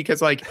view,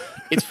 because like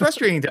it's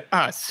frustrating to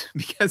us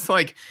because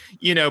like,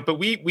 you know, but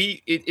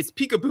it's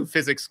peekaboo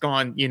physics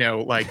gone, you know,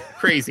 like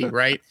crazy,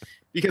 right?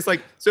 Because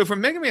like, so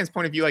from Mega Man's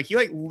point of view, like he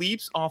like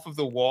leaps off of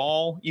the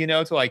wall, you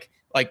know, to like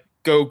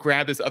go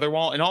grab this other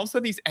wall, and all of a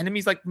sudden these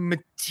enemies like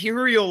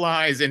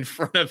materialize in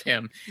front of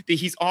him that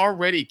he's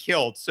already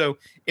killed. So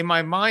in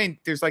my mind,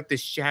 there's like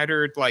this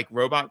shattered like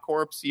robot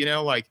corpse, you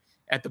know, like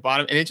at the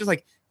bottom, and it just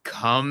like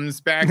comes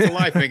back to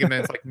life. Mega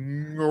Man's like,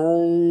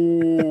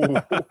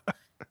 no.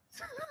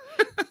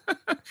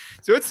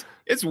 So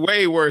it's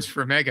way worse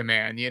for Mega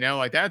Man, you know,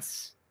 like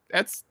that's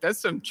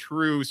some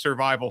true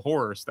survival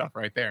horror stuff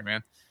right there,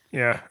 man.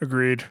 Yeah,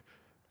 agreed.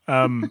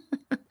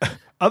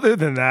 Other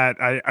than that,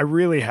 I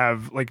really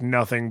have like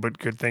nothing but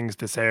good things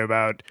to say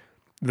about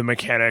the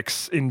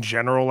mechanics in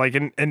general. Like,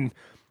 and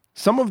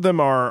some of them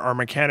are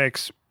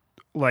mechanics,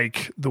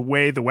 like the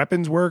way the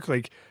weapons work.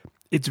 Like,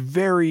 it's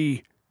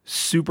very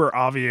super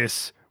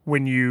obvious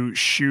when you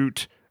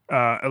shoot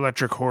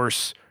Electric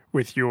Horse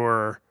with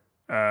your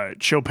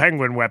Chill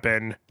Penguin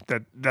weapon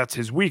that's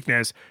his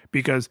weakness,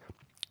 because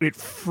it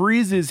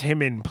freezes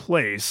him in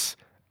place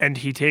and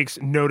he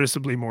takes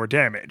noticeably more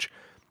damage.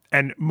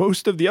 And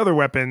most of the other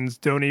weapons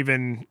don't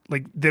even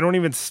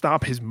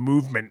stop his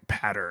movement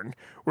pattern,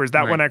 whereas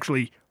that one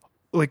actually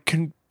like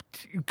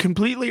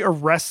completely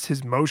arrests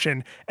his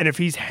motion. And if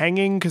he's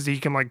hanging, because he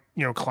can like,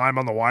 you know, climb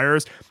on the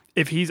wires,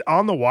 if he's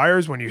on the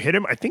wires when you hit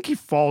him, I think he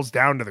falls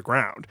down to the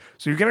ground.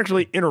 So you can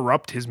actually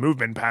interrupt his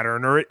movement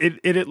pattern, or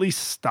it at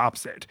least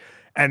stops it.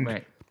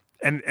 And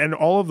and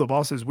all of the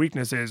boss's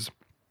weaknesses,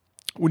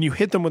 when you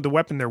hit them with the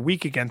weapon they're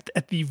weak against,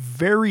 at the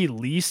very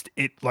least,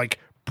 it like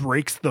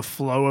breaks the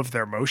flow of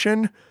their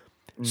motion.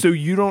 So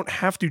you don't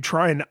have to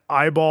try and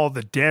eyeball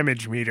the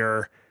damage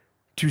meter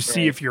to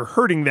see if you're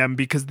hurting them,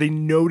 because they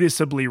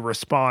noticeably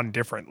respond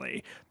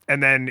differently.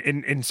 And then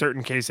in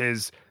certain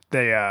cases,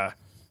 they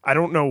I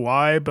don't know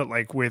why, but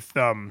like with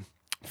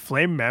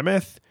Flame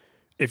Mammoth,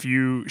 if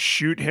you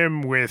shoot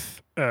him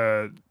with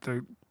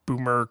the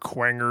Boomer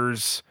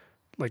Quanger's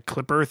like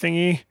clipper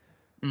thingy,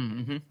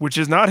 which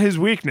is not his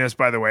weakness,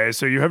 by the way,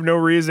 so you have no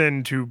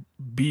reason to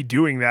be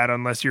doing that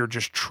unless you're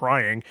just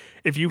trying.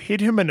 If you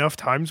hit him enough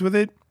times with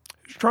it,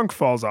 his trunk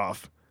falls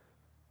off.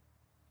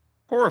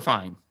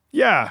 Horrifying.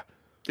 Yeah.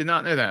 Did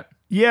not know that.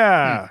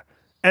 Yeah.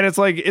 And it's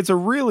like, it's a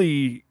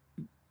really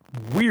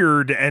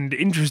weird and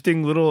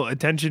interesting little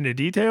attention to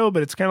detail,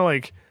 but it's kind of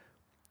like,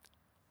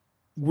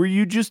 were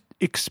you just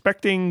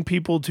expecting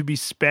people to be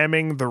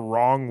spamming the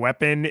wrong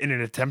weapon in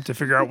an attempt to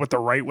figure out what the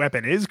right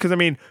weapon is? Because, I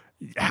mean,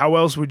 how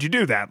else would you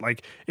do that?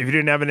 Like, if you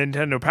didn't have a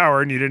Nintendo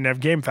Power and you didn't have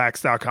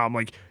GameFAQs.com,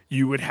 like,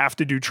 you would have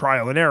to do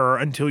trial and error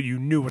until you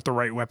knew what the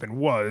right weapon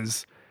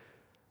was.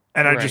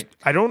 And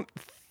I don't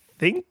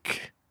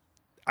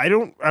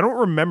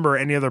remember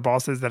any other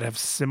bosses that have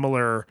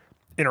similar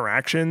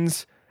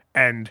interactions.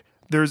 And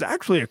there's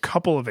actually a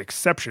couple of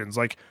exceptions.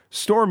 Like,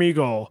 Storm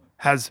Eagle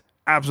has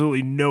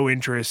absolutely no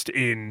interest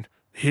in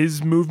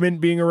his movement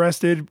being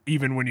arrested,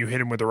 even when you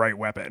hit him with the right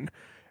weapon,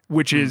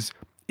 which is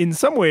in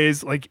some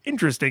ways like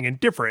interesting and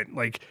different.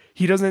 Like,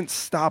 he doesn't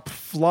stop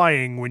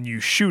flying when you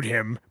shoot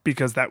him,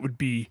 because that would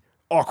be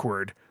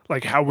awkward.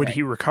 Like, how would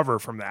he recover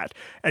from that?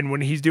 And when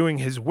he's doing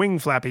his wing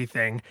flappy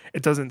thing,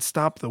 it doesn't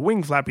stop the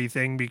wing flappy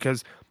thing,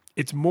 because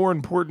it's more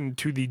important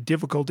to the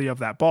difficulty of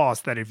that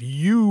boss that if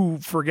you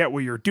forget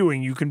what you're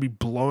doing, you can be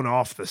blown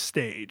off the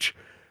stage.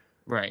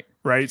 Right.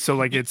 Right. So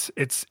like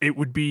it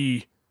would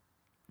be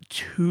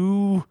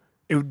too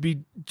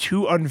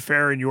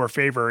unfair in your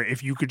favor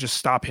if you could just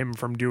stop him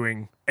from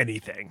doing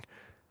anything.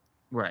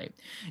 Right.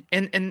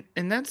 And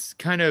that's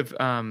kind of,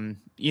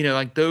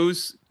 like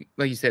those,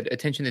 like you said,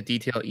 attention to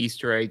detail,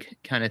 Easter egg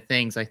kind of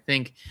things, I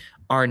think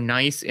are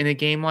nice in a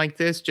game like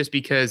this, just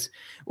because,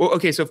 well,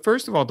 okay. So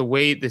first of all, the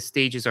way the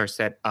stages are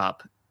set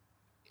up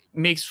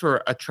makes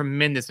for a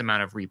tremendous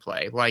amount of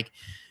replay. Like,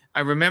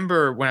 I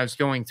remember when I was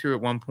going through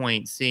at one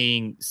point,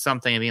 seeing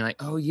something and being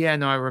like, oh yeah,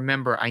 no, I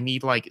remember I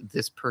need like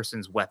this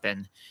person's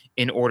weapon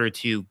in order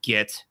to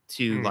get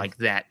to like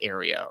that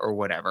area or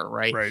whatever.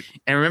 Right. Right.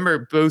 And I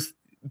remember both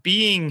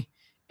being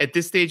at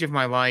this stage of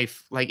my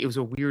life, like it was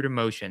a weird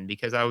emotion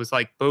because I was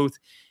like both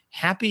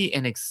happy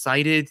and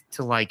excited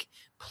to like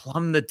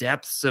plumb the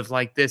depths of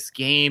like this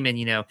game and,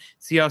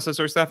 see all sorts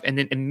of stuff. And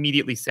then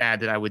immediately sad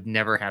that I would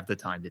never have the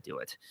time to do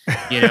it,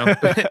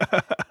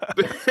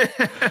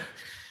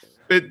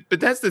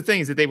 But that's the thing,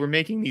 is that they were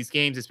making these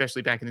games,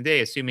 especially back in the day,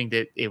 assuming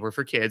that they were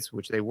for kids,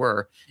 which they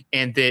were,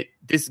 and that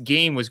this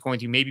game was going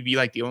to maybe be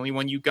like the only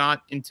one you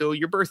got until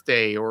your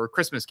birthday or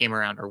Christmas came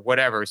around or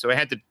whatever. So it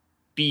had to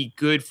be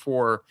good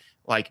for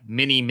like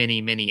many,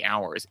 many, many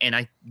hours. And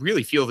I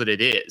really feel that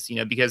it is,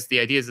 because the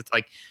idea is it's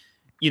like,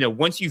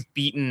 once you've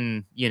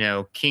beaten,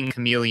 King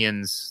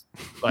Chameleon's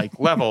like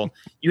level,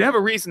 you have a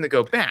reason to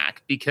go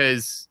back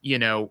because,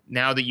 now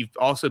that you've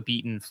also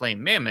beaten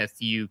Flame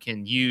Mammoth, you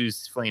can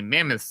use Flame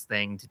Mammoth's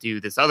thing to do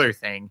this other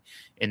thing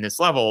in this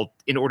level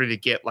in order to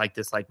get like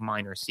this like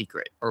minor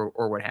secret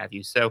or what have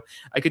you. So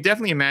I could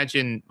definitely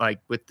imagine like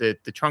with the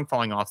trunk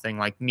falling off thing,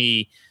 like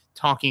me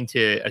talking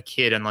to a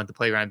kid on like the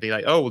playground and be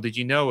like, oh, well, did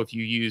you know if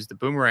you use the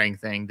boomerang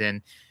thing,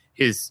 then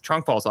his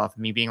trunk falls off,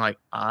 and me being like,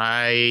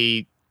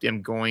 I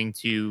am going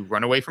to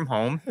run away from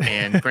home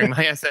and bring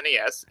my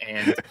SNES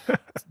and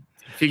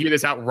figure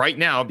this out right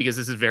now because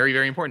this is very,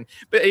 very important.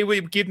 But it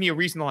would give me a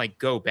reason to like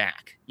go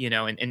back,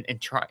 and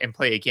try and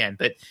play again.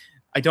 But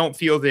I don't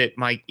feel that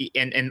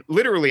and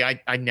literally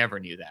I never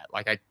knew that.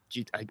 Like I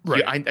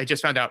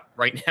just found out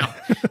right now.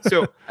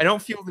 So I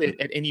don't feel that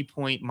at any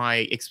point my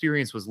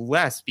experience was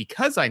less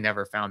because I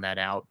never found that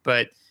out.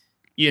 But,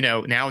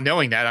 now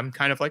knowing that, I'm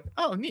kind of like,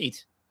 oh,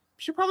 neat.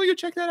 Should probably go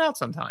check that out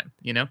sometime,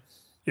 Yeah.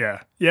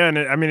 Yeah. And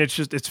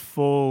it's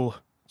full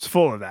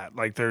of that.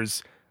 Like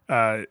there's,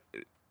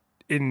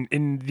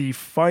 in the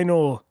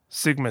final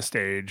Sigma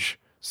stage.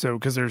 So,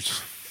 cause there's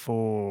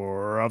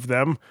 4 of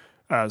them.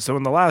 So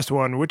in the last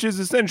one, which is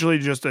essentially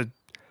just a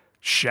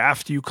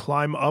shaft you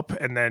climb up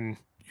and then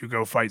you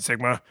go fight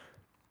Sigma.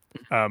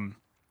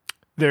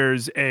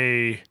 There's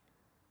a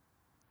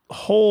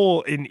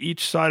hole in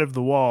each side of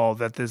the wall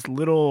that this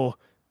little,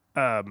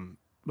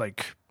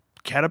 like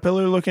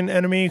caterpillar looking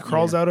enemy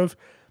crawls out of.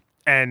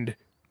 And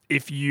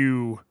if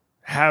you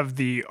have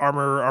the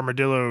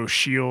armadillo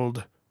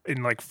shield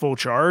in like full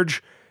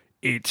charge,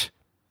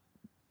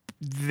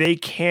 they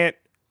can't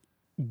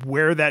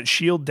wear that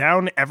shield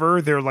down ever.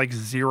 They're like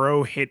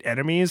 0 hit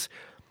enemies.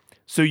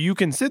 So you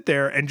can sit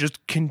there and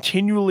just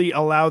continually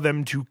allow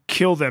them to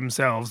kill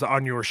themselves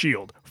on your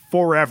shield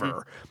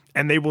forever.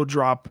 And they will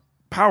drop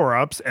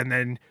power-ups, and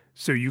then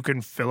so you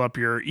can fill up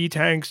your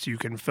E-tanks, you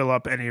can fill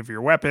up any of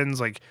your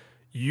weapons, like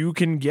you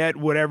can get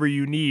whatever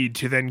you need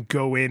to then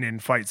go in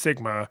and fight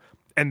Sigma.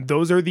 And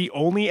those are the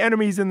only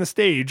enemies in the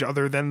stage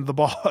other than the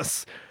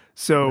boss.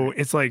 So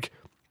it's like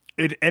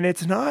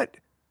it's not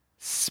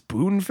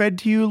spoon-fed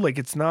to you. Like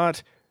it's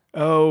not,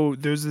 oh,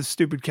 there's this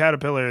stupid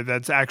caterpillar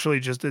that's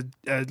actually just a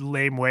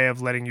lame way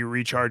of letting you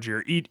recharge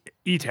your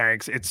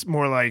E-tanks. It's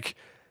more like,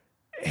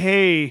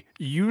 hey,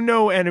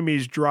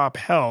 enemies drop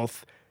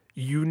health.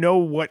 You know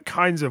what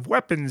kinds of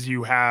weapons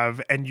you have,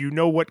 and you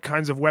know what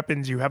kinds of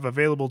weapons you have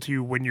available to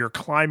you when you're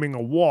climbing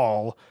a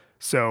wall.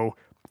 So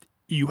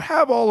you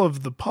have all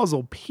of the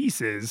puzzle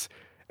pieces,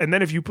 and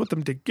then if you put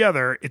them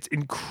together, it's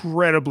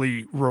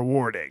incredibly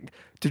rewarding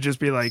to just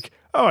be like,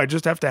 oh, I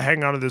just have to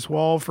hang onto this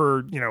wall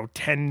for,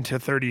 10 to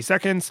 30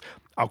 seconds.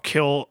 I'll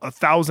kill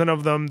 1,000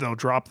 of them. They'll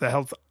drop the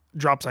health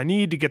drops I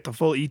need to get the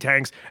full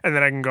E-tanks, and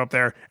then I can go up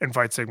there and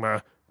fight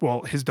Sigma.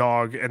 Well, his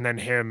dog, and then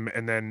him,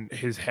 and then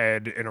his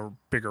head in a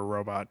bigger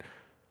robot.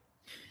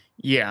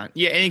 Yeah,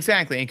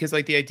 exactly. And because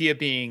like the idea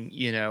being,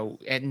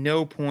 at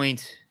no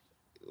point,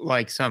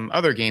 like some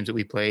other games that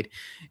we played,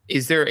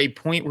 is there a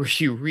point where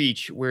you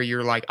reach where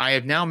you're like, I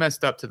have now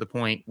messed up to the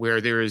point where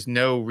there is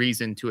no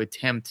reason to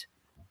attempt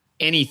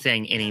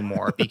anything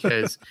anymore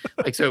because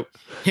like so.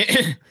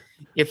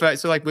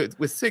 So like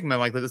with Sigma,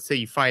 like let's say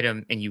you fight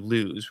him and you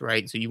lose,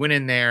 right? So you went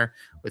in there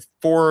with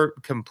 4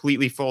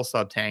 completely full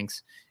sub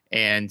tanks.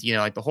 And,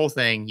 like the whole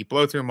thing, you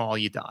blow through them all,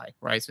 you die,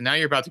 right? So now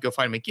you're about to go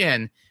fight him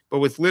again, but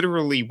with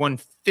literally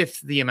 1/5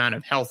 the amount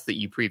of health that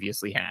you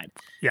previously had.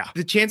 Yeah.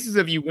 The chances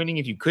of you winning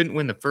if you couldn't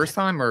win the first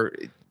time are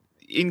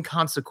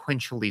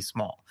inconsequentially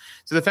small.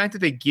 So the fact that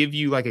they give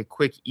you like a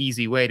quick,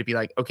 easy way to be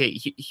like, okay,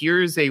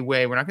 here's a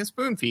way, we're not going to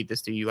spoon feed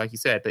this to you, like you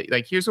said, but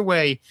like here's a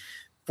way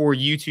for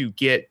you to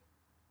get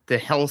the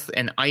health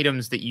and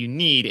items that you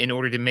need in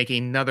order to make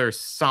another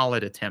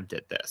solid attempt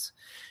at this.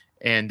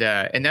 And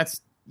that's,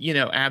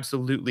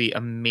 absolutely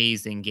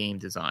amazing game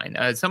design.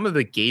 Some of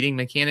the gating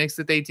mechanics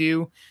that they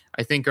do,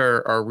 I think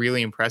are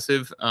really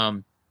impressive.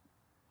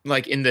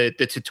 Like in the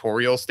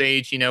tutorial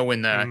stage,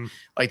 when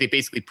like they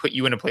basically put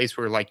you in a place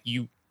where like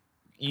you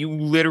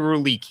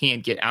literally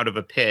can't get out of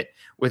a pit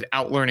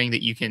without learning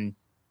that you can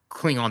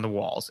cling on the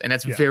walls. And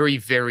that's very,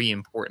 very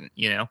important,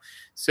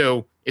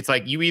 So it's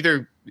like you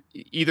either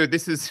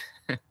this is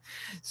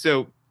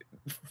so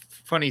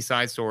funny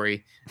side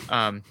story.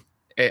 I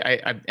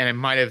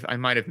might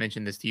have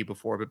mentioned this to you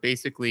before, but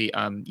basically,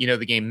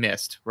 the game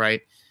Myst,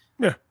 right?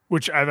 Yeah,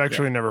 which I've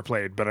actually never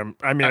played, but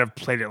I've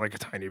played it like a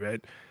tiny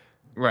bit.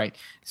 Right.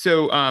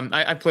 So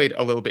I played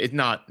a little bit. It's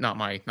not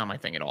my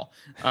thing at all.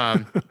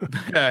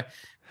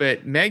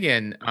 But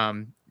Megan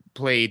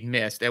played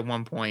Myst at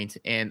one point,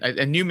 and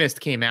a new Myst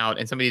came out,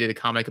 and somebody did a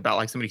comic about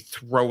like somebody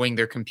throwing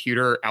their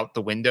computer out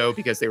the window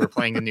because they were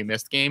playing the new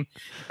Myst game.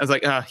 I was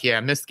like,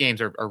 Myst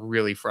games are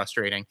really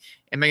frustrating.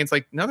 And Megan's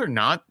like, no, they're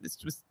not. It's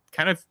just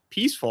kind of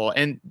peaceful.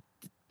 And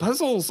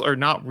puzzles are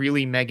not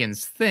really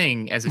Megan's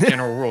thing as a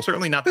general rule,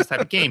 certainly not this type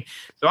of game.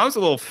 So I was a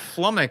little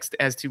flummoxed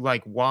as to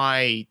like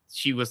why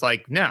she was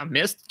like, nah,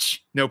 Myst,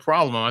 no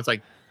problem. I was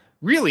like,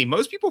 really?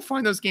 Most people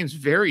find those games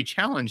very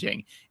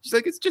challenging. She's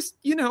like, it's just,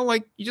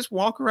 like you just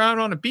walk around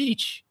on a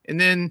beach and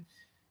then,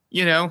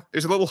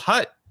 there's a little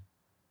hut.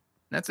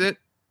 That's it.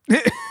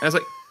 And I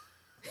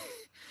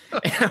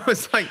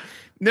was like,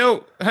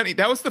 no, honey,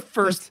 that was the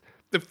first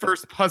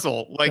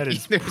puzzle. Like, that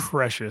is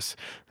precious.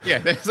 Yeah,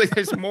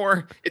 there's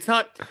more. It's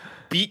not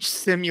Beach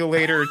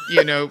Simulator,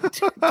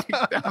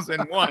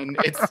 2001.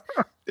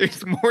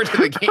 There's more to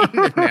the game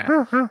than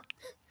that.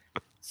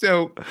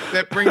 So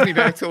that brings me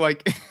back to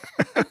like,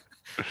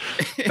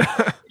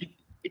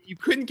 if you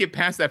couldn't get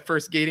past that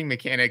first gating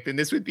mechanic, then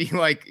this would be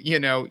like,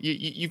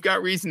 you've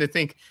got reason to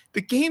think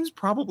the game's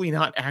probably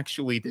not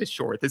actually this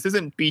short. This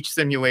isn't Beach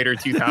Simulator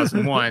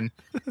 2001.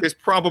 There's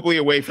probably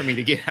a way for me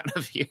to get out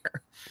of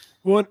here.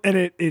 Well,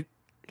 and it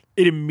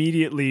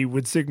immediately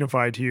would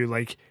signify to you,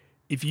 like,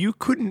 if you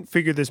couldn't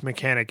figure this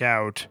mechanic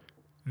out,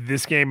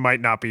 this game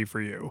might not be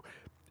for you.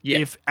 Yeah.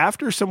 If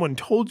after someone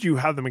told you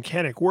how the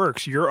mechanic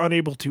works, you're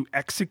unable to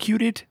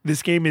execute it,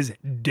 this game is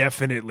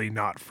definitely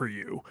not for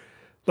you.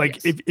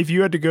 Like, yes. if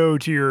you had to go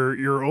to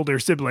your older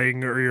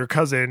sibling or your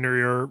cousin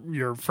or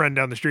your friend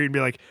down the street and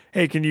be like,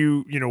 hey, can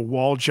you,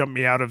 wall jump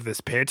me out of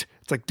this pit?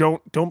 It's like,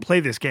 don't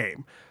play this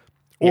game.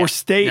 Or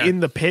stay in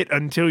the pit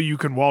until you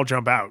can wall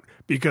jump out,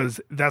 because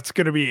that's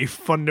going to be a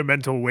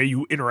fundamental way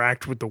you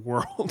interact with the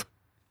world.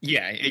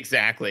 Yeah,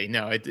 exactly.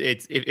 No, I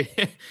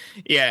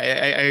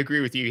agree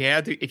with you.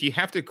 If you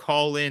have to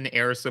call in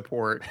air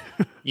support,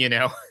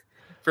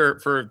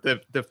 for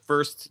the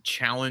first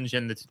challenge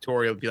in the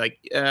tutorial, be like,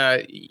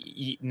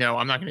 no,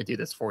 I'm not going to do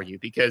this for you,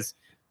 because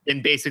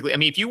then basically,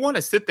 if you want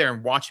to sit there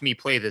and watch me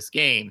play this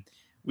game,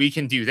 we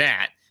can do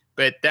that.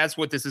 But that's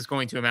what this is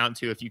going to amount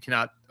to if you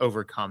cannot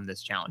overcome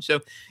this challenge. So,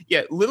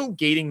 little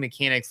gating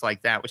mechanics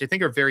like that, which I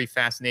think are very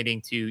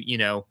fascinating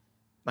to,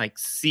 like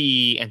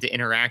see and to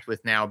interact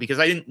with now, because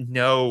I didn't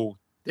know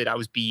that I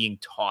was being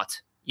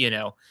taught,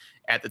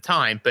 at the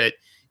time. But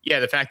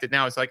the fact that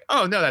now it's like,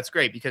 oh, no, that's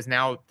great, because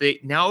now the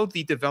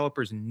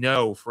developers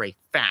know for a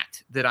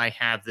fact that I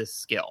have this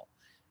skill.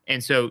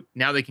 And so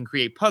now they can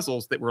create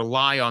puzzles that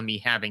rely on me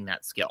having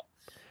that skill,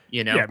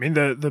 Yeah,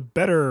 the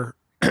better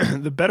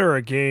the better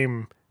a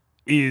game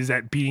is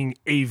at being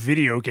a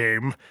video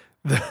game,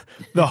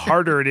 the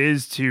harder it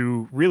is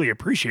to really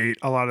appreciate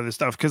a lot of this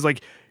stuff. Because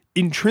like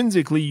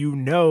intrinsically,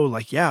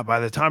 by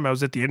the time I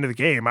was at the end of the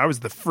game, I was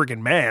the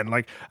friggin' man.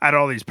 Like, I had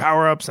all these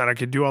power-ups and I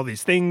could do all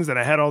these things and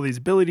I had all these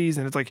abilities,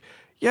 and it's like,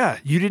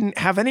 you didn't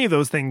have any of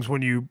those things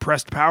when you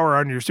pressed power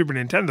on your Super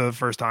Nintendo the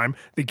first time.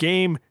 The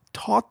game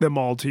taught them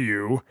all to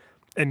you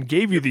and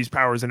gave you these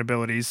powers and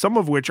abilities, some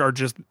of which are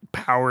just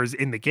powers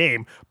in the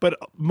game, but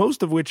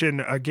most of which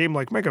in a game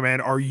like Mega Man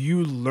are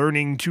you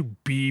learning to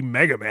be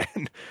Mega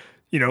Man.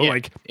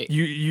 Like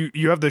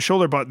you have the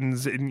shoulder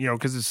buttons, and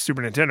because it's a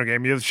Super Nintendo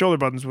game, you have the shoulder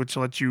buttons which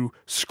let you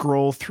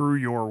scroll through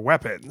your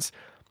weapons.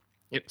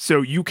 Yep.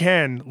 So you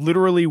can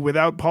literally,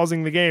 without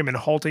pausing the game and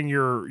halting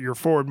your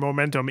forward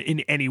momentum in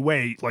any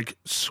way, like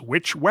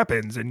switch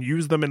weapons and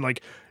use them in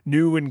like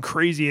new and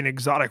crazy and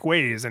exotic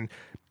ways. And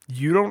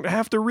you don't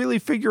have to really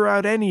figure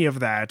out any of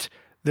that.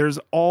 There's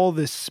all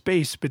this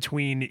space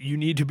between you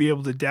need to be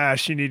able to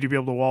dash, you need to be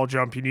able to wall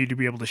jump, you need to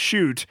be able to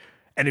shoot.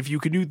 And if you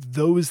can do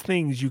those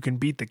things, you can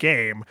beat the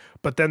game.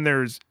 But then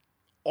there's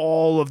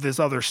all of this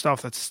other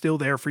stuff that's still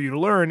there for you to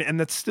learn, and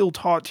that's still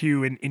taught to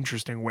you in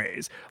interesting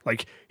ways.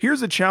 Like,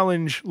 here's a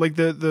challenge, like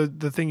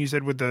the thing you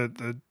said with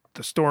the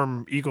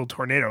Storm Eagle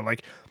Tornado.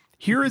 Like,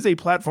 here is a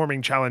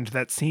platforming challenge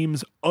that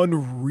seems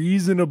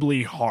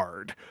unreasonably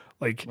hard.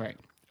 Like, right.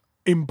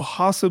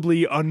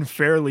 Impossibly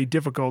unfairly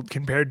difficult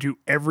compared to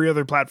every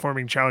other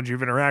platforming challenge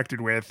you've interacted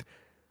with.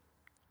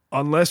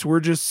 unless we're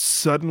just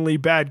suddenly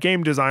bad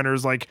game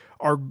designers, like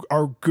our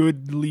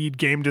good lead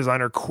game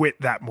designer quit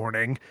that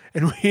morning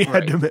and we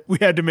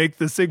had to make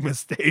the Sigma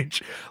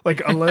stage.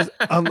 Like unless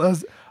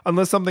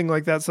something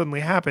like that suddenly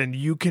happened,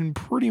 you can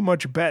pretty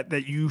much bet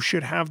that you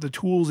should have the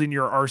tools in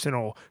your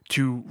arsenal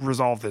to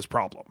resolve this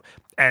problem.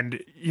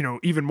 And,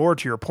 even more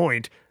to your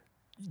point,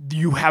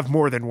 you have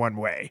more than one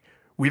way.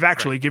 We've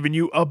actually given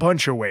you a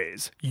bunch of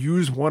ways.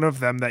 Use one of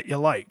them that you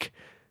like.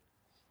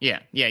 Yeah.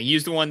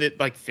 Use the one that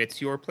like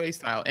fits your play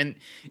style. And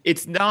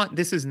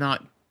this is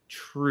not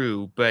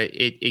true, but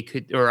it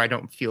could, or I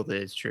don't feel that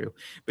it's true,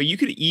 but you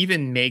could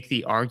even make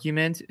the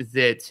argument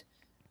that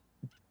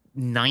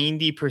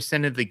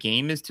 90% of the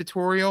game is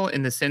tutorial,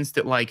 in the sense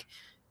that like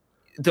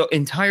the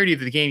entirety of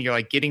the game, you're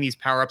like getting these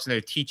power-ups and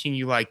they're teaching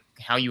you like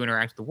how you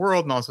interact with the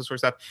world and all this sort of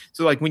stuff.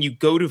 So like when you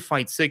go to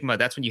fight Sigma,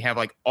 that's when you have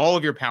like all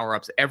of your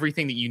power-ups,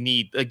 everything that you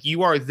need. Like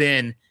you are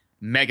then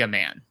Mega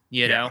Man,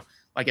 you know?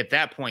 Like at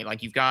that point,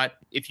 like you've got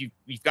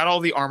all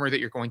the armor that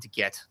you're going to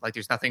get, like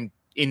there's nothing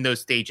in those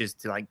stages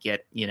to like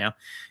get, and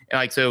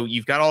like, so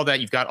you've got all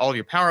that, you've got all of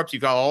your power-ups,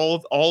 you've got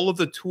all of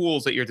the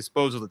tools at your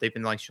disposal that they've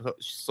been like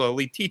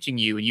slowly teaching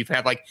you. And you've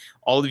had like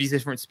all of these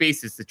different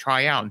spaces to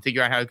try out and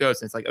figure out how it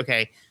goes. And it's like,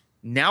 okay,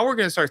 now we're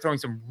going to start throwing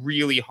some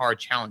really hard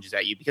challenges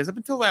at you, because up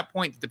until that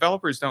point, the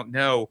developers don't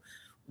know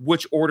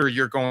which order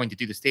you're going to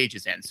do the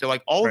stages in. So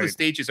like all of the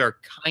stages are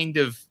kind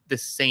of the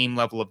same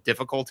level of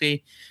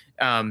difficulty,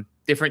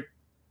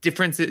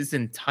 differences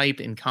in type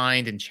and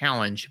kind and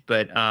challenge.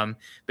 But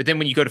then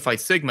when you go to fight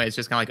Sigma, it's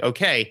just kind of like,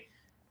 okay,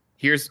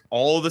 here's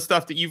all the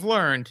stuff that you've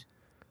learned.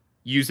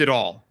 Use it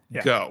all.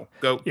 Yeah.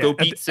 Go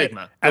beat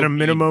Sigma. At a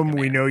minimum,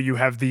 we know you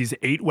have these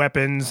 8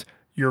 weapons,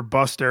 your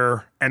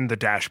Buster, and the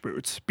dash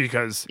boots,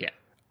 because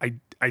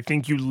I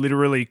think you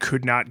literally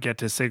could not get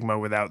to Sigma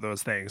without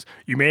those things.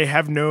 You may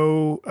have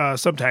no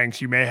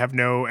sub-tanks, you may have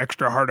no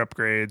extra heart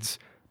upgrades,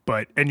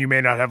 and you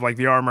may not have like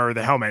the armor or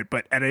the helmet,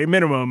 but at a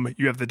minimum,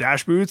 you have the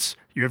dash boots,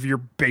 you have your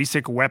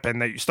basic weapon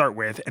that you start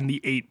with, and the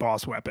 8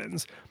 boss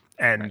weapons.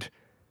 And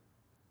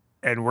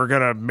we're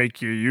going to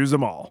make you use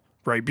them all,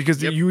 right?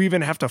 Because you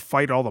even have to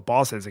fight all the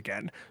bosses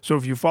again. So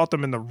if you fought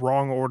them in the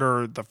wrong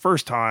order the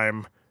first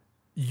time,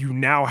 you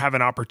now have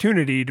an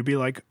opportunity to be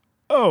like,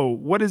 oh,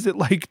 what is it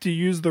like to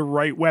use the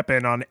right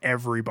weapon on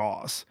every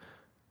boss?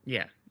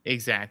 Yeah,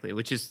 exactly,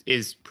 which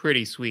is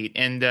pretty sweet.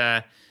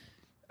 And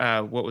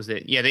what was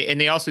it? Yeah,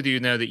 they also do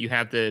know that you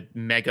have the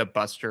Mega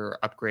Buster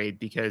upgrade,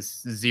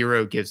 because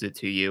Zero gives it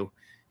to you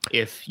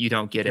if you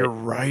don't get it. You're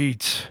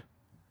right.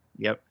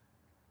 Yep.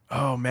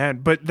 Oh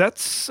man, but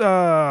that's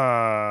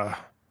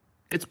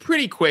it's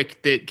pretty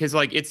quick, because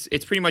like it's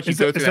pretty much you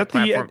go through that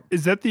platform.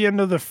 Is that the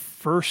end of the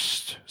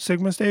first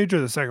Sigma stage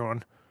or the second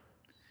one?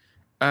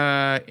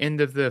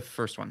 End of the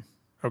first one.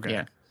 Okay.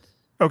 Yeah.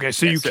 Okay,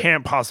 so you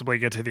can't possibly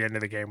get to the end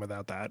of the game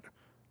without that.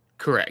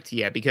 Correct.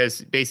 Yeah,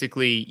 because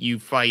basically you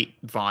fight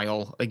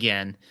Vile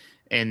again,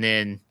 and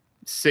then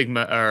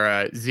Sigma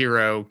or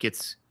Zero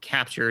gets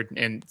captured,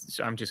 and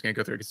so I'm just gonna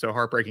go through it. It's so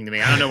heartbreaking to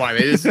me. I don't know why.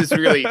 This is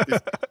really,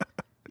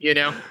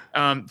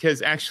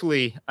 because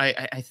actually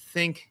I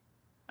think,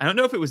 I don't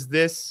know if it was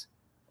this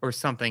or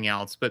something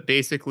else, but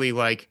basically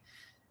like,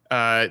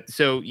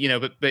 so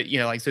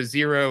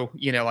Zero,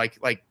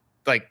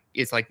 like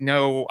it's like,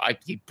 no,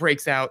 he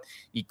breaks out,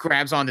 he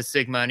grabs onto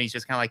Sigma, and he's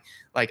just kind of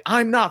like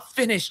I'm not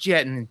finished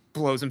yet, and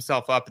blows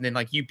himself up. And then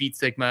like you beat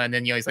Sigma, and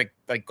then he's like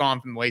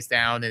gone from the waist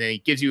down, and then he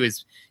gives you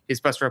his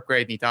Buster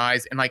upgrade, and he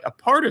dies. And like a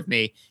part of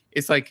me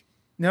is like,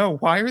 no,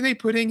 why are they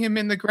putting him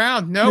in the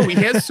ground? No, he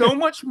has so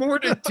much more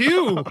to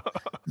do.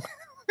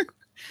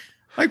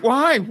 Like,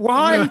 why,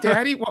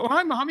 Daddy?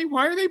 Why, Mommy?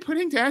 Why are they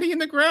putting Daddy in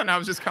the ground? And I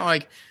was just kind of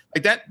like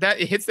that.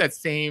 It hits that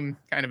same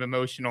kind of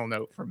emotional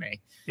note for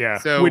me. Yeah.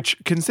 So, which,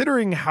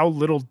 considering how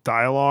little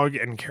dialogue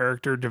and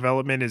character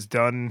development is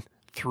done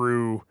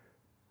through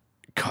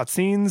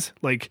cutscenes,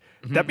 like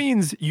that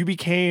means you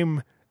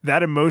became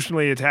that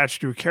emotionally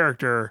attached to a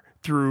character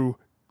through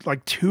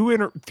like 3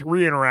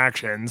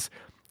 interactions.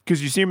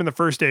 Because you see him in the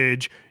first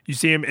stage, you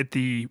see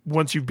him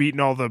once you've beaten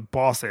all the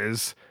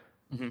bosses,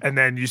 and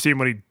then you see him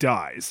when he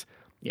dies.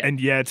 Yeah.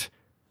 And yet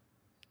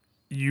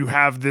you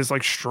have this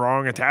like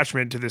strong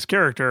attachment to this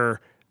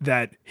character,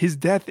 that his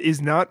death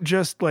is not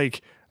just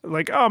like,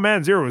 oh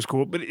man, Zero was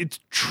cool, but it's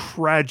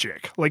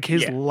tragic. Like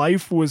his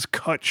life was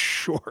cut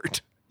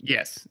short.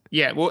 Yes.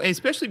 Yeah. Well,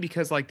 especially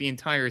because like the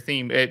entire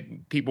theme,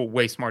 people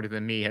way smarter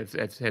than me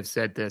have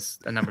said this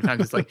a number of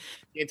times. It's like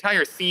the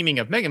entire theming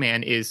of Mega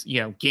Man is,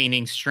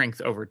 gaining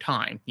strength over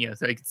time.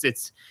 So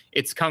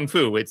it's kung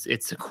fu.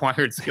 It's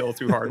acquired skill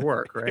through hard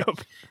work. Right.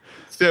 Yep.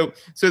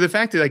 So the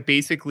fact that like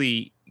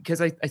basically, because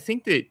I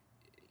think that,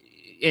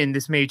 and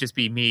this may just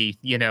be me,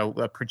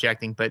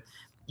 projecting, but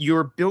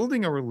you're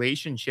building a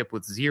relationship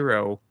with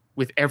Zero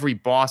with every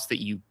boss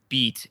that you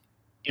beat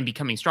and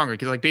becoming stronger.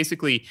 Because like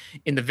basically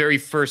in the very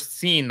first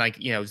scene, like,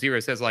 Zero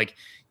says like,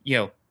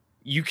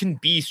 you can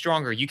be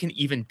stronger. You can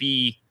even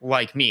be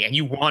like me, and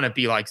you want to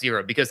be like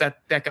Zero, because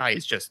that guy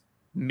is just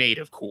made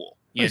of cool.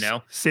 you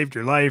know? Saved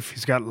your life.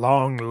 He's got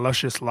long,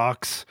 luscious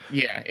locks.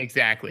 Yeah,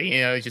 exactly.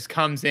 You know, it just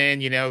comes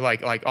in, you know,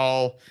 like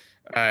all,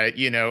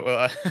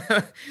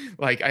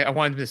 like I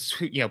wanted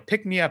to,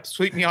 pick me up,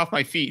 sweep me off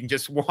my feet, and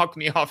just walk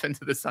me off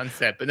into the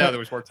sunset. But no, there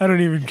was work. I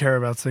don't even care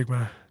about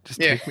Sigma. Just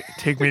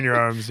take me in your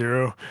arms,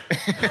 Zero.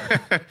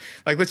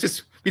 Like,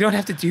 we don't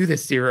have to do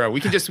this, Zero.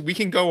 We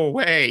can go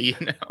away, you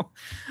know?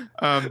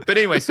 But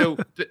anyway, so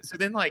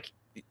then like,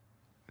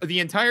 the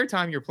entire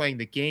time you're playing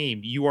the game,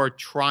 you are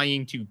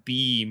trying to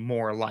be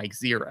more like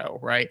Zero,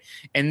 right?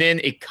 And then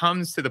it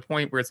comes to the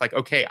point where it's like,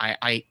 okay,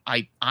 I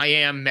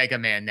am Mega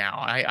Man now.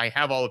 I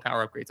have all the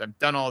power upgrades. I've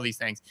done all these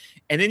things.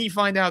 And then you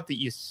find out that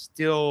you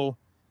still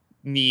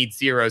need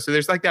Zero. So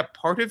there's like that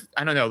part of,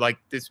 I don't know, like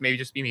this may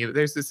just be me, but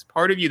there's this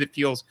part of you that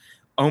feels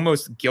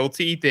almost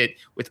guilty that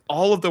with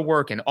all of the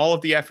work and all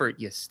of the effort,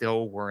 you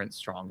still weren't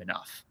strong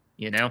enough,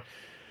 you know?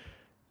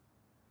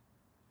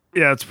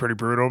 Yeah, it's pretty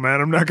brutal,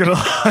 man. I'm not gonna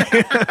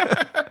lie.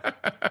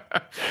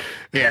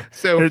 Yeah,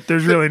 so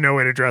there's really no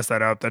way to dress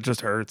that up. That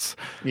just hurts.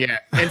 Yeah,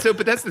 and so,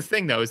 but that's the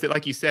thing, though, is that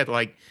like you said,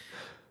 like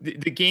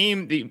the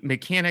game, the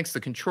mechanics, the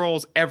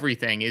controls,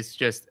 everything is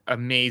just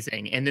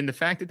amazing. And then the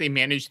fact that they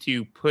managed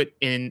to put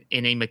in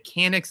a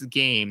mechanics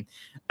game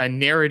a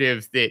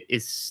narrative that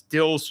is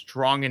still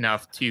strong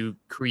enough to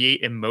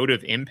create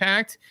emotive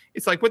impact,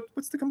 it's like,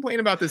 what's the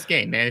complaint about this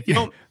game, man? If you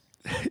don't,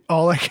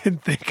 all I can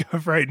think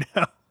of right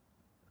now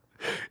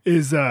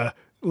is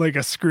like a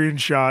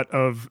screenshot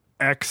of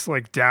X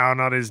like down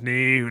on his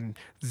knee and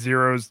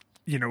Zero's,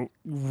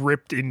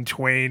 ripped in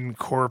twain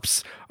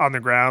corpse on the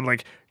ground,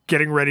 like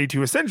getting ready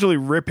to essentially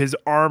rip his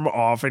arm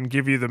off and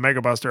give you the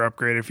Mega Buster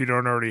upgrade if you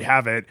don't already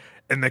have it.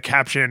 And the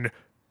caption,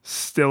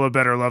 still a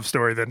better love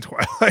story than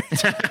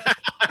Twilight.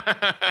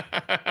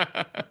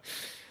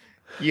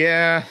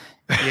 Yeah.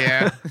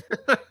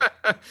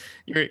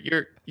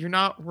 You're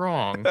not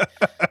wrong.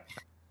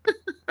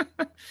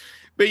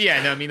 But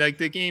yeah, no, I mean, like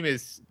the game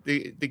is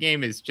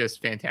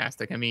just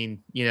fantastic. I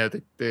mean,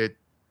 the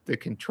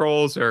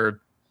controls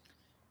are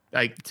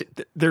like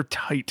they're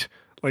tight.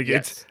 Like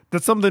yes.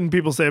 That's something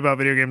people say about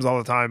video games all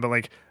the time, but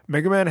like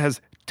Mega Man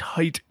has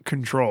tight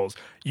controls.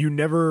 You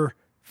never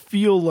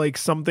feel like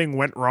something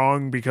went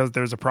wrong because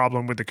there's a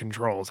problem with the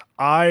controls.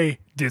 I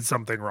did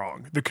something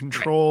wrong. The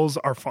controls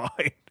are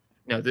fine.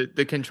 No,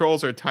 the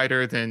controls are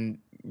tighter than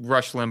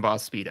Rush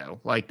Limbaugh's Speedo.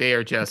 Like they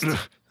are just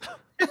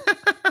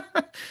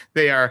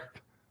they are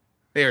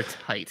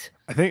tight.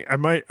 I think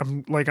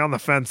I'm like on the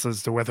fence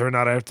as to whether or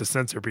not I have to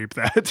censor beep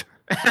that.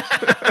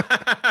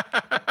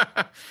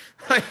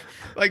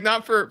 like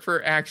not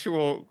for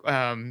actual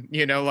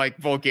like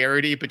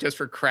vulgarity, but just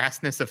for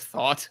crassness of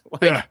thought.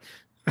 Like, yeah.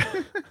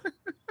 I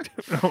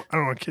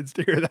don't want kids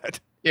to hear that.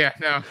 Yeah,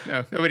 no.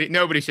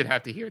 Nobody should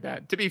have to hear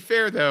that. To be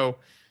fair though,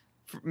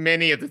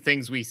 many of the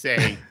things we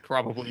say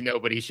probably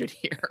nobody should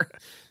hear.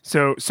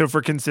 So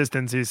for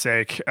consistency's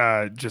sake,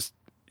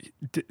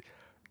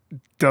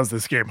 does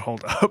this game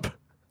hold up?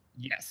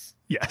 Yes.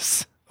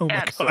 Oh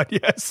my God,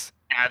 yes.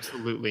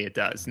 Absolutely, it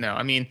does. No,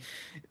 I mean,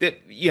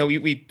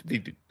 we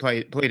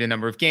played a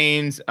number of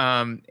games,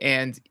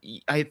 and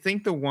I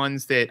think the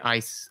ones that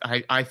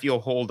I feel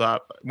hold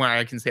up, when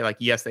I can say like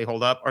yes, they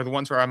hold up, are the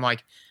ones where I'm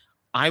like,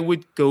 I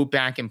would go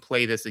back and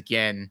play this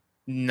again,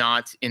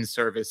 not in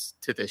service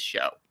to this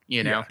show.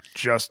 Yeah,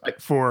 just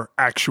like, for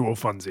actual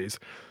funsies.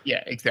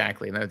 Yeah,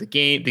 exactly. No, the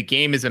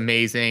game is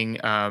amazing.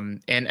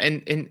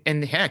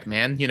 And heck,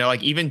 man,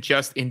 like even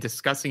just in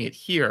discussing it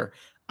here,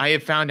 I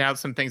have found out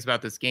some things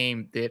about this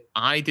game that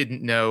I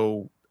didn't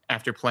know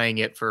after playing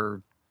it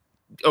for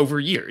over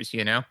years.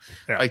 Yeah.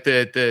 Like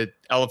the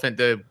elephant,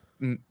 the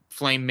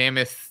flame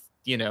mammoth,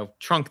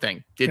 trunk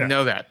thing. Didn't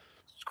know that.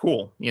 It's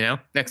cool.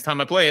 Next time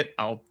I play it,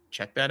 I'll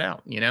check that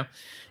out.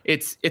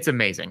 It's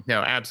amazing.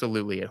 No,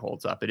 absolutely, it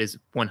holds up. It is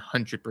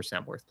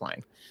 100% worth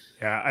playing.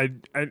 Yeah,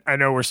 I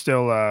know we're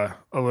still a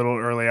little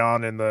early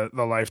on in the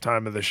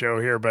lifetime of the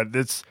show here, but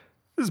this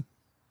is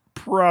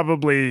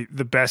probably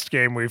the best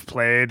game we've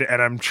played,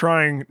 and I'm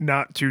trying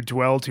not to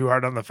dwell too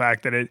hard on the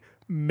fact that it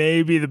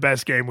may be the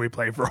best game we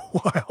play for a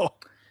while.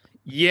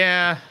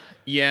 Yeah.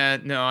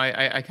 No,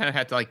 I kind of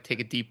had to like take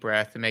a deep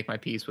breath and make my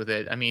peace with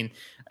it. I mean,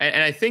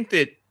 and I think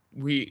that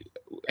we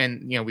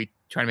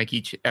try to make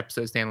each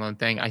episode standalone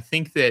thing. I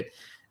think that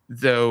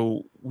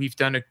though we've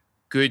done a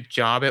good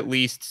job, at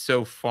least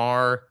so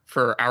far,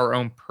 for our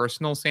own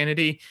personal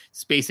sanity,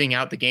 spacing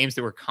out the games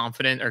that we're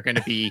confident are going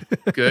to be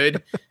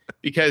good.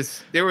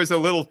 Because there was a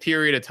little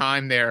period of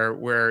time there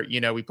where,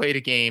 we played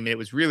a game and it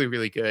was really,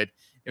 really good.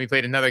 And we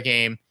played another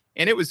game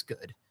and it was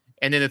good.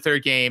 And then the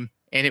third game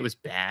and it was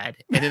bad.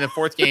 And then the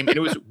fourth game and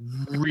it was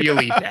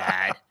really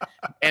bad.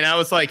 And I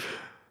was like,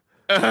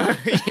 so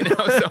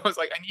I was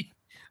like,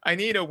 I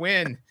need a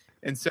win.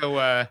 And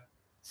so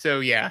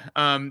yeah,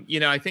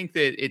 I think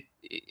that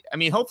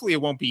hopefully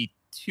it won't be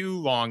too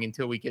long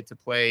until we get to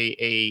play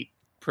a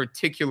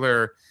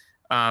particular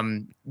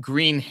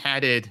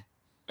green-hatted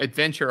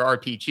adventure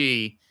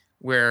RPG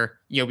where,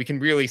 we can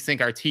really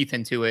sink our teeth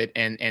into it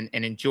and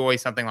enjoy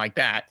something like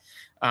that.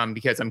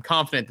 Because I'm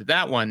confident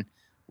that one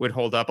would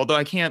hold up. Although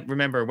I can't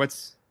remember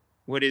what's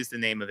What is the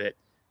name of it?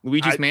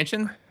 Luigi's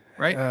Mansion,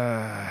 right?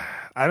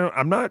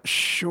 I'm not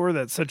sure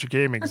that such a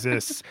game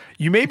exists.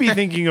 You may be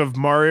thinking of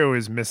Mario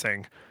is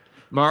Missing.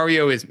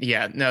 Mario is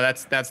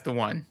that's the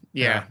one.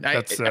 Yeah,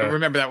 I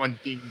remember that one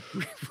being.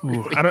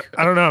 Really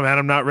I don't know, man.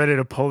 I'm not ready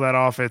to pull that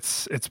off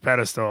its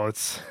pedestal.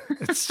 It's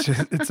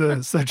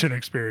such an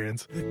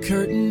experience. The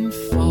curtain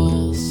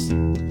falls,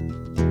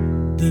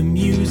 the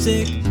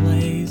music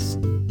plays,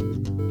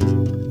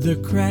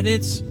 the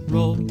credits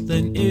roll,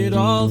 then it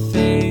all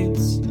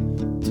fades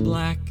to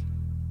black,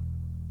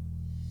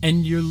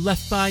 and you're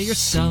left by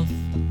yourself.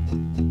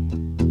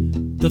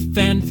 The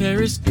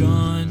fanfare is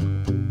gone.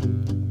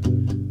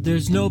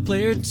 There's no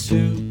player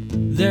 2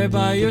 there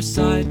by your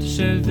side to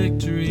share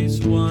victories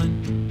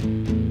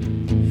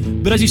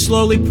won. But as you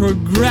slowly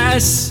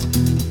progress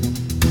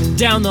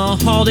down the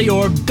hall to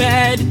your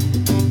bed,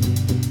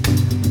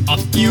 a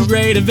few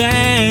great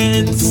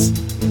events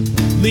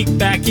leak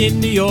back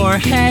into your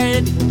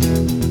head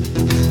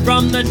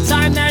from the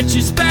time that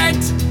you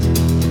spent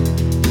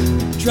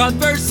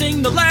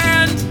traversing the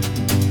land,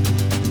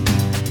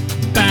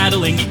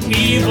 battling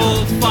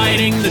evil,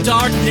 fighting the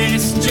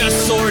darkness,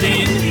 just sword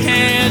in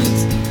hand.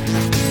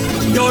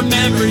 Your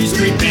memories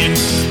creep in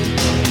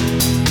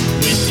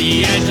with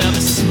the edge of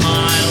a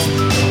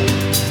smile.